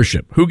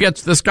scholarship. Who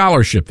gets the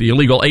scholarship, the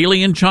illegal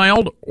alien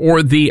child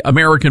or the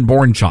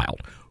American-born child?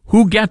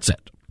 Who gets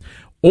it?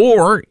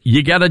 Or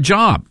you get a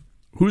job.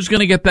 Who's going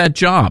to get that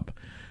job?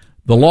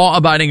 The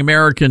law-abiding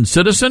American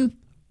citizen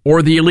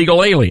or the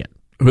illegal alien,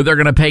 who they're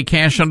going to pay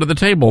cash under the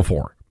table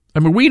for?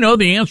 We know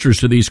the answers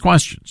to these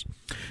questions.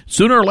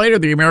 Sooner or later,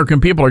 the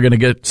American people are going to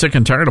get sick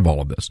and tired of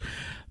all of this.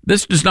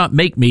 This does not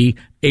make me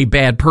a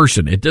bad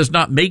person. It does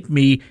not make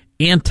me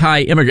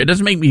anti-immigrant. It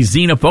doesn't make me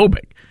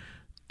xenophobic.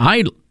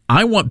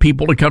 I want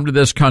people to come to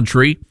this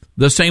country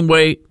the same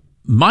way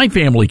my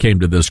family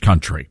came to this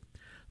country,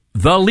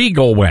 the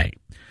legal way.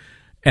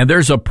 And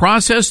there's a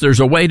process, there's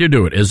a way to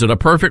do it. Is it a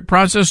perfect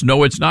process?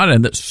 No, it's not,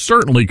 and that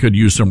certainly could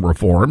use some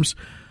reforms.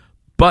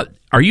 But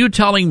are you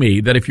telling me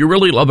that if you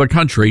really love a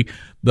country,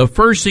 the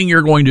first thing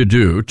you're going to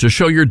do to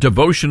show your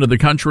devotion to the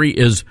country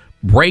is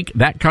break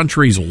that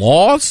country's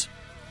laws?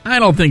 I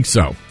don't think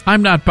so.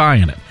 I'm not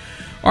buying it.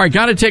 All right,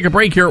 got to take a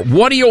break here.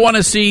 What do you want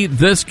to see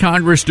this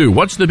Congress do?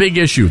 What's the big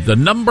issue? The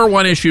number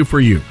one issue for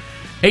you.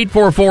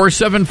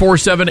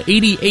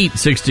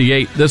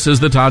 844-747-8868. This is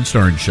the Todd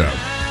Starnes Show.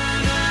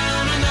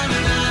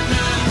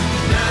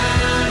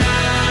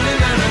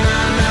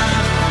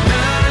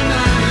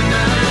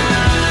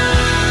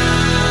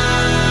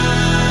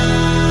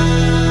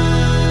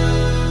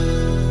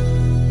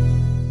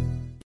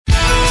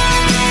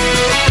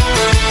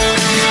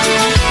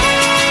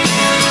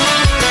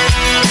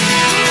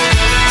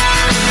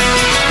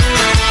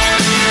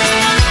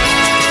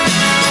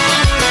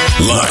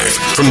 Live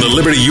from the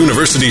Liberty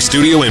University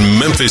studio in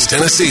Memphis,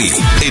 Tennessee,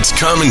 it's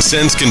Common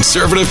Sense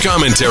Conservative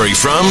Commentary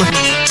from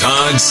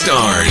Todd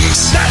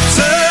Starnes. That's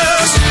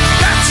us.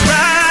 That's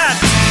right.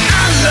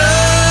 I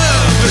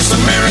love this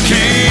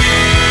American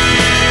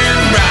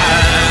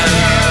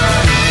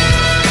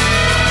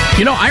ride.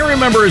 You know, I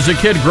remember as a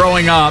kid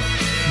growing up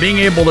being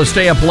able to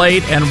stay up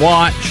late and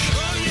watch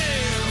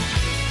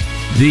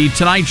The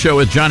Tonight Show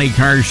with Johnny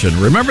Carson.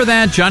 Remember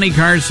that? Johnny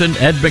Carson,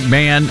 Ed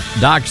McMahon,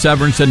 Doc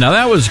Severinsen. Now,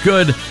 that was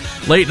good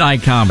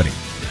late-night comedy.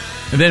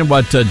 And then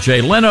Jay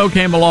Leno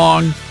came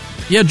along.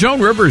 Yeah, Joan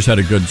Rivers had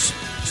a good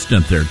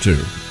stint there, too.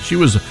 She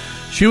was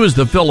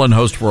the fill-in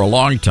host for a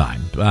long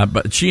time.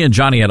 But she and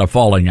Johnny had a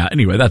falling out.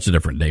 Anyway, that's a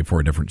different day for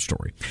a different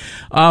story.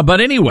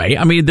 But anyway,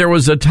 I mean, there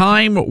was a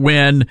time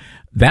when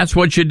that's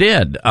what you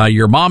did.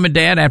 Your mom and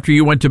dad, after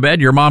you went to bed,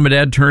 your mom and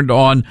dad turned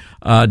on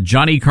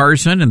Johnny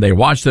Carson, and they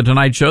watched The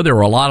Tonight Show. There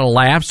were a lot of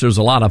laughs. There was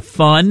a lot of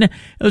fun. It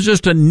was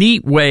just a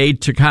neat way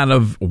to kind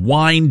of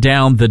wind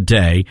down the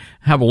day,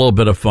 have a little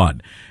bit of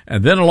fun.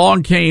 And then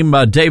along came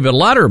David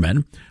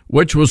Letterman,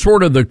 which was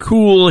sort of the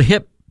cool,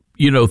 hip,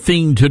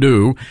 thing to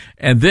do.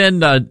 And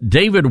then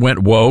David went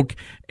woke,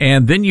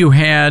 and then you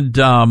had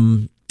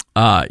Conan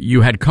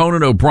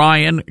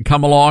O'Brien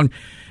come along.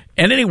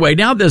 And anyway,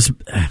 now this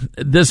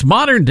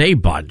modern day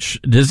bunch,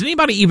 does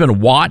anybody even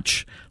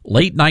watch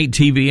late night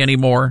TV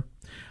anymore?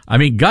 I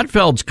mean,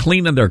 Gutfeld's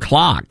cleaning their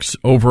clocks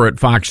over at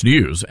Fox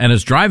News, and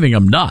it's driving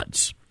them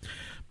nuts.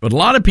 But a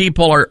lot of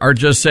people are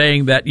just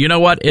saying that, you know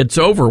what, it's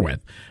over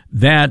with.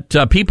 That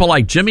people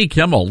like Jimmy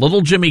Kimmel, little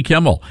Jimmy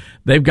Kimmel,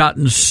 they've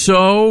gotten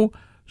so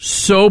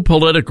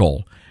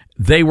political.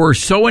 They were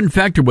so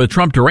infected with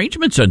Trump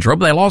derangement syndrome,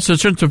 they lost their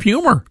sense of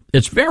humor.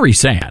 It's very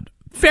sad.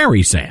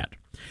 Very sad.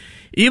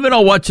 Even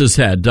what's his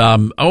head?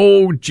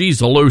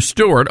 Lou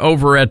Stewart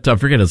over at,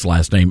 forget his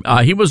last name.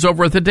 He was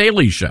over at The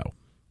Daily Show.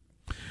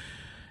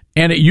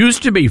 And it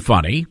used to be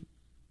funny,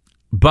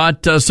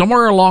 but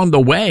somewhere along the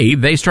way,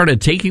 they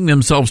started taking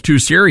themselves too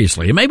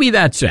seriously. And maybe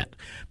that's it.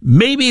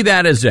 Maybe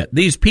that is it.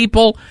 These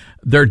people,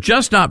 they're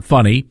just not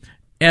funny.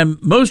 And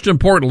most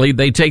importantly,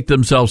 they take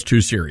themselves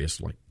too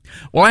seriously.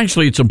 Well,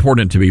 actually, it's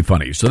important to be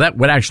funny. So that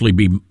would actually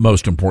be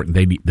most important.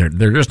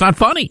 They're just not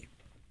funny.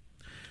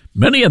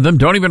 Many of them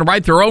don't even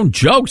write their own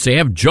jokes. They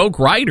have joke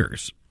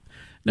writers.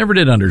 Never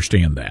did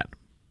understand that.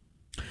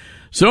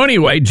 So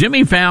anyway,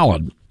 Jimmy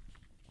Fallon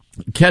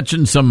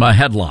catching some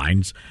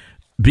headlines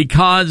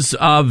because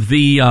of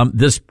the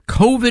this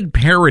COVID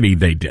parody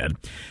they did.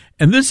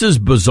 And this is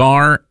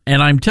bizarre,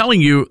 and I'm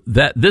telling you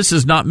that this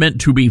is not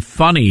meant to be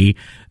funny.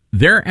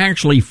 They're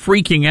actually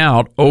freaking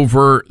out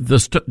over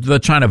the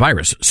China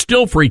virus,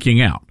 still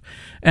freaking out.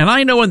 And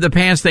I know in the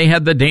past they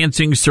had the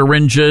dancing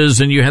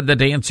syringes and you had the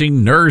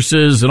dancing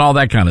nurses and all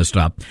that kind of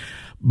stuff.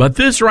 But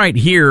this right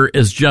here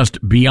is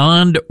just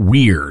beyond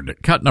weird.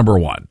 Cut number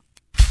one.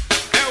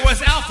 There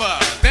was Alpha,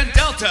 then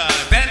Delta,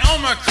 then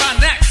Omicron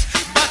next.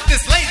 But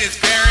this latest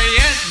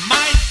variant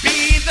might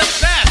be the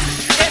best.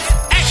 It's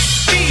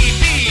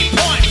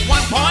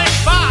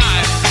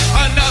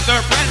XBB.1.5.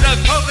 Another brand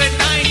of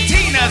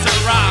COVID-19 has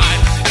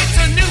arrived. It's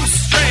a new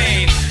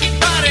strain,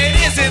 but it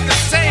isn't the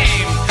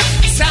same.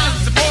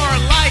 Sounds more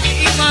like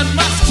Elon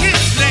Musk's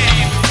kid's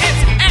name.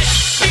 It's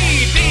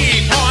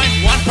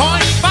XBB.1.5,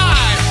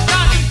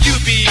 not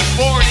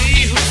UB40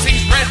 who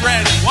sings red,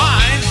 red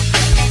wine.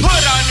 Put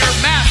on your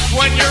mask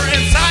when you're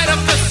inside a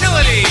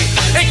facility.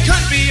 It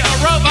could be a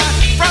robot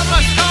from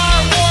a Star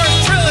Wars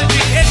trilogy.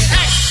 It's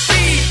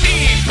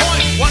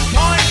XBB.1.5,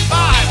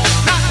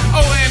 not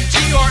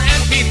OMG or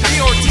MP3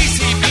 or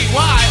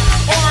TCBY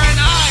or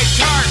an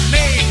iChart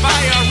made by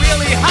a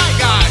really high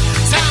guy.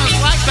 Sounds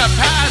like the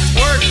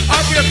password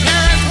of your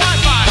parents'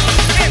 Wi-Fi.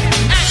 It's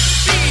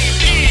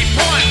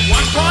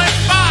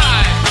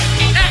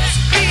XBB.1.5.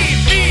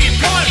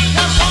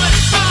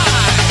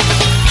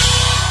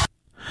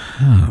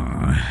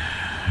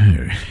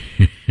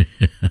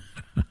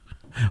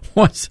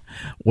 XBB.1.5.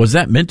 Was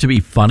that meant to be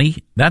funny?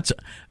 That's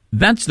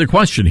the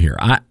question here.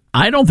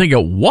 I don't think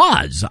it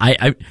was.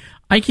 I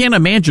can't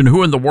imagine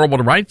who in the world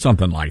would write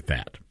something like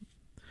that.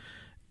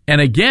 And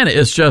again,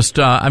 it's just,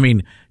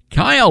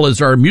 Kyle is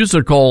our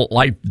musical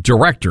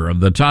director of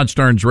the Todd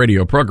Starnes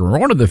radio program. We're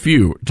one of the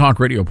few talk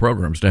radio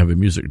programs to have a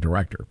music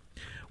director.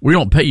 We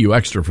don't pay you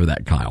extra for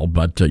that, Kyle,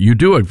 but you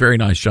do a very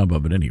nice job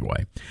of it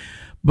anyway.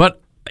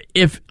 But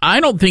I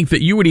don't think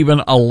that you would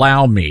even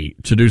allow me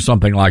to do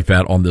something like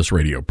that on this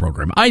radio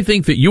program. I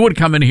think that you would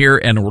come in here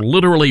and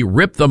literally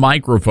rip the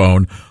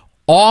microphone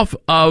off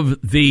of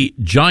the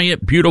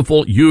giant,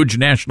 beautiful, huge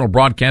national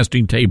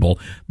broadcasting table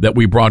that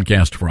we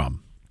broadcast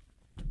from.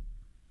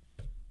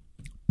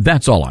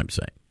 That's all I'm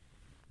saying.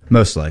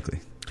 Most likely.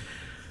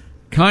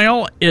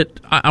 Kyle,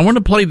 I want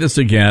to play this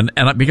again,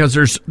 and because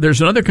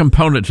there's another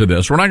component to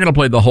this. We're not going to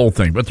play the whole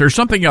thing, but there's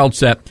something else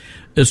that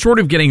is sort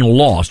of getting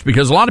lost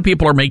because a lot of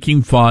people are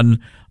making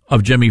fun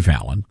of Jimmy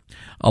Fallon.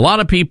 A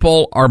lot of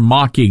people are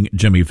mocking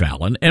Jimmy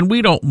Fallon, and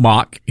we don't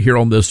mock here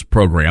on this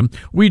program.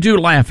 We do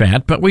laugh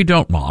at, but we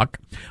don't mock.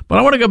 But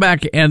I want to go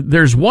back, and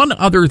there's one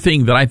other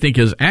thing that I think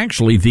is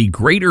actually the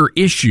greater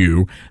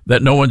issue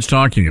that no one's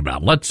talking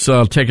about. Let's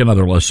take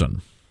another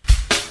listen.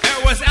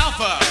 There was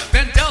Alpha,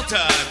 then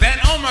Delta, then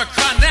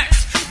Omicron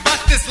next,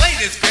 but this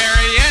latest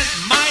variant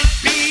might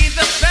be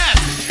the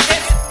best.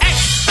 It's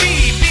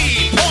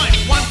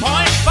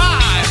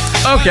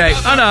XBB.1.5. Okay,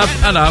 enough.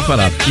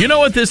 You know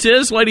what this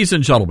is, ladies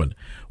and gentlemen?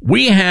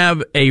 We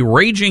have a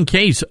raging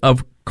case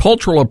of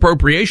cultural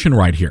appropriation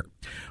right here.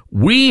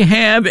 We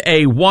have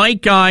a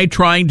white guy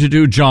trying to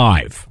do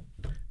jive.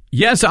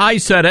 Yes, I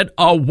said it,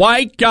 a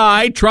white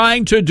guy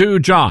trying to do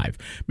jive.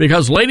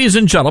 Because, ladies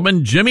and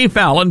gentlemen, Jimmy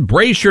Fallon,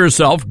 brace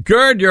yourself,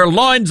 gird your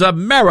loins,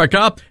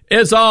 America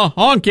is a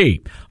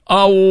honky.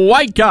 A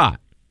white guy.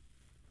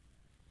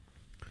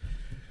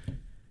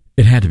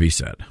 It had to be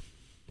said.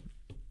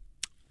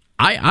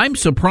 I'm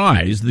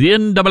surprised the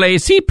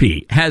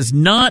NAACP has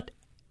not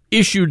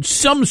issued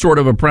some sort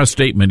of a press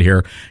statement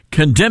here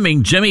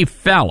condemning Jimmy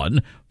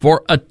Fallon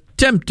for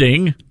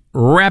attempting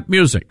rap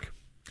music.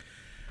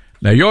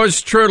 Now,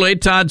 yours truly,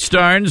 Todd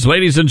Starnes,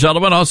 ladies and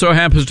gentlemen, also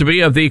happens to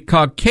be of the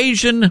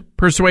Caucasian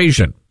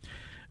persuasion.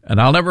 And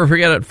I'll never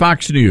forget at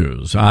Fox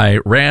News, I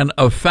ran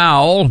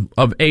afoul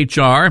of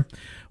HR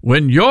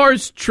when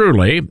yours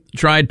truly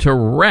tried to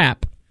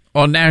rap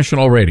on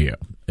national radio.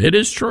 It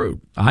is true.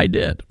 I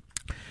did.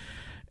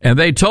 And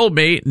they told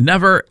me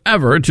never,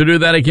 ever to do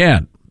that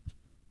again.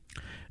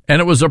 And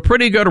it was a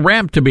pretty good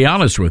rap, to be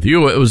honest with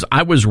you.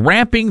 I was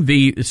rapping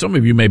some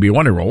of you may be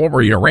wondering, well, what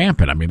were you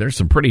rapping? I mean, there's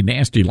some pretty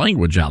nasty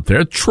language out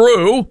there.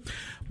 True.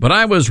 But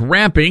I was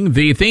rapping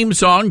the theme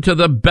song to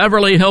the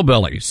Beverly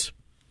Hillbillies.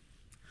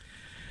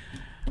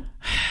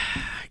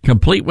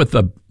 Complete with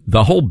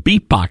the whole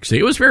beatboxing.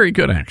 It was very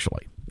good,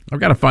 actually. I've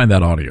got to find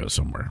that audio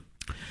somewhere.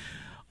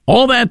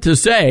 All that to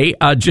say,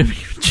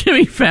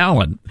 Jimmy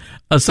Fallon,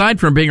 aside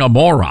from being a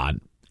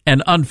moron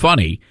and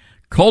unfunny,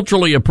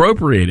 culturally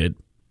appropriated,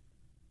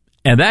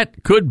 and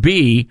that could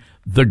be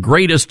the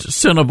greatest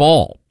sin of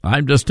all.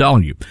 I'm just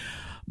telling you.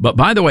 But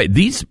by the way,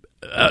 these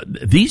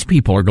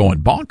people are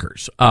going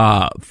bonkers.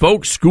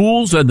 Folks,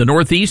 schools in the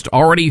Northeast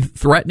already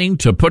threatening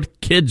to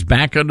put kids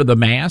back under the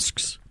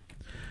masks.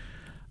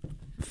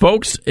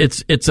 Folks,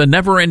 it's a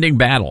never-ending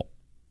battle.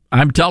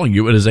 I'm telling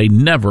you, it is a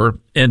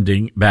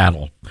never-ending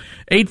battle.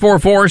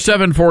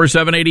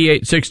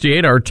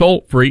 844-747-8868, our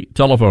toll-free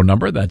telephone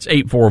number. That's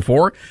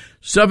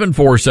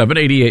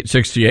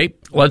 844-747-8868.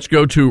 Let's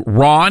go to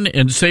Ron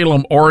in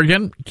Salem,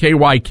 Oregon.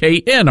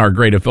 KYKN, our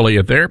great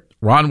affiliate there.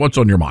 Ron, what's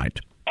on your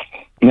mind?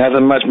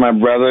 Nothing much, my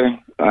brother.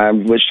 I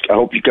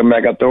hope you come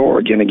back out to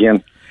Oregon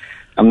again.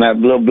 I'm that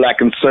little black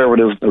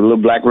conservative, a little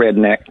black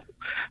redneck.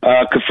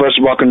 First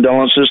of all,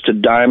 condolences to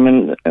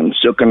Diamond and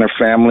Silk and their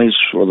families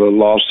for the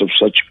loss of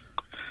such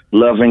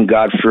loving,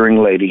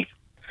 God-fearing lady.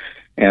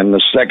 And the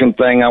second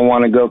thing I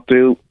want to go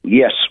through,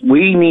 yes,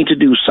 we need to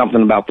do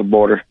something about the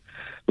border.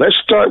 Let's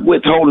start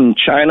with holding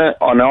China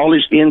on all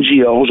these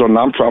NGOs or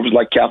nonprofits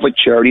like Catholic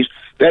Charities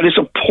that is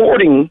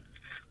supporting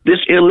this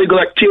illegal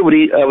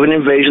activity of an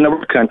invasion of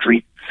our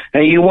country.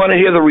 And you want to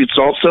hear the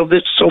results of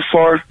this so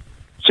far?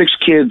 6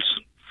 kids.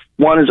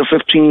 One is a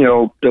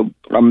 15-year-old,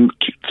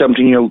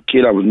 17-year-old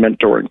kid I was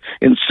mentoring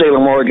in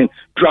Salem, Oregon,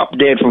 dropped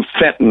dead from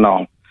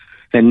fentanyl.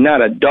 And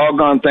not a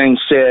doggone thing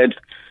said.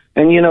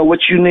 And you know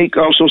what's unique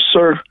also,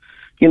 sir?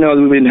 You know,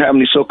 we've been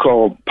having these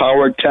so-called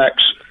power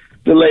attacks.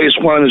 The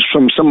latest one is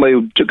from somebody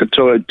who took a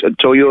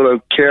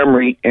Toyota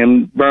Camry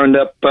and burned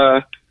up,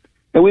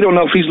 and we don't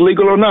know if he's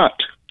legal or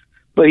not.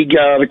 But he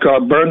got out of the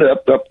car, burned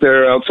up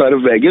there outside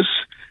of Vegas,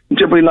 and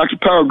temporarily knocked the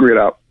power grid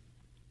out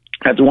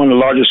at one of the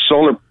largest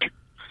solar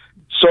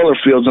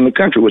fields in the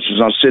country, which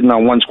is sitting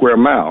on 1 square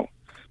mile.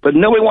 But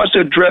nobody wants to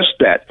address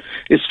that.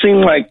 It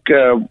seemed like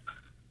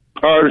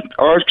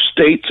our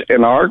states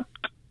and our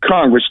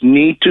Congress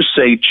need to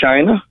say,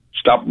 China,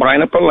 stop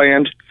buying up our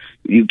land.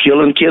 You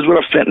killing kids with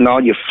a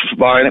fentanyl. You're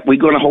buying it. We're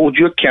going to hold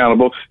you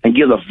accountable and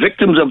give the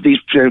victims of these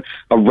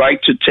a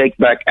right to take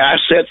back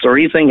assets or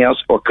anything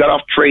else or cut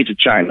off trade to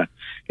China.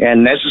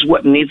 And this is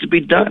what needs to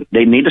be done.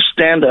 They need to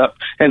stand up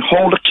and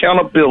hold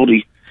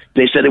accountability.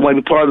 They said they want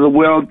to be part of the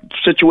world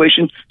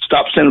situation.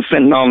 Stop sending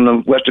fentanyl in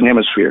the Western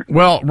Hemisphere.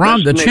 Well,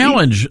 Ron, the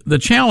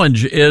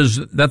challenge is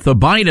that the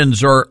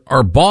Bidens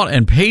are bought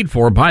and paid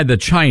for by the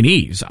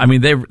Chinese. I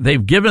mean,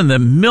 they've given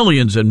them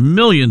millions and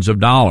millions of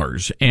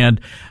dollars. And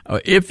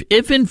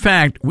if in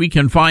fact we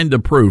can find the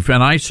proof,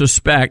 and I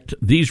suspect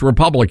these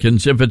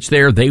Republicans, if it's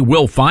there, they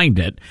will find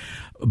it.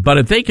 But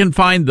if they can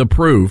find the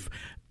proof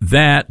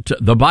that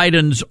the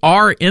Bidens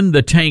are in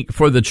the tank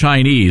for the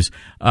Chinese,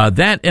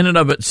 that in and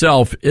of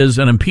itself is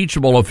an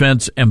impeachable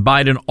offense, and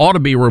Biden ought to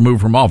be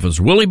removed from office.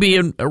 Will he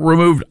be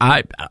removed?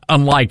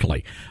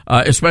 Unlikely,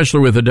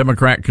 especially with a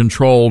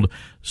Democrat-controlled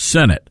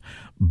Senate.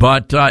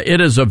 But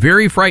it is a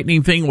very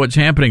frightening thing what's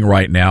happening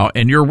right now.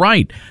 And you're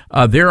right.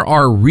 There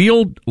are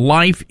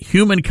real-life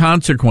human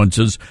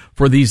consequences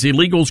for these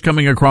illegals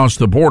coming across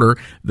the border.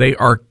 They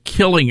are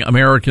killing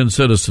American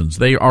citizens.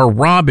 They are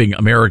robbing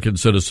American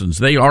citizens.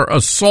 They are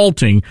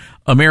assaulting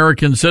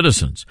American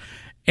citizens.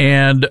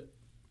 And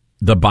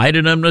the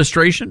Biden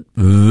administration,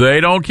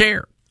 they don't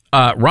care.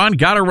 Ron,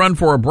 got to run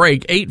for a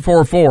break.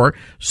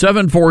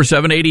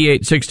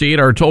 844-747-8868,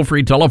 our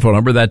toll-free telephone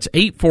number. That's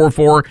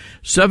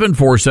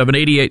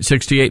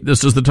 844-747-8868.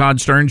 This is the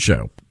Todd Stern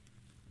Show.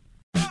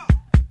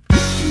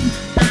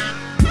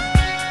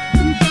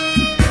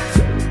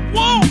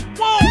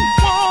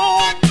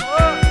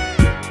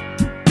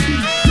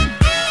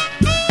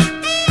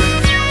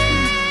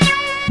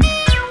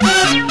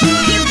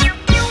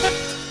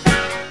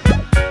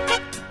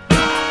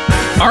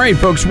 All right,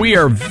 folks, we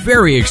are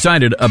very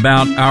excited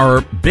about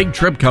our big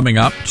trip coming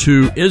up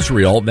to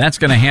Israel. That's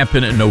going to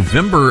happen in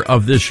November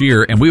of this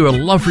year, and we would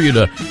love for you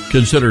to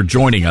consider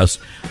joining us.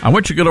 I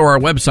want you to go to our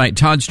website,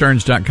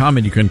 toddsterns.com,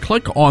 and you can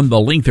click on the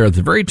link there at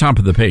the very top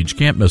of the page.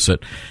 Can't miss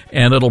it.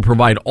 And it'll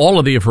provide all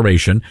of the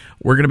information.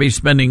 We're going to be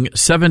spending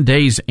 7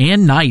 days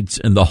and nights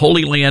in the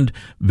Holy Land,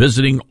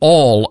 visiting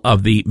all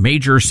of the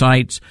major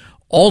sites.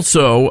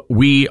 Also,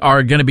 we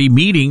are going to be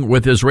meeting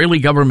with Israeli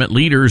government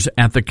leaders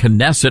at the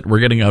Knesset. We're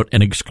getting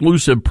an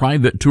exclusive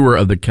private tour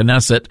of the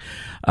Knesset.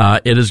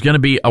 It is going to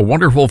be a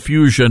wonderful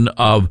fusion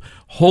of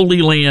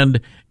Holy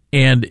Land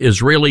and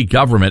Israeli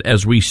government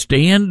as we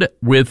stand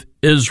with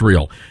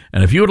Israel.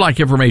 And if you would like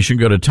information,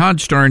 go to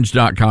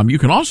toddsterns.com. You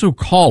can also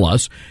call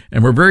us,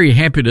 and we're very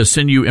happy to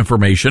send you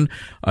information.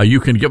 You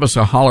can give us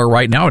a holler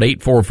right now at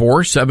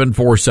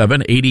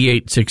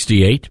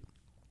 844-747-8868.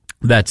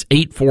 That's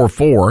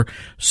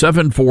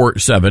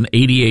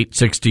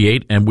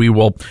 844-747-8868, and we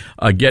will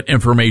get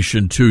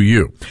information to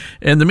you.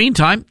 In the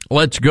meantime,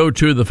 let's go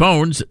to the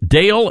phones.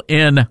 Dale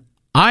in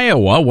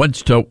Iowa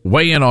wants to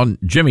weigh in on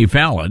Jimmy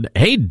Fallon.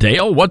 Hey,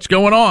 Dale, what's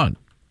going on?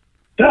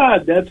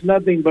 Todd, that's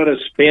nothing but a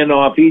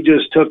spin-off. He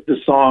just took the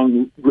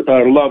song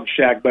Love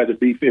Shack by the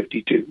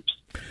B-52s.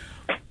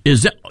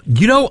 Is that,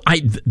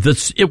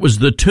 it was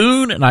the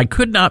tune, and I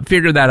could not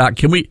figure that out.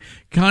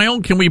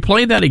 Kyle, can we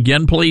play that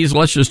again, please?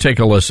 Let's just take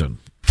a listen.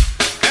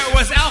 There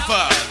was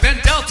Alpha, then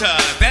Delta,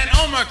 then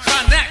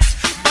Omicron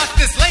X, but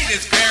this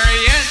latest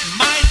variant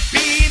might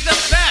be the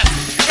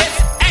best. It's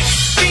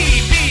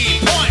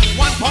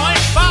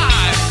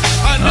XBB.1.5.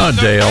 Oh,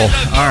 Dale.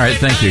 All right,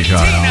 thank you,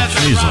 Kyle.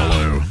 Jeez,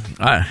 Lou.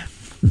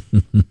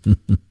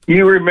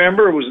 You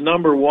remember it was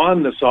number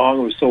one, the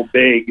song was so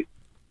big.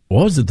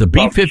 What was it? The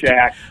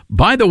B-50.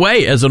 By the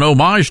way, as an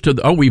homage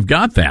to we've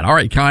got that. All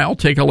right, Kyle,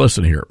 take a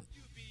listen here.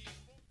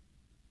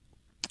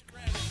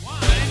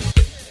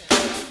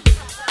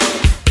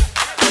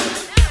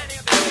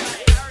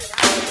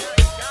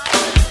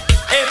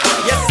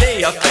 If you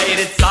see a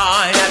faded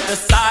sign at the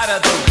side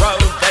of the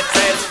road that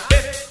says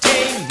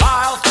 15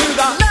 miles to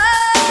the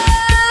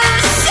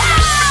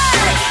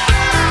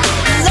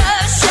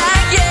Love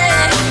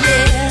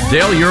Shack,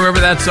 Dale, you remember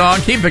that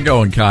song? Keep it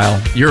going,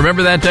 Kyle. You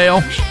remember that,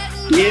 Dale?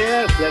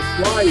 Yes,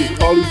 that's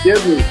right. All he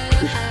did was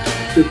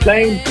the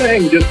same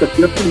thing, just a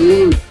different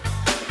word.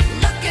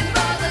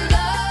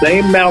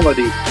 Same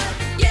melody.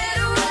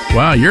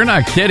 Wow, you're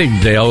not kidding,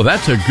 Dale.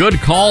 That's a good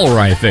call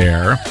right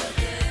there.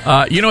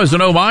 As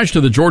an homage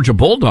to the Georgia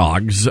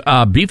Bulldogs,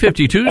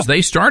 B-52s,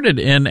 they started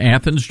in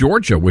Athens,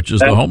 Georgia, which is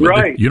the home of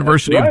the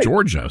University of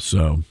Georgia.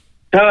 So,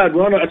 Todd,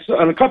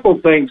 on a couple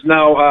of things.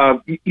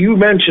 Now, you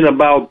mentioned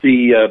about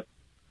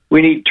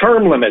we need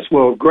term limits.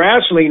 Well,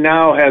 Grassley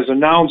now has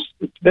announced,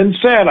 it's been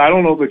said, I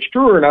don't know if it's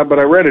true or not, but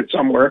I read it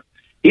somewhere,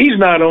 he's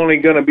not only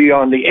going to be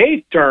on the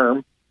 8th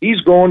term,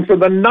 he's going for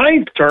the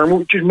 9th term,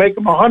 which would make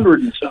him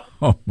 100 and something.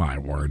 Oh, my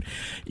word.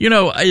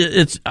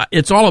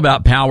 It's all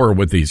about power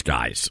with these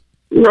guys.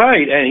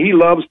 Right, and he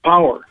loves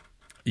power.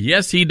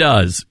 Yes, he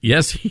does.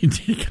 Yes, he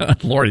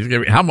God,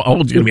 Lord, how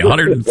old is he going to be?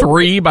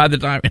 103 by the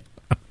time...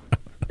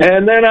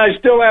 And then I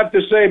still have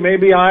to say,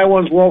 maybe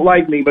Iowans won't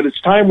like me, but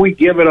it's time we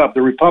give it up.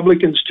 The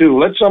Republicans, too.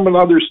 Let some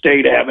other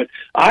state have it.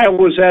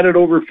 Iowa's had it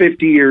over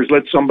 50 years.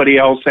 Let somebody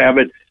else have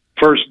it,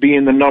 first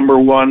being the number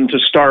one to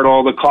start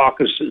all the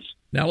caucuses.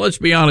 Now, let's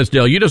be honest,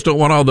 Dale. You just don't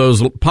want all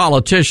those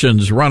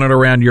politicians running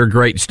around your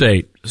great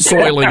state,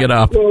 soiling it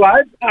up. Well,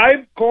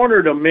 I've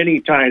cornered them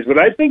many times,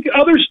 but I think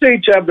other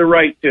states have the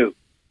right, too.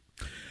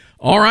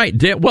 All right.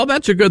 Well,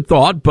 that's a good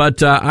thought,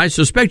 but I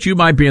suspect you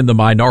might be in the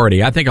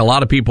minority. I think a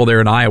lot of people there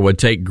in Iowa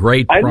take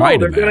great pride in that. I know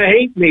they're going to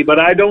hate me,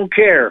 but I don't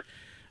care.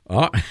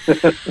 All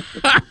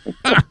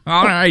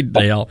right,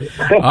 Dale.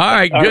 All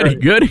right,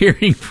 good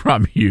hearing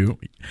from you.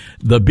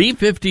 The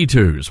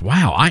B-52s.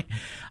 Wow,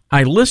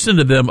 I listened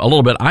to them a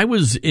little bit. I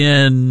was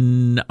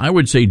in, I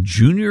would say,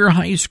 junior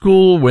high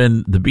school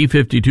when the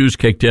B-52s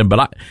kicked in,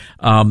 but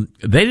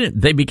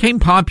they became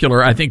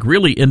popular, I think,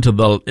 really into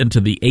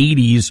the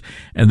 80s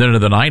and then into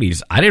the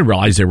 90s. I didn't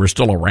realize they were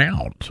still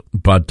around,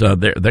 but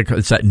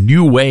it's that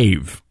new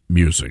wave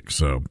music.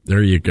 So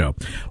there you go.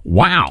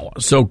 Wow.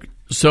 So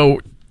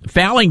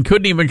Falling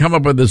couldn't even come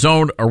up with his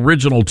own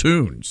original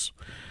tunes.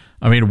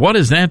 I mean, what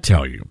does that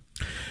tell you?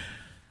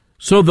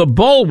 So the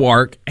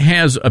Bulwark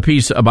has a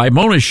piece by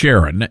Mona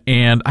Sharon,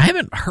 and I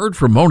haven't heard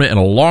from Mona in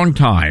a long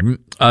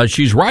time.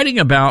 She's writing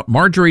about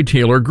Marjorie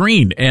Taylor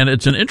Greene, and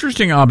it's an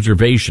interesting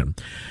observation.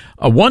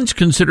 Once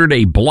considered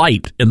a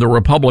blight in the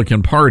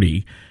Republican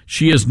Party,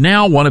 she is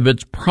now one of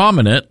its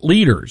prominent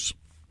leaders.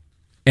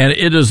 And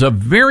it is a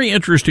very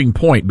interesting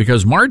point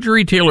because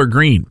Marjorie Taylor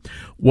Greene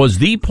was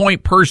the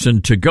point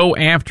person to go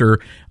after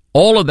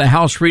all of the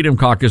House Freedom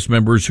Caucus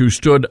members who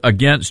stood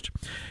against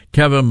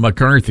Kevin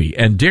McCarthy.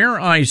 And dare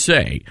I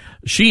say,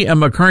 she and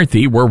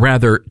McCarthy were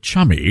rather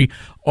chummy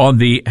on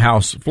the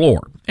House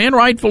floor. And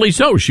rightfully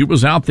so. She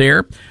was out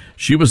there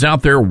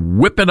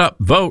whipping up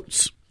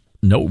votes.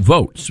 No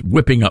votes,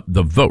 whipping up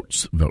the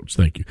votes. Votes,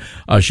 thank you.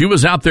 She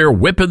was out there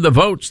whipping the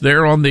votes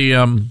there on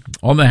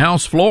the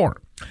House floor.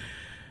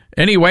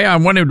 Anyway, I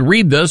wanted to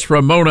read this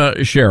from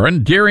Mona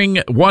Sharon. During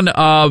one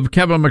of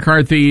Kevin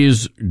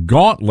McCarthy's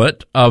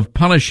gauntlet of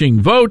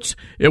punishing votes,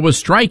 it was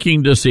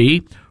striking to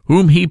see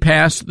whom he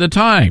passed the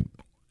time.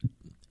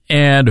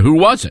 And who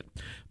was it?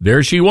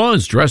 There she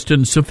was, dressed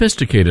in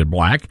sophisticated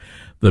black,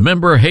 the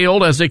member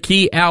hailed as a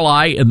key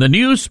ally in the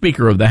new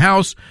Speaker of the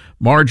House,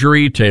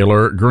 Marjorie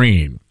Taylor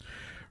Greene.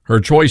 Her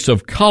choice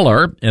of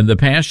color, in the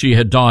past she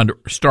had donned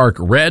stark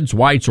reds,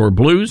 whites, or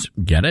blues,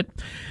 get it,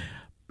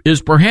 is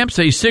perhaps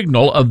a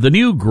signal of the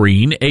new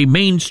Greene, a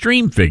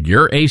mainstream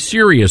figure, a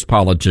serious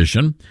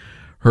politician.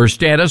 Her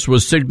status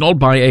was signaled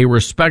by a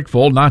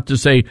respectful, not to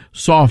say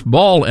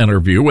softball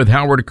interview with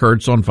Howard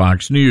Kurtz on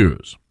Fox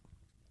News.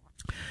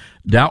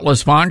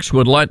 Doubtless Fox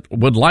would like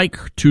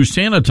to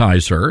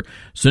sanitize her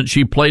since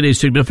she played a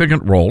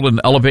significant role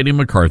in elevating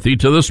McCarthy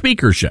to the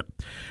speakership.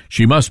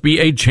 She must be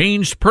a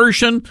changed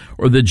person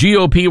or the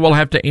GOP will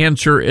have to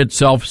answer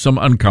itself some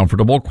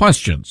uncomfortable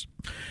questions.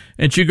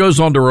 And she goes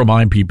on to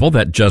remind people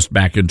that just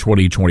back in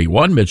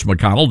 2021, Mitch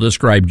McConnell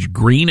described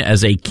Greene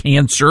as a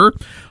cancer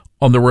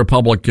on the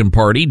Republican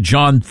Party.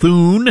 John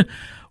Thune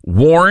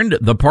warned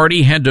the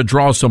party had to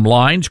draw some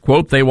lines.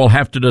 Quote, they will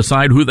have to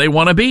decide who they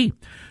want to be.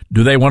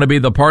 Do they want to be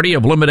the party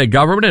of limited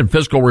government and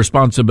fiscal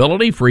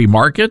responsibility, free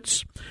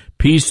markets,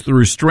 peace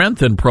through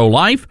strength, and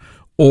pro-life?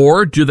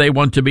 Or do they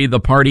want to be the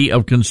party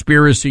of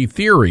conspiracy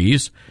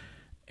theories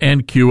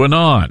and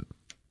QAnon?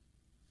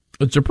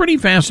 It's a pretty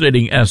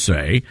fascinating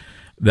essay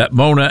that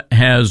Mona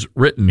has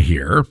written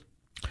here.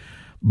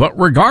 But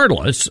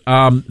regardless,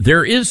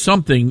 there is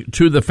something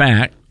to the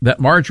fact that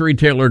Marjorie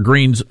Taylor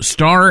Greene's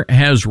star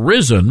has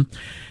risen,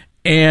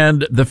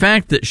 and the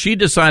fact that she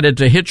decided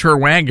to hitch her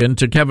wagon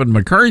to Kevin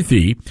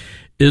McCarthy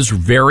is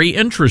very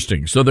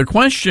interesting. So the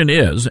question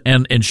is,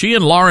 and she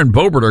and Lauren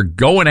Boebert are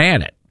going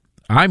at it.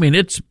 I mean,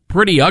 it's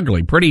pretty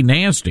ugly, pretty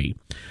nasty.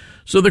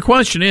 So the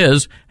question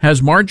is,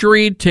 has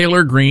Marjorie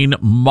Taylor Greene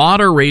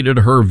moderated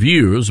her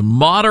views,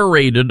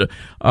 moderated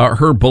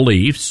her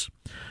beliefs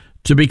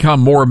to become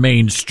more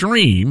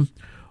mainstream,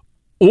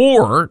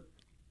 or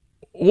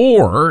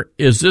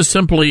is this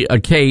simply a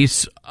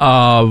case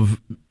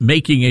of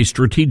making a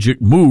strategic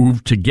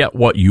move to get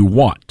what you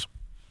want?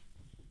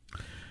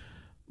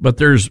 But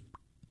there's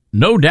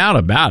no doubt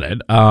about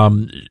it.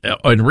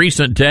 In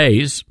recent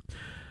days,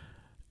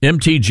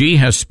 MTG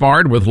has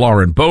sparred with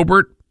Lauren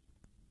Boebert,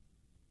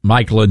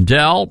 Mike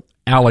Lindell,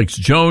 Alex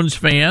Jones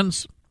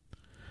fans.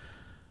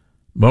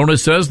 Mona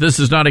says this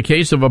is not a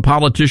case of a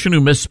politician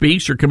who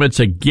misspeaks or commits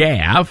a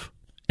gaffe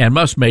and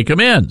must make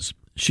amends.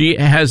 She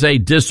has a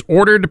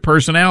disordered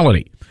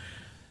personality.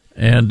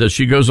 And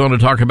she goes on to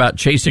talk about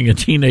chasing a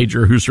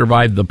teenager who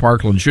survived the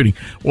Parkland shooting.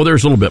 Well,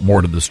 there's a little bit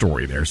more to the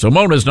story there. So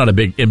Mona's not a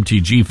big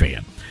MTG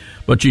fan.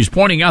 But she's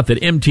pointing out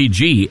that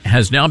MTG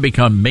has now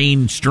become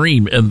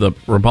mainstream in the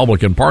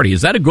Republican Party.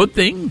 Is that a good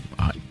thing?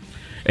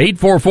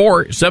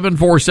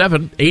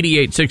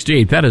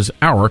 844-747-8868. That is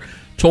our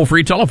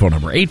toll-free telephone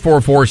number,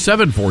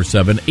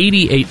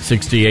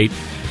 844-747-8868.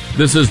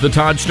 This is the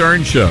Todd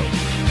Stern Show.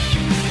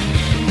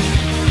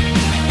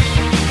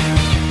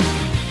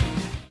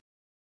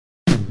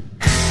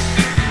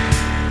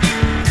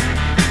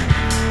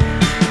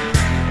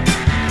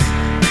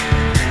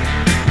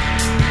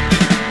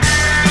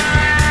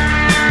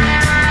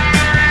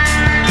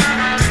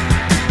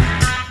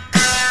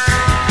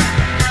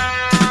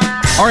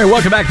 All right,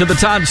 welcome back to the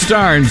Todd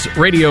Starnes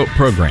radio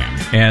program.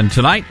 And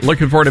tonight,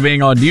 looking forward to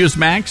being on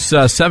Newsmax,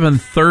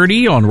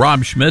 7:30 on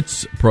Rob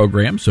Schmidt's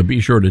program, so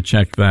be sure to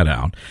check that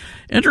out.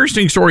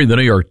 Interesting story in the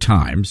New York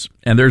Times,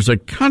 and there's a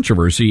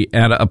controversy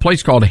at a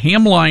place called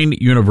Hamline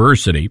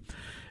University.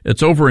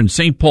 It's over in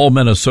St. Paul,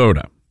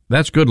 Minnesota.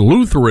 That's good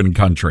Lutheran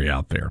country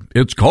out there.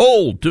 It's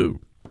cold, too.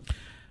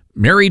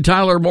 Mary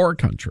Tyler Moore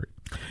country.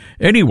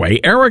 Anyway,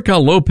 Erica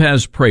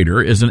Lopez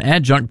Prater is an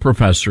adjunct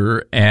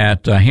professor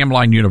at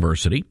Hamline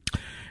University,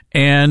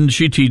 and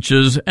she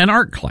teaches an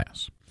art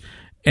class.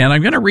 And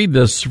I'm going to read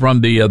this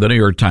from the New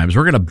York Times.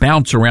 We're going to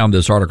bounce around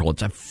this article.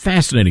 It's a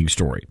fascinating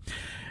story.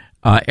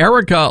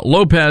 Erica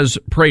Lopez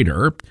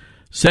Prater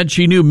said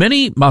she knew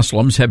many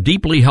Muslims have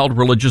deeply held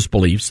religious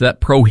beliefs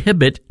that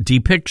prohibit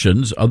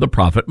depictions of the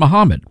Prophet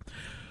Muhammad.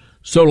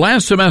 So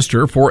last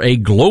semester, for a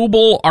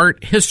global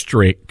art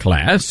history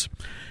class,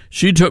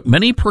 she took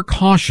many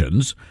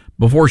precautions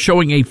before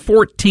showing a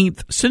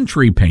 14th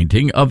century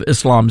painting of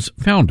Islam's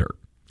founder.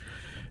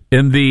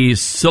 In the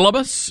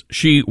syllabus,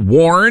 she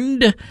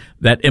warned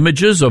that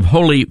images of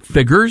holy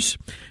figures,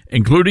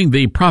 including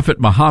the Prophet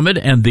Muhammad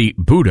and the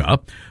Buddha,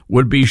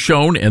 would be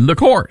shown in the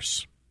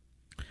course.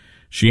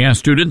 She asked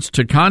students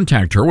to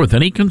contact her with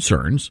any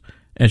concerns,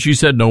 and she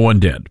said no one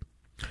did.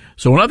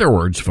 So in other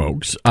words,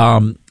 folks,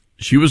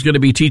 she was going to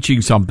be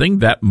teaching something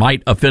that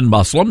might offend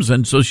Muslims,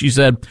 and so she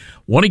said,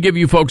 want to give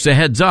you folks a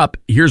heads up,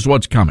 here's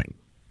what's coming.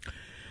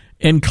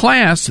 In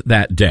class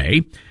that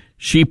day,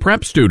 she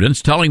prepped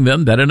students, telling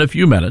them that in a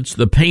few minutes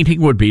the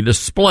painting would be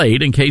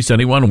displayed in case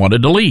anyone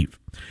wanted to leave.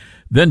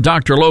 Then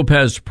Dr.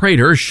 Lopez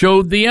Prater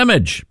showed the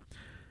image,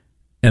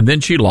 and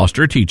then she lost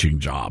her teaching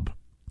job.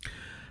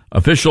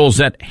 Officials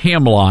at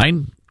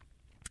Hamline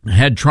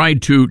had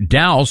tried to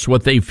douse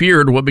what they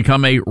feared would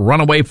become a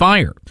runaway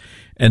fire.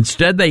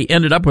 Instead, they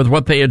ended up with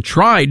what they had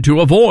tried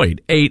to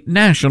avoid, a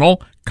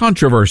national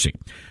controversy,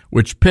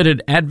 which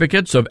pitted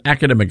advocates of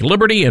academic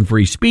liberty and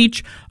free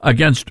speech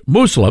against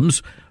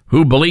Muslims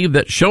who believe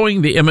that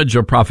showing the image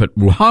of Prophet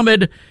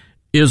Muhammad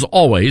is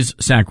always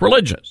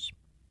sacrilegious.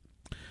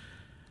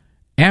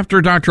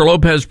 After Dr.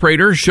 Lopez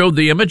Prater showed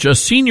the image, a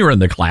senior in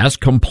the class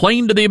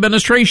complained to the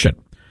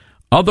administration.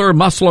 Other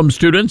Muslim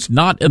students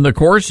not in the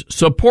course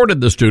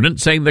supported the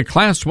student, saying the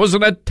class was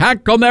an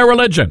attack on their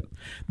religion.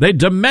 They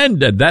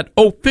demanded that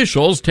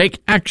officials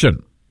take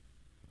action.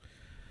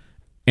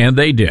 And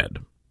they did.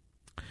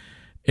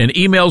 In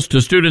emails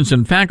to students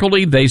and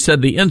faculty, they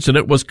said the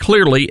incident was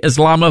clearly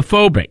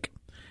Islamophobic.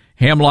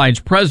 Hamline's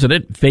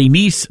president,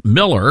 Fanice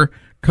Miller,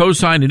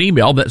 co-signed an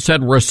email that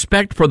said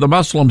respect for the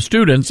Muslim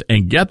students,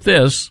 and get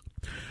this,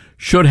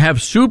 should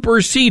have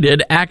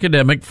superseded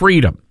academic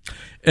freedom.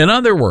 In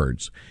other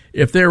words,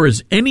 if there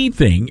is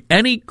anything,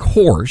 any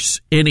course,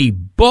 any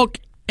book,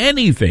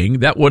 anything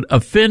that would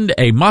offend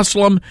a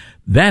Muslim,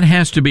 that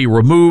has to be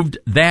removed.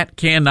 That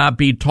cannot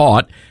be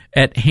taught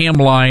at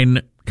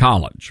Hamline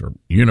College or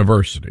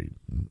University,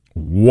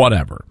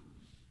 whatever.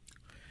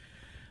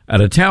 At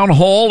a town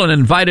hall, an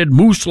invited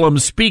Muslim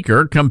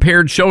speaker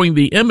compared showing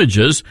the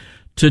images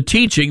to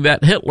teaching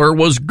that Hitler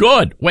was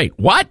good. Wait,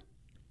 what?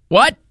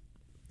 What?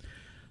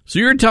 So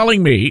you're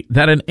telling me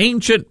that an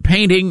ancient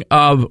painting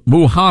of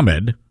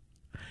Muhammad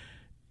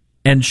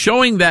and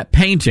showing that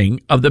painting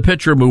of the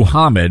picture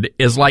Muhammad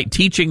is like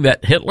teaching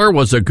that Hitler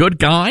was a good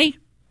guy?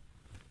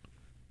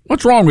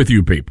 What's wrong with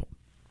you people?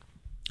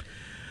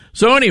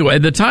 So anyway,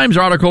 the Times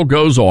article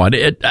goes on.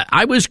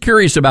 I was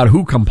curious about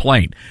who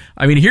complained.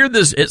 I mean,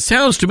 it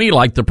sounds to me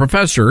like the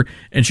professor,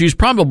 and she's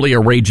probably a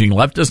raging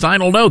leftist. I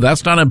don't know.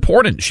 That's not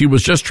important. She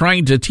was just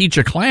trying to teach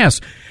a class,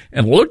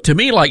 and it looked to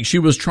me like she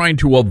was trying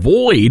to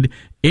avoid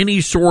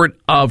any sort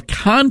of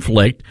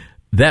conflict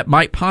that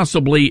might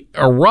possibly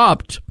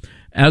erupt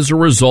as a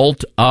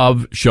result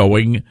of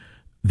showing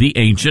the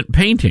ancient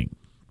painting.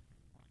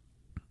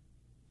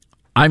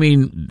 I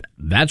mean,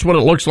 that's what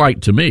it looks like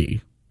to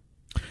me.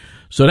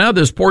 So now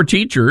this poor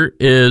teacher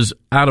is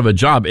out of a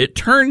job. It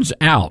turns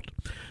out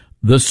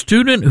the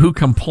student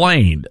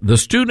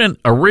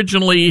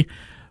originally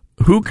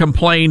who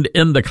complained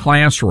in the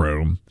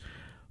classroom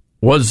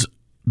was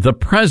the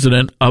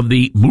president of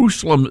the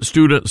Muslim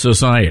Student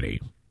Society.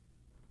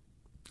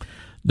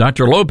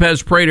 Dr.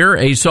 Lopez Prater,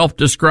 a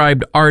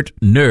self-described art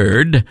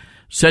nerd,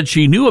 said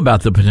she knew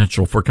about the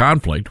potential for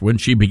conflict when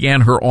she began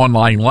her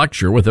online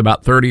lecture with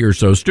about 30 or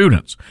so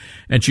students.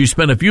 And she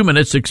spent a few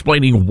minutes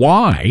explaining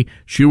why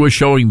she was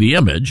showing the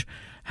image,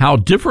 how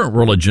different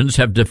religions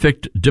have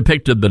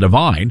depicted the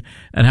divine,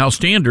 and how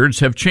standards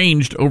have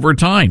changed over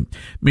time.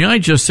 May I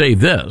just say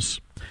this?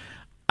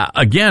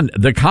 Again,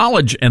 the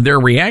college and their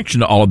reaction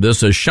to all of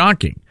this is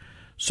shocking.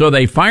 So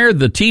they fired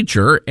the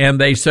teacher and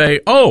they say,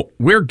 oh,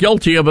 we're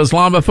guilty of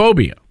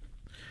Islamophobia.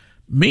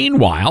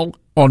 Meanwhile,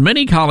 on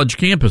many college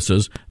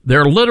campuses,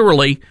 they're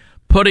literally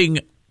putting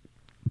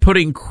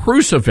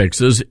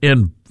crucifixes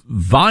in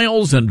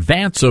vials and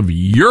vats of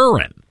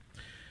urine.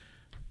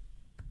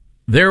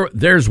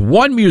 There's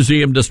one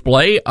museum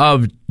display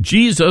of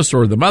Jesus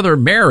or the Mother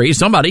Mary,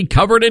 somebody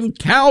covered in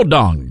cow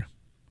dung.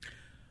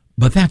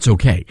 But that's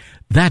okay.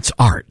 That's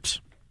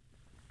art.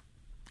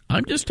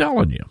 I'm just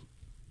telling you.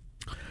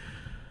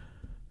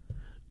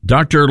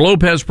 Dr.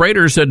 Lopez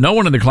Prater said no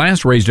one in the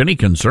class raised any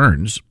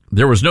concerns.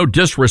 There was no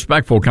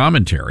disrespectful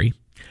commentary.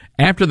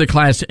 After the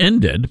class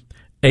ended,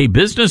 a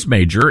business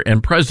major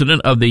and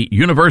president of the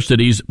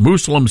university's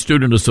Muslim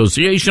Student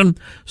Association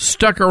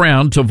stuck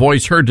around to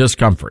voice her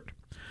discomfort.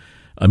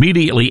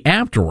 Immediately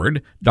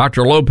afterward,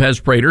 Dr. Lopez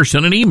Prater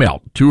sent an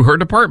email to her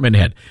department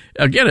head.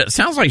 Again, it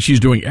sounds like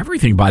she's doing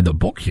everything by the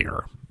book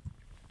here.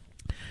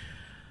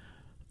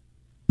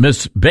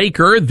 Miss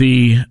Baker,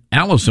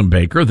 Allison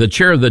Baker, the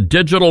chair of the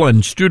Digital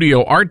and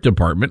Studio Art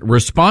Department,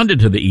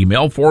 responded to the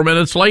email 4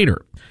 minutes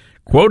later.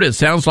 Quote, "It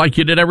sounds like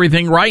you did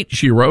everything right,"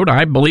 she wrote.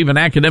 "I believe in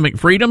academic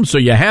freedom, so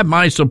you have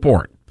my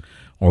support."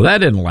 Well, that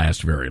didn't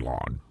last very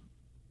long.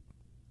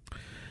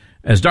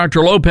 As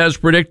Dr. Lopez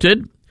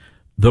predicted,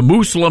 the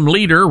Muslim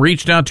leader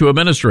reached out to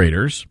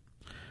administrators.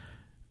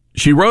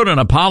 She wrote an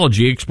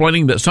apology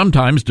explaining that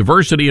sometimes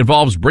diversity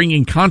involves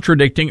bringing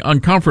contradicting,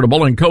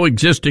 uncomfortable, and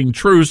coexisting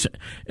truths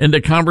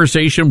into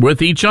conversation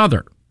with each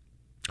other.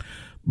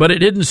 But it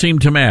didn't seem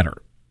to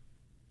matter.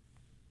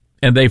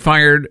 And they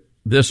fired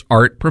this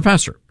art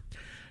professor.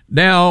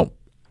 Now,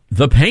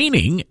 the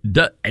painting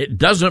it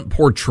doesn't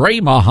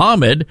portray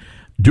Muhammad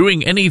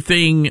doing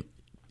anything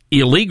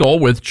illegal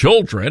with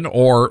children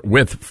or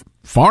with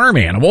farm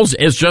animals.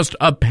 It's just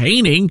a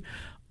painting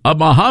of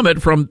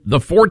Muhammad from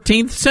the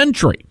 14th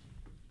century.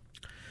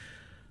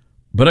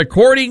 But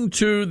according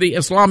to the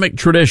Islamic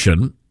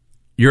tradition,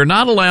 you're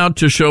not allowed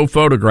to show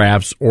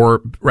photographs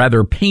or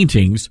rather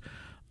paintings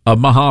of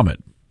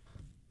Muhammad.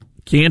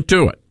 Can't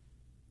do it.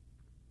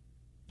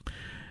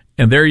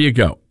 And there you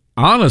go.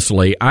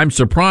 Honestly, I'm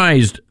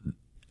surprised.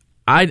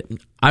 I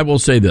will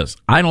say this.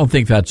 I don't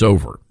think that's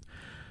over.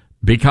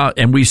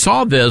 And we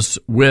saw this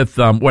with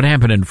what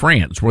happened in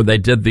France, where they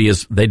did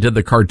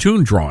the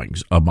cartoon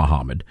drawings of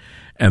Muhammad,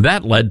 and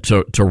that led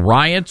to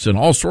riots and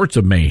all sorts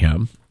of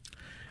mayhem.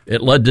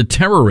 It led to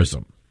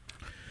terrorism.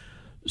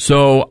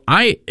 So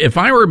if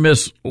I were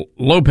Miss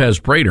Lopez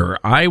Prater,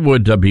 I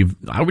would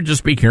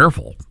just be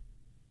careful.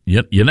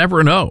 You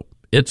never know.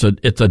 It's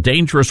a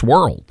dangerous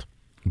world,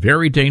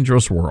 very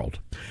dangerous world.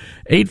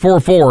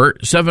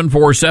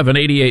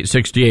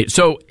 844-747-8868.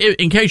 So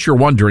in case you're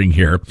wondering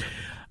here,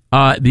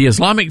 the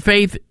Islamic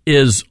faith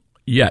is,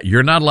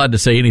 you're not allowed to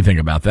say anything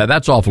about that.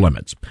 That's off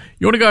limits.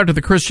 You want to go after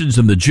the Christians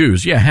and the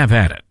Jews? Yeah, have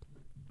at it.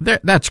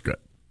 That's good.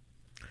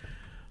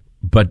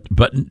 But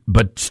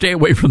stay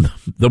away from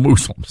the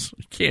Muslims.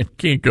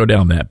 Can't go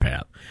down that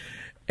path.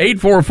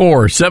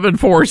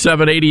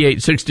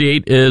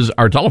 844-747-8868 is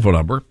our telephone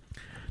number.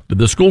 Did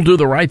the school do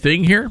the right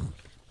thing here?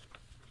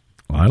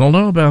 I don't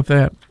know about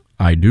that.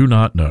 I do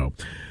not know.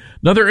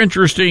 Another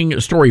interesting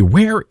story.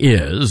 Where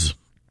is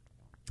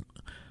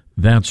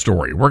that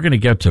story? We're going to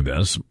get to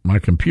this. My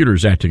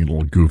computer's acting a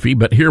little goofy,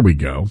 but here we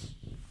go.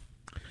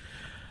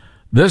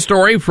 This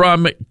story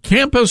from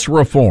Campus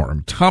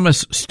Reform.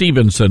 Thomas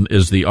Stevenson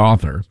is the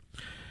author.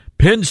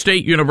 Penn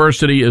State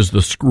University is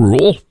the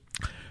school.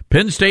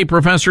 Penn State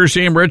professor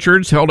Sam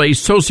Richards held a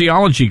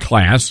sociology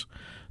class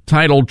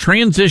titled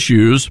Trans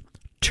Issues,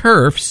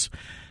 TERFs.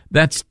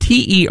 That's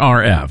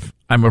TERF.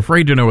 I'm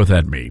afraid to know what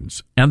that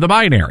means. And the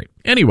binary.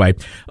 Anyway,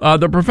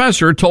 the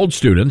professor told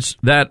students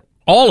that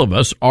all of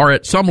us are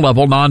at some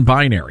level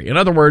non-binary. In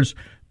other words,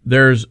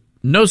 there's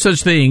no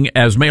such thing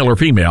as male or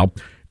female.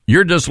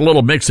 You're just a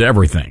little mix of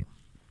everything.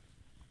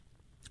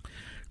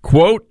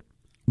 Quote,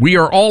 "We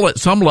are all at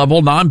some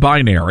level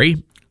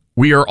non-binary.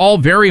 We are all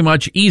very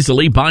much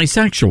easily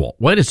bisexual."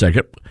 Wait a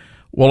second.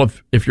 Well,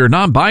 if you're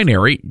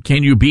non-binary,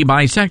 can you be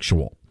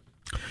bisexual?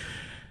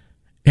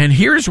 And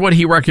here's what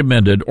he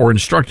recommended or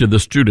instructed the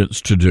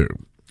students to do.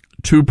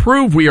 To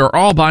prove we are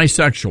all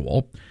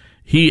bisexual,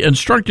 he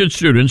instructed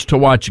students to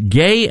watch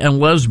gay and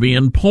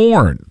lesbian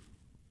porn.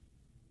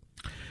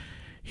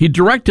 He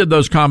directed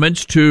those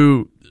comments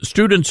to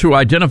students who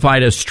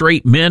identified as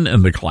straight men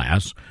in the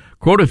class.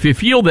 Quote, if you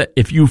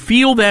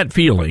feel that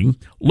feeling,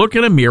 look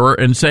in a mirror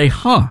and say,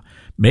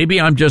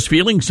 maybe I'm just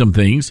feeling some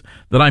things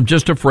that I'm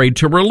just afraid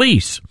to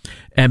release.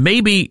 And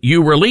maybe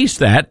you release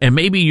that, and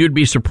maybe you'd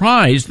be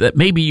surprised that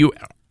maybe you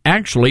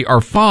actually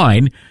are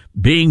fine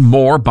being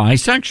more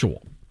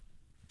bisexual.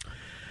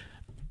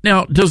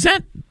 Now, does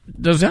that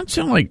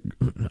sound like,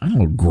 I don't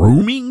know,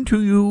 grooming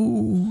to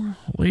you,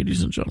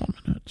 ladies and gentlemen?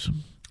 It's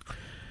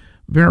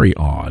very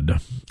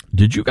odd.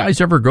 Did you guys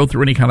ever go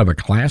through any kind of a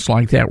class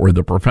like that where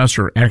the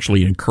professor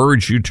actually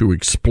encouraged you to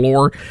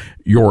explore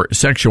your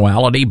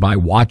sexuality by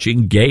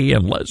watching gay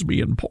and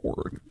lesbian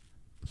porn?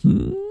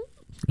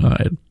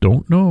 I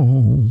don't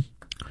know.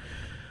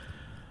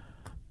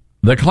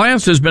 The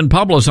class has been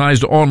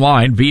publicized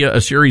online via a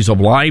series of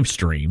live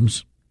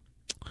streams.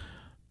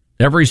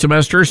 Every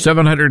semester,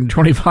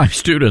 725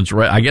 students.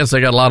 I guess they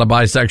got a lot of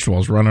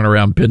bisexuals running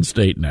around Penn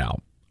State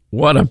now.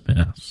 What a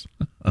mess.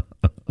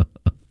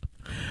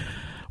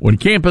 When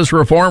Campus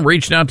Reform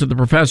reached out to the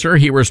professor,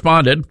 he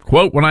responded,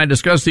 quote, when I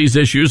discuss these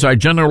issues, I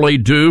generally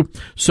do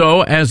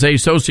so as a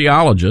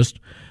sociologist,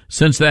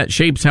 since that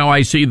shapes how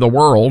I see the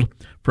world.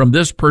 From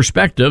this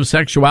perspective,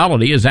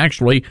 sexuality is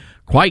actually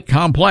quite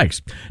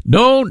complex.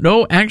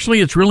 No, actually,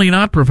 it's really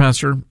not,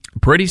 Professor.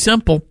 Pretty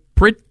simple,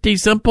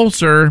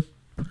 sir.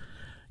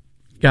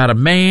 Got a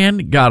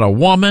man, got a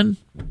woman,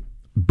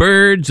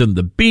 birds and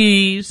the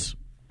bees.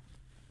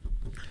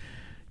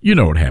 You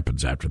know what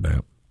happens after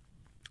that.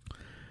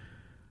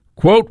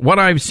 Quote, what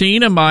I've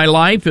seen in my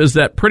life is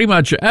that pretty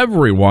much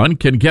everyone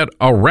can get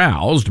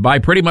aroused by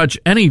pretty much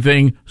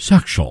anything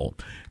sexual,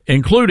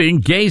 including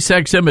gay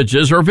sex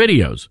images or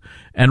videos.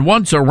 And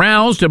once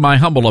aroused, in my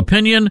humble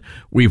opinion,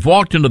 we've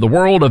walked into the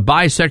world of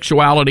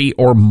bisexuality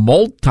or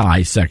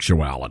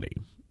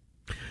multisexuality.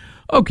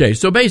 Okay,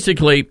 so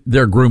basically,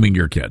 they're grooming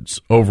your kids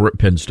over at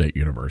Penn State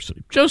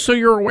University, just so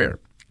you're aware.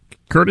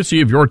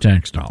 Courtesy of your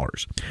tax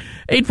dollars.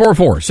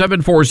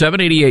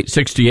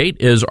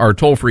 844-747-8868 is our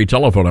toll-free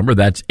telephone number.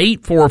 That's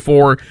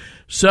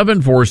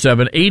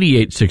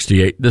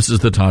 844-747-8868. This is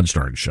the Todd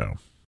Starnes Show.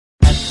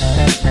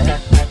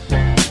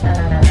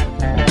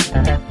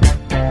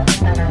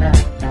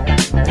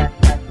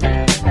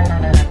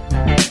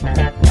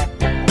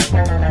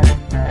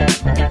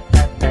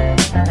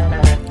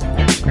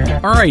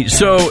 All right,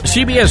 so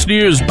CBS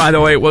News, by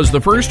the way, was the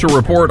first to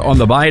report on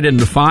the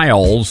Biden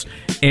files,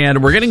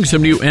 and we're getting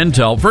some new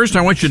intel. First,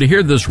 I want you to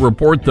hear this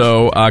report,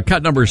 though.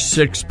 Cut number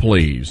 6,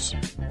 please.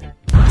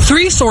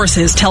 3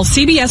 sources tell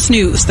CBS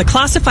News the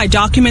classified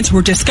documents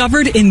were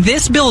discovered in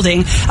this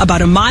building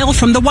about a mile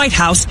from the White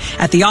House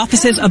at the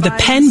offices of the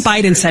Penn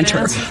Biden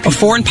Center, a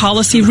foreign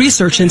policy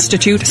research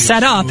institute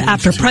set up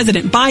after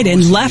President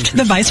Biden left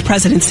the vice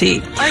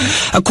presidency.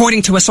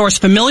 According to a source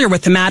familiar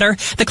with the matter,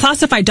 the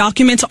classified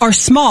documents are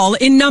small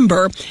in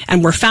number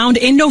and were found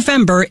in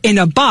November in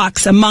a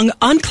box among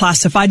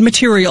unclassified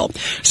material.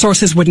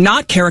 Sources would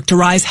not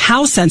characterize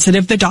how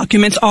sensitive the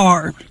documents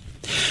are.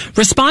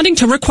 Responding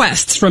to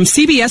requests from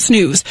CBS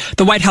News,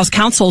 the White House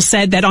counsel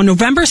said that on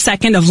November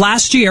 2nd of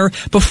last year,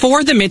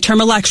 before the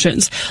midterm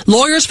elections,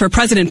 lawyers for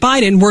President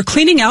Biden were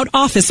cleaning out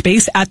office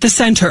space at the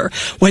center.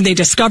 When they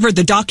discovered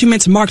the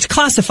documents marked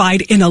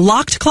classified in a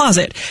locked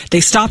closet,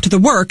 they stopped the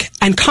work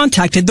and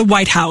contacted the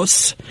White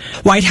House.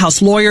 White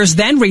House lawyers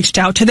then reached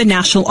out to the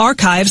National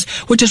Archives,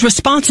 which is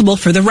responsible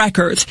for the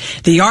records.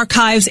 The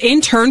archives in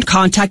turn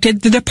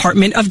contacted the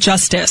Department of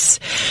Justice.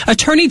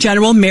 Attorney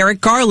General Merrick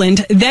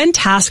Garland then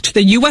tasked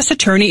the U.S.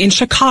 Attorney in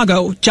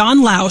Chicago, John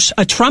Lausch,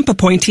 a Trump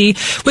appointee,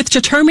 with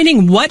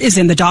determining what is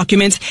in the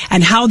documents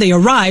and how they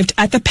arrived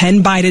at the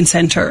Penn Biden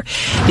Center.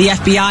 The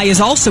FBI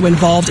is also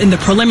involved in the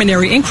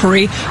preliminary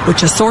inquiry,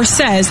 which a source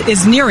says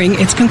is nearing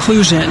its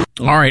conclusion.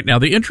 All right. Now,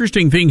 the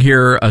interesting thing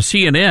here,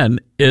 CNN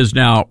is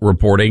now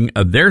reporting,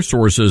 their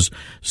sources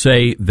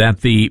say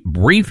that the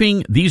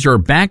briefing, these are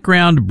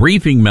background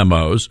briefing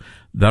memos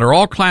that are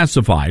all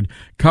classified,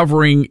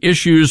 covering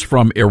issues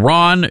from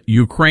Iran,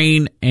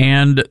 Ukraine,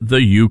 and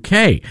the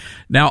UK.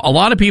 Now, a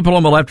lot of people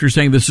on the left are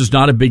saying this is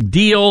not a big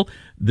deal.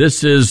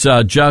 This is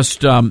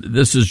just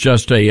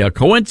a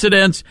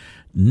coincidence.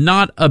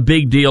 Not a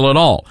big deal at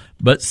all.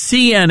 But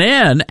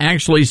CNN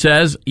actually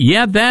says,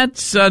 yeah,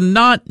 that's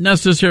not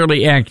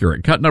necessarily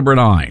accurate. Cut number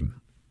 9.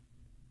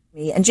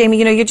 And Jamie,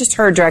 you just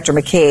heard Director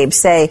McCabe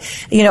say,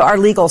 our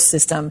legal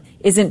system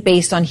isn't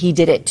based on he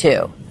did it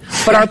too.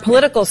 But our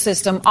political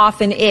system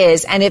often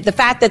is. And if the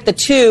fact that the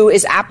two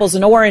is apples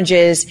and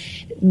oranges,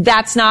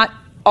 that's not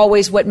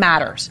always what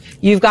matters.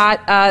 You've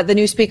got the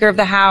new Speaker of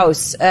the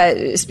House,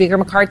 Speaker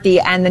McCarthy,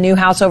 and the new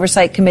House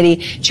Oversight Committee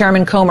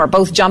Chairman Comer,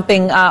 both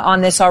jumping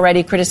on this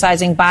already,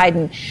 criticizing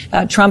Biden.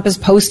 Trump is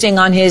posting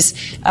on his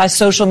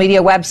social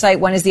media website,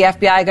 when is the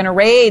FBI going to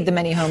raid the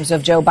many homes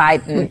of Joe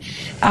Biden?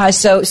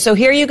 So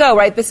here you go,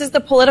 right? This is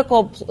the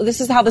political.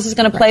 This is how this is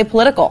going to play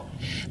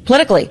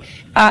politically.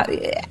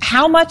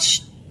 How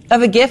much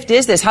of a gift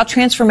is this? How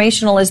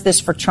transformational is this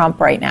for Trump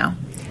right now?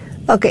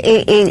 Look,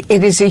 it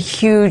is a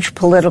huge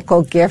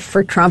political gift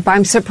for Trump.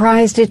 I'm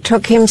surprised it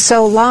took him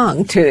so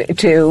long to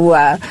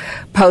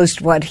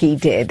post what he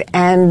did.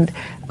 And,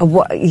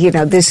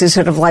 this is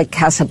sort of like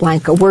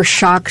Casablanca. We're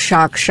shocked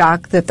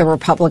that the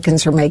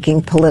Republicans are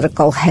making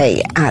political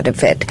hay out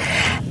of it.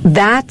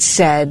 That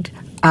said,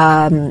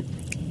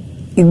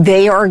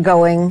 they are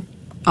going,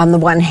 on the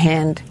one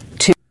hand,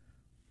 to...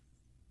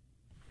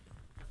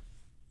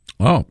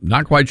 Oh,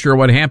 not quite sure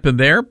what happened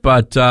there,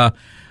 but...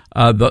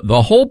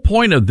 The whole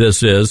point of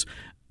this is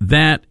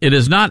that it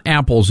is not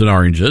apples and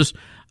oranges.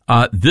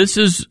 This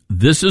is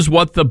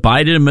what the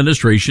Biden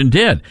administration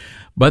did.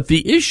 But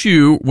the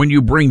issue, when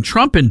you bring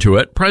Trump into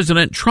it,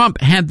 President Trump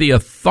had the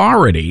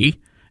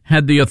authority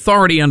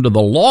under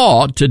the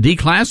law to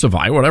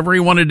declassify whatever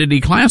he wanted to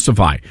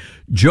declassify.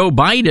 Joe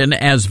Biden,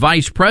 as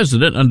vice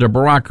president under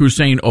Barack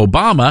Hussein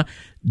Obama,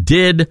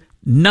 did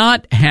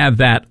not have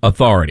that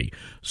authority.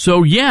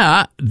 So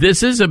yeah,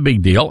 this is a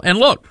big deal. And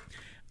look,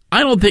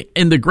 I don't think,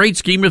 in the great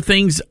scheme of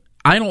things,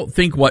 I don't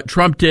think what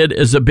Trump did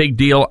is a big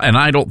deal, and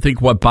I don't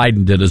think what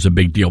Biden did is a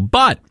big deal.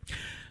 But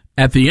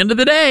at the end of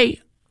the day,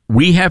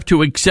 we have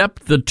to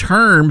accept the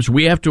terms,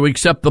 we have to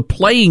accept the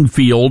playing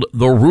field,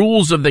 the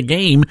rules of the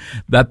game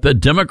that the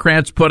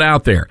Democrats put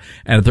out there.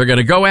 And if they're going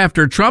to go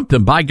after Trump,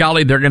 then by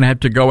golly, they're going to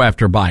have to go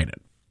after Biden.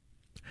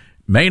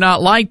 May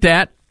not like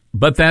that,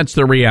 but that's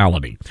the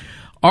reality.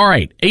 All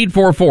right,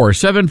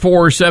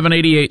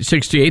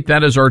 844-747-8868.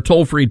 That is our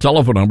toll-free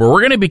telephone number.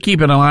 We're going to be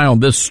keeping an eye on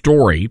this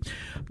story.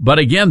 But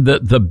again,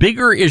 the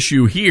bigger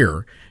issue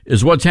here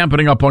is what's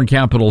happening up on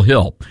Capitol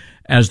Hill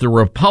as the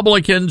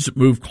Republicans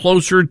move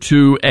closer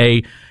to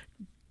a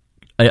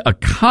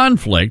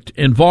conflict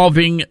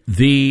involving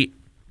the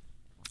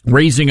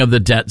raising of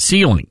the debt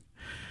ceiling.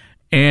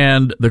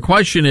 And the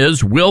question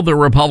is, will the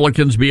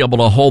Republicans be able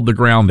to hold the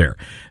ground there?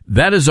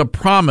 That is a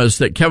promise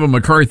that Kevin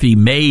McCarthy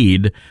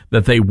made,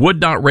 that they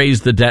would not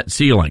raise the debt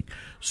ceiling.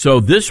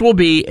 So this will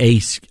be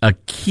a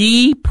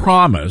key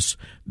promise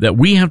that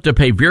we have to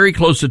pay very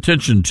close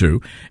attention to.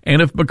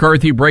 And if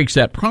McCarthy breaks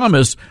that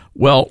promise,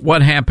 well,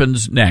 what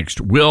happens next?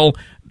 Will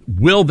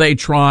they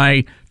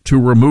try to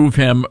remove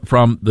him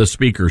from the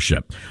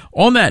speakership?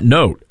 On that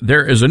note,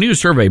 there is a new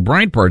survey.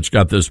 Breitbart's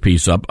got this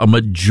piece up. A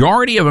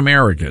majority of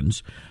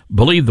Americans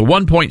believe the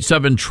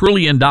 $1.7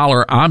 trillion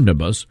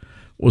omnibus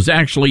was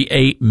actually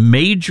a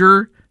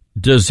major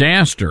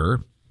disaster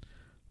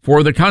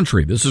for the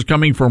country. This is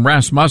coming from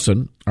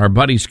Rasmussen, our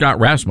buddy Scott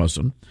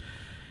Rasmussen.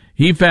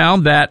 He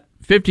found that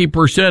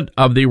 50%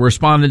 of the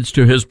respondents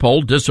to his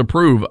poll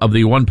disapprove of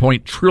the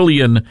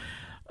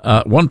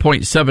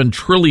 $1.7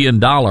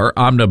 trillion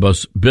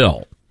omnibus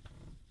bill.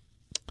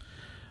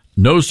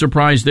 No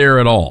surprise there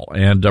at all.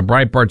 And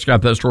Breitbart's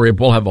got that story.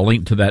 We'll have a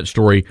link to that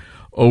story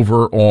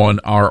over on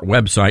our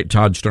website,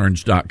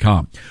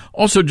 ToddStarnes.com.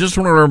 Also, just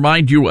want to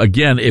remind you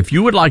again, if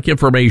you would like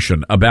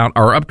information about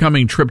our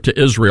upcoming trip to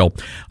Israel,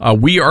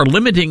 we are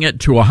limiting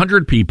it to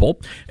 100 people,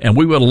 and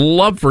we would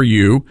love for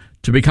you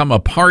to become a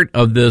part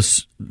of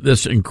this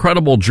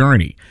incredible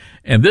journey.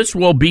 And this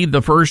will be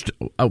the first,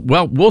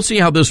 we'll see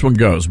how this one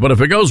goes. But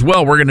if it goes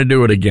well, we're going to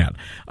do it again.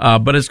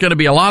 But it's going to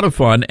be a lot of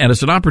fun, and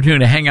it's an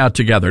opportunity to hang out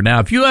together. Now,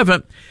 if you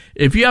haven't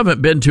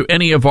been to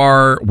any of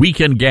our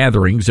weekend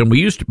gatherings, and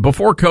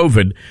before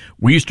COVID,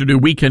 we used to do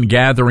weekend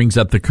gatherings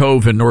at the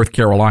Cove in North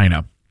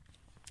Carolina.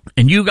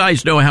 And you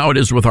guys know how it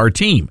is with our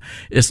team.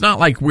 It's not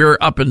like we're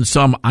up in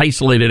some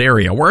isolated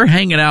area. We're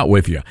hanging out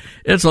with you.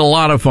 It's a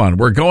lot of fun.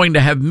 We're going to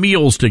have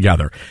meals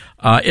together.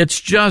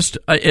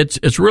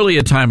 It's really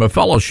a time of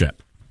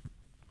fellowship.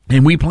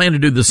 And we plan to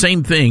do the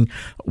same thing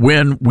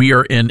when we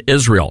are in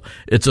Israel.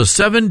 It's a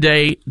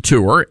 7-day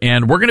tour,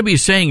 and we're going to be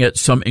staying at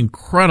some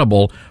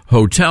incredible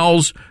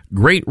hotels,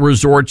 great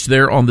resorts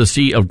there on the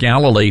Sea of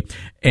Galilee.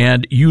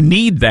 And you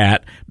need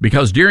that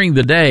because during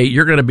the day,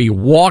 you're going to be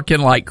walking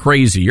like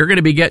crazy. You're going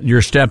to be getting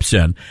your steps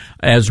in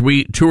as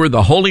we tour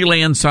the Holy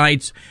Land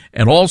sites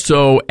and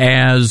also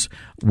as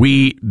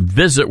we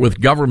visit with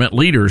government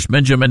leaders.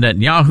 Benjamin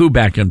Netanyahu,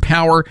 back in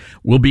power,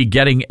 will be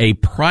getting a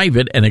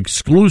private and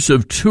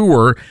exclusive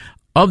tour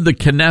of the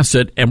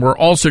Knesset, and we're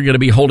also going to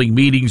be holding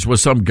meetings with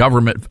some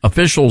government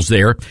officials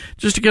there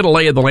just to get a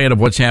lay of the land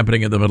of what's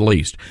happening in the Middle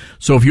East.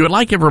 So if you would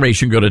like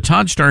information, go to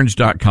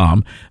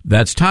ToddStarnes.com.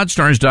 That's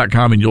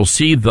ToddStarnes.com, and you'll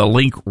see the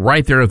link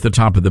right there at the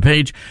top of the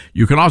page.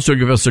 You can also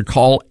give us a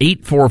call,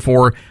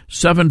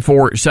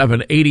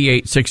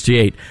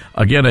 844-747-8868.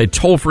 Again, a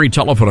toll-free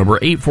telephone number,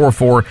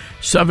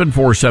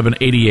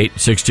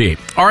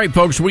 844-747-8868. All right,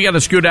 folks, we got to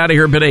scoot out of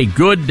here. Been a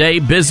good day,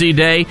 busy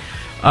day.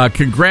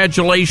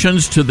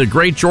 Congratulations to the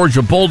great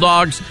Georgia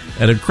Bulldogs.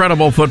 An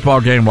incredible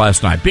football game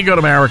last night. Be good,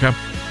 America.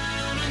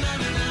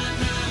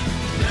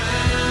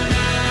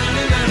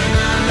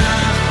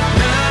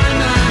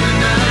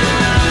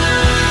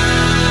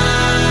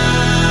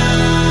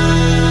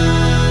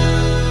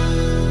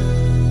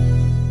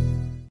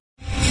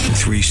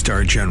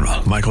 Three-star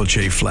General Michael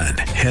J. Flynn,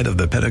 head of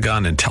the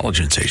Pentagon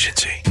Intelligence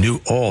Agency, knew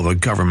all the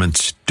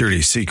government's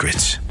dirty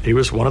secrets. He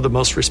was one of the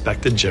most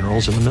respected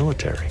generals in the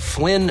military.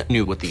 Flynn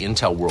knew what the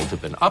intel world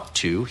had been up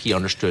to. He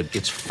understood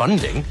its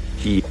funding.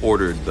 He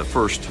ordered the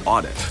first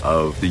audit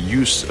of the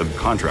use of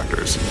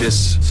contractors.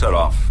 This set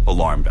off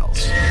alarm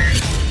bells.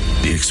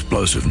 The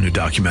explosive new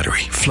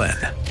documentary, Flynn,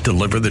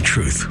 Deliver the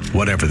Truth,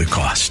 Whatever the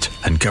Cost,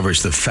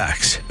 uncovers the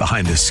facts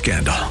behind this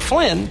scandal.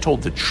 Flynn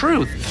told the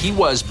truth. He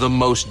was the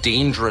most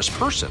dangerous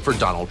person for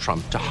Donald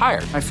Trump to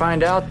hire. I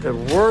find out the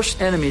worst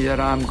enemy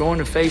that I'm going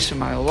to face in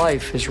my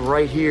life is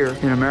right here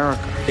in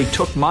America. They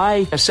took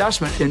my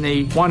assessment and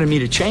they wanted me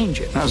to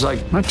change it. And I was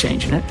like, I'm not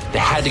changing it. They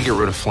had to get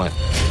rid of Flynn.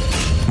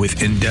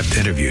 With in-depth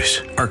interviews,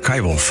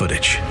 archival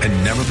footage,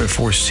 and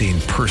never-before-seen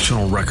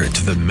personal records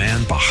of the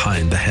man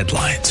behind the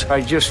headlines.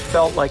 I just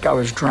felt like I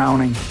was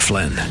drowning.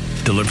 Flynn,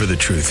 Deliver the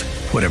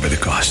Truth, Whatever the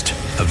Cost.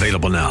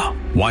 Available now.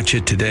 Watch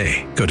it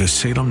today. Go to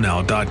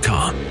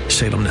salemnow.com.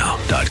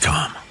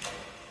 salemnow.com.